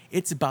done.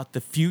 It's about the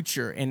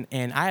future. And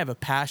I have a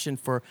passion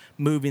for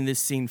moving this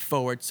scene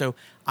forward. So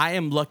I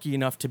am lucky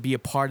enough to be a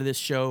part of this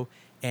show.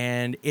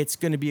 And it's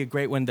going to be a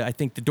great one. I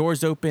think the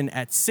doors open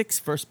at 6.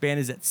 First band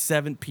is at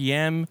 7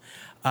 p.m.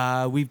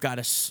 We've got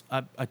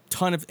a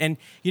ton of... And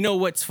you know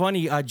what's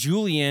funny?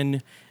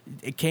 Julian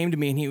came to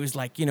me and he was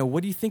like,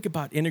 what do you think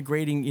about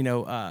integrating,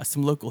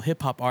 some local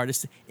hip-hop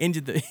artists into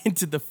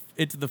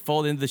the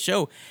fold, into the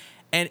show?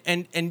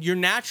 And your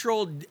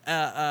natural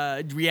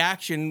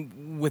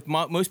reaction with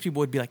most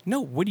people would be like,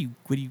 no, what are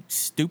you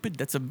stupid?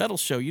 That's a metal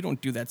show. You don't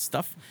do that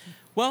stuff.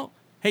 Well,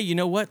 hey, you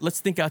know what? Let's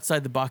think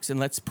outside the box and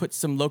let's put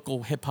some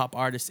local hip hop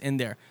artists in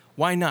there.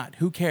 Why not?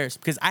 Who cares?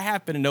 Because I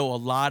happen to know a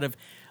lot of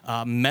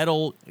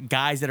metal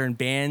guys that are in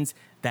bands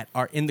that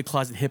are in the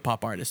closet hip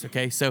hop artists.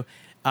 Okay, so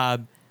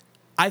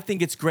I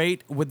think it's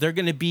great. They're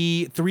going to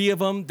be 3 of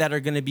them that are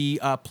going to be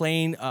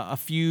playing a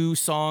few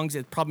songs.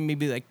 It probably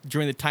maybe like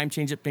during the time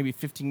change up, maybe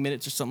 15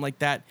 minutes or something like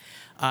that.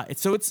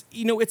 It's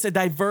a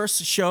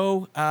diverse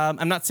show.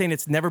 I'm not saying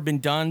it's never been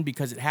done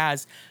because it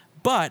has,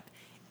 but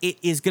it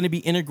is going to be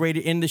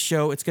integrated in the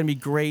show. It's going to be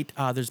great.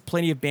 There's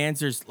plenty of bands.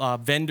 There's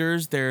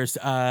vendors. There's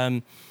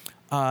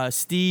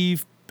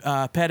Steve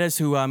Pettis,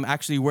 who I'm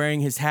actually wearing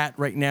his hat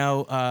right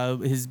now.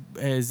 His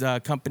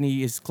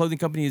clothing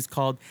company is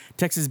called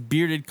Texas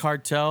Bearded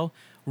Cartel.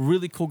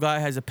 Really cool guy,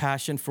 has a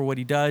passion for what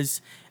he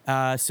does.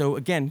 So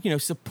again,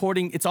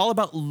 supporting. It's all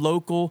about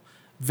local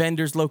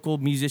vendors, local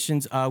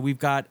musicians. We've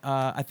got,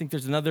 I think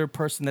there's another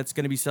person that's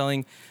going to be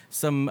selling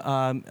some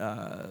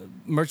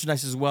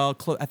merchandise as well.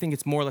 I think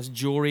it's more or less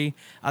jewelry.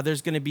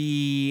 There's going to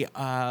be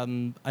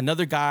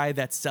another guy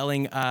that's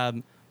selling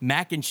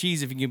mac and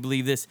cheese, if you can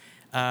believe this.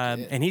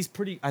 And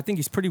I think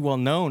he's pretty well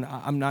known.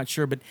 I'm not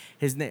sure, but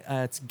his name,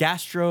 it's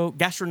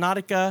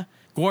Gastronautica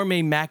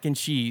Gourmet Mac and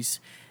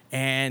Cheese.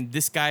 And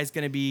this guy's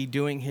going to be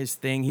doing his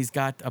thing. He's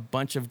got a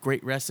bunch of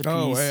great recipes.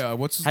 Oh, hey,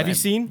 what's his name? Have you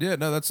seen? Yeah,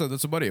 no, that's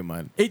a buddy of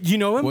mine. You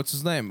know him? What's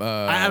his name?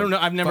 I don't know.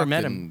 I've never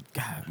met him.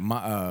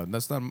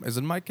 That's not. Is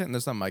it Mike Kent?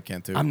 That's not Mike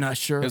Kent too. I'm not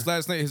sure. His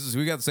last name.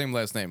 We got the same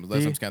last name. His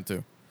last name's Kent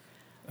too.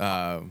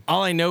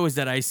 All I know is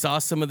that I saw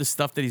some of the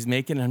stuff that he's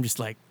making, and I'm just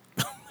like,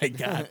 oh my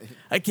god,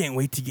 I can't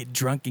wait to get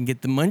drunk and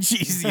get the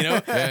munchies.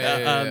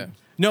 Yeah.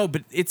 No,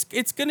 but it's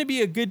going to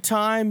be a good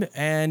time,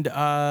 and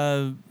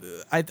I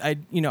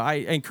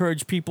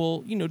encourage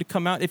people to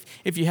come out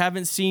if you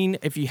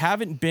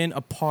haven't been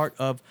a part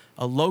of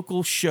a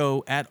local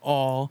show at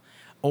all,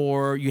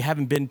 or you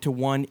haven't been to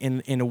one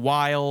in a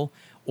while,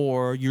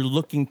 or you're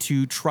looking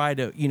to try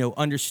to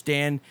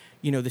understand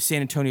the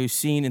San Antonio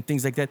scene and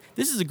things like that.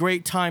 This is a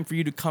great time for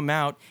you to come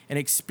out and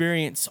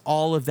experience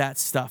all of that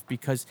stuff,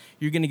 because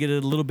you're going to get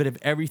a little bit of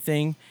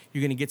everything. You're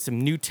going to get some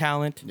new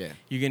talent. Yeah.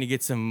 You're going to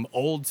get some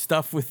old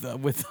stuff with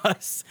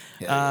us.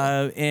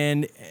 Yeah.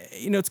 And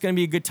it's going to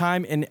be a good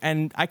time.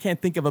 And I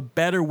can't think of a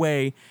better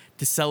way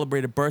to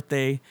celebrate a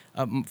birthday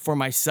for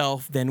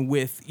myself than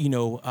with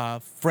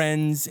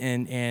friends,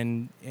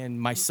 and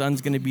my son's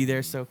going to be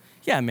there. So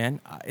yeah,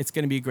 man, it's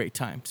going to be a great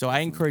time. So I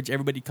encourage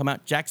everybody to come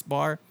out. Jack's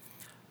Bar.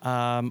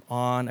 On,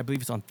 I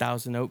believe it's on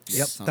Thousand Oaks.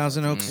 Yep,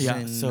 Thousand Oaks. Yeah,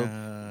 And, so-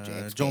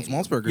 Jones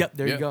Maltzberger. Yep,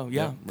 there you Yeah, go.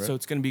 Yeah, right. so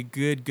it's gonna be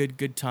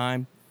good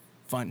time,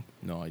 fun.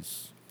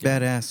 Nice.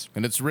 Badass.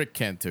 And it's Rick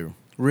Kent too.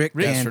 Rick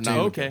Rick Cantu.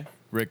 Astronaut. Okay.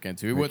 Rick Kent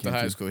too. He went to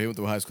high school. He went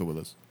to high school with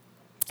us.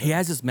 He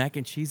has this mac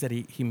and cheese that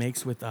he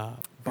makes with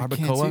barbacoa.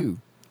 Cantu.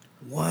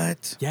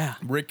 What? Yeah,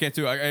 Rick Kent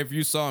too. If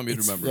you saw him, you'd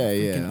It's remember.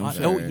 Yeah, freaking I'm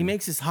awesome. sure. Oh, he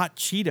makes this hot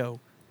Cheeto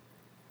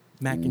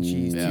mac and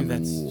cheese Yeah, too.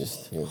 man. That's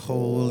just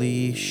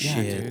Holy yeah,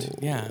 shit. dude.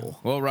 Yeah.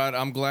 Well, Rod,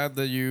 I'm glad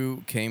that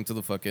you came to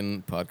the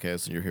fucking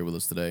podcast and you're here with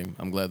us today.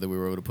 I'm glad that we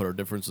were able to put our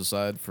difference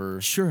aside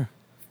for Sure.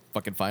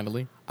 fucking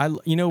finally.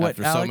 You know what,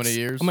 After so Alex? many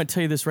years? I'm gonna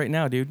tell you this right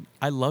now, dude.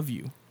 I love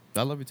you.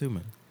 I love you too,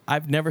 man.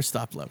 I've never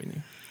stopped loving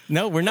you.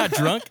 No, we're not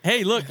drunk.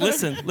 Hey, look,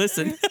 listen.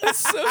 That's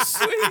so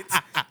sweet.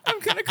 I'm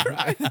gonna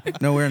cry.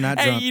 No, we're not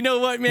Hey, drunk. you know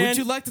what, man? Would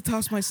you like to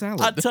toss my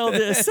salad? I'll tell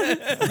this.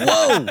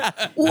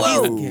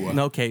 Whoa!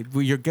 Okay,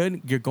 well, you're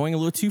good. You're going a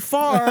little too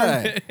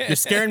far. You're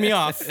scaring me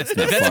off. That's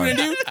what far. we're gonna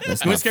do.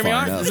 That's You want not to scare me far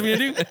off? enough. That's what we're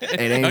gonna do.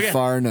 It ain't Okay.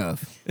 far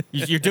enough.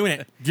 You're doing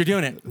it. You're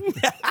doing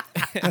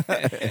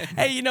it.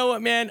 Hey, you know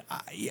what, man?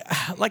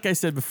 Like I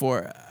said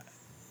before,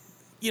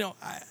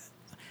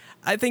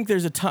 I think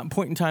there's a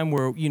point in time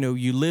where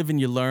you live and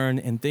you learn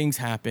and things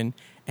happen.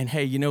 And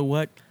hey, you know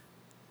what?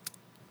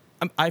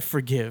 I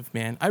forgive,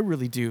 man. I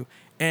really do.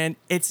 And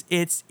it's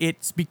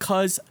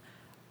because,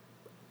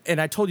 and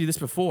I told you this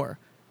before,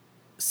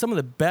 some of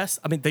the best,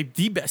 I mean, the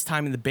best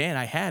time in the band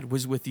I had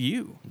was with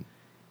you.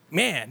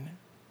 Man,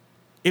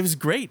 it was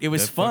great. It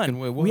was That fun. fucking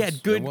way was. We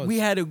had good, It was. we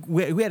had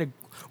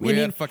We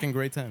had fucking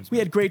great times. we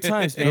had great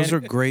times, man. Those are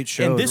great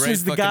shows. And this Great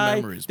is the fucking guy.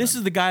 memories, This man.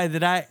 is the guy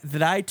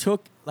that I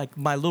took like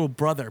my little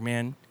brother,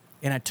 man.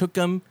 And I took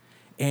him,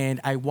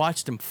 and I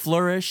watched him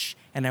flourish,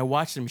 and I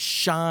watched him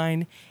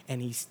shine.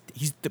 And he's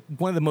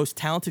one of the most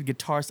talented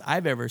guitarists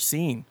I've ever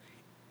seen,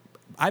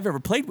 I've ever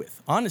played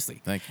with.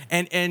 Honestly, Thank you.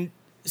 And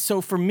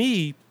so for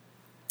me,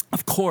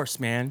 of course,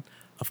 man,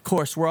 of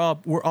course, we're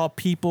all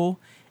people.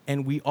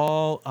 And we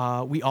all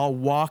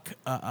walk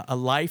a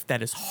life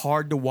that is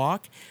hard to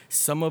walk.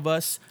 Some of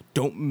us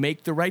don't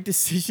make the right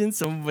decisions.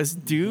 Some of us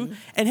do.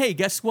 And hey,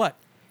 guess what?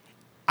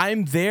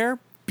 I'm there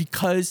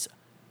because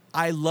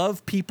I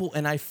love people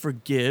and I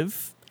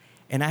forgive.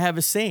 And I have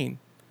a saying: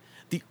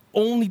 the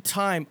only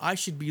time I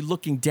should be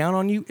looking down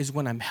on you is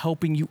when I'm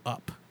helping you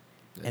up.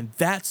 And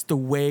that's the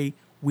way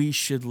we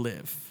should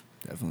live.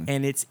 Definitely.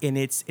 And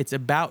it's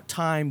about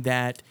time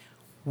that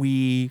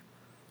we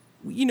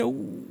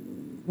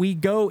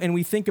go and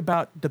we think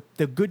about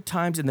the good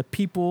times and the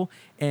people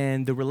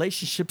and the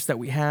relationships that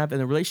we have and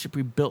the relationship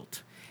we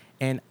built.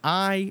 And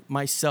I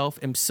myself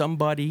am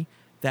somebody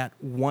that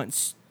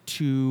wants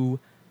to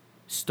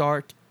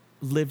start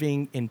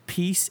living in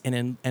peace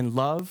and in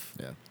love.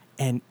 Yeah.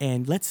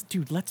 And let's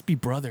be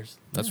brothers.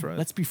 That's right.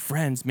 Let's be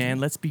friends, man.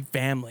 Let's be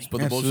family.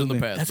 Put the bullshit in the Absolutely.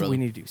 past, That's brother. what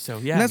we need to do. So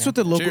yeah, And that's man. what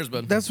the local. Cheers,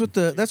 bud. That's what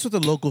the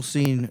local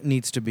scene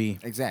needs to be.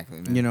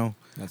 Exactly, man. You know,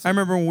 That's I it.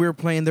 remember when we were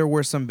playing, there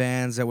were some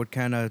bands that would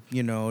kind of,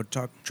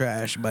 talk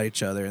trash about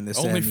each other and this.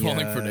 Only and, Falling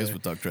yeah. for Days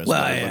would talk trash.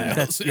 Well, about yeah. everybody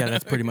else.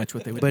 that's pretty much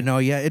what they would But do. no,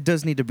 yeah, it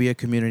does need to be a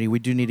community. We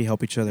do need to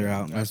help each other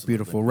out. That's Absolutely.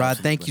 beautiful. Rod,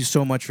 thank you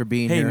so much for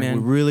being Hey, here. man.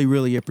 We really,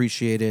 really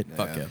appreciate it.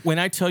 Fuck yeah. When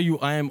I tell you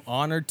I am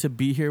honored to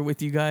be here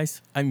with you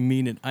guys, I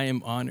mean it. I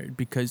am honored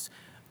because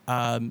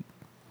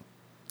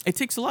it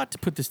takes a lot to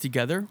put this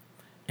together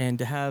and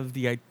to have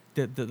the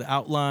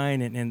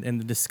outline and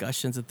the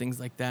discussions and things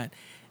like that.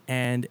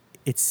 And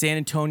it's San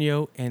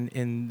Antonio, and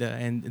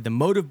the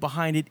motive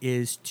behind it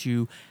is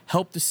to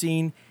help the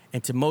scene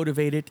and to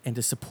motivate it and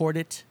to support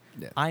it.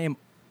 Yeah. I am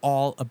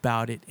all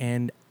about it,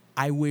 and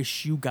I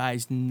wish you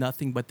guys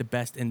nothing but the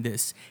best in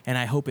this. And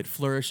I hope it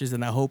flourishes,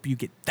 and I hope you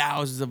get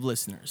thousands of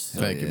listeners.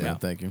 Thank you, yeah. man.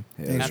 Thank you.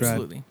 Thanks, Rod.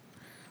 Absolutely.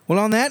 Well,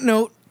 on that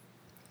note,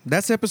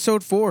 that's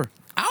episode 4.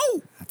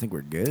 Ow! I think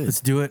we're good. Let's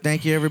do it.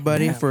 Thank you,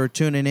 everybody, Yeah. for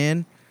tuning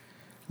in.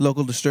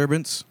 Local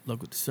Disturbance.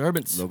 Local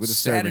disturbance. Local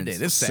Saturday, Disturbance.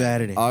 this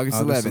Saturday. August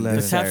 11th.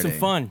 Let's have some Saturday.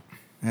 fun.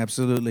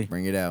 Absolutely.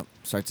 Bring it out.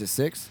 Starts at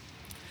 6.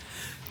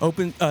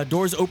 Open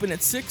doors open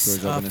at 6.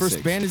 Doors open at First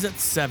 6. band is at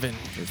 7.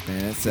 First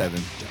band at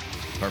 7.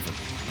 Perfect.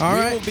 All we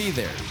right. will be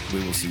there.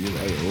 We will see you Oh,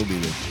 there. yeah, we'll be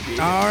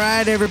there. All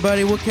right,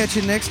 everybody. We'll catch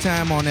you next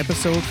time on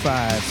episode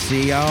 5.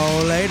 See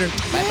y'all later.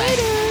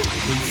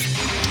 Peace.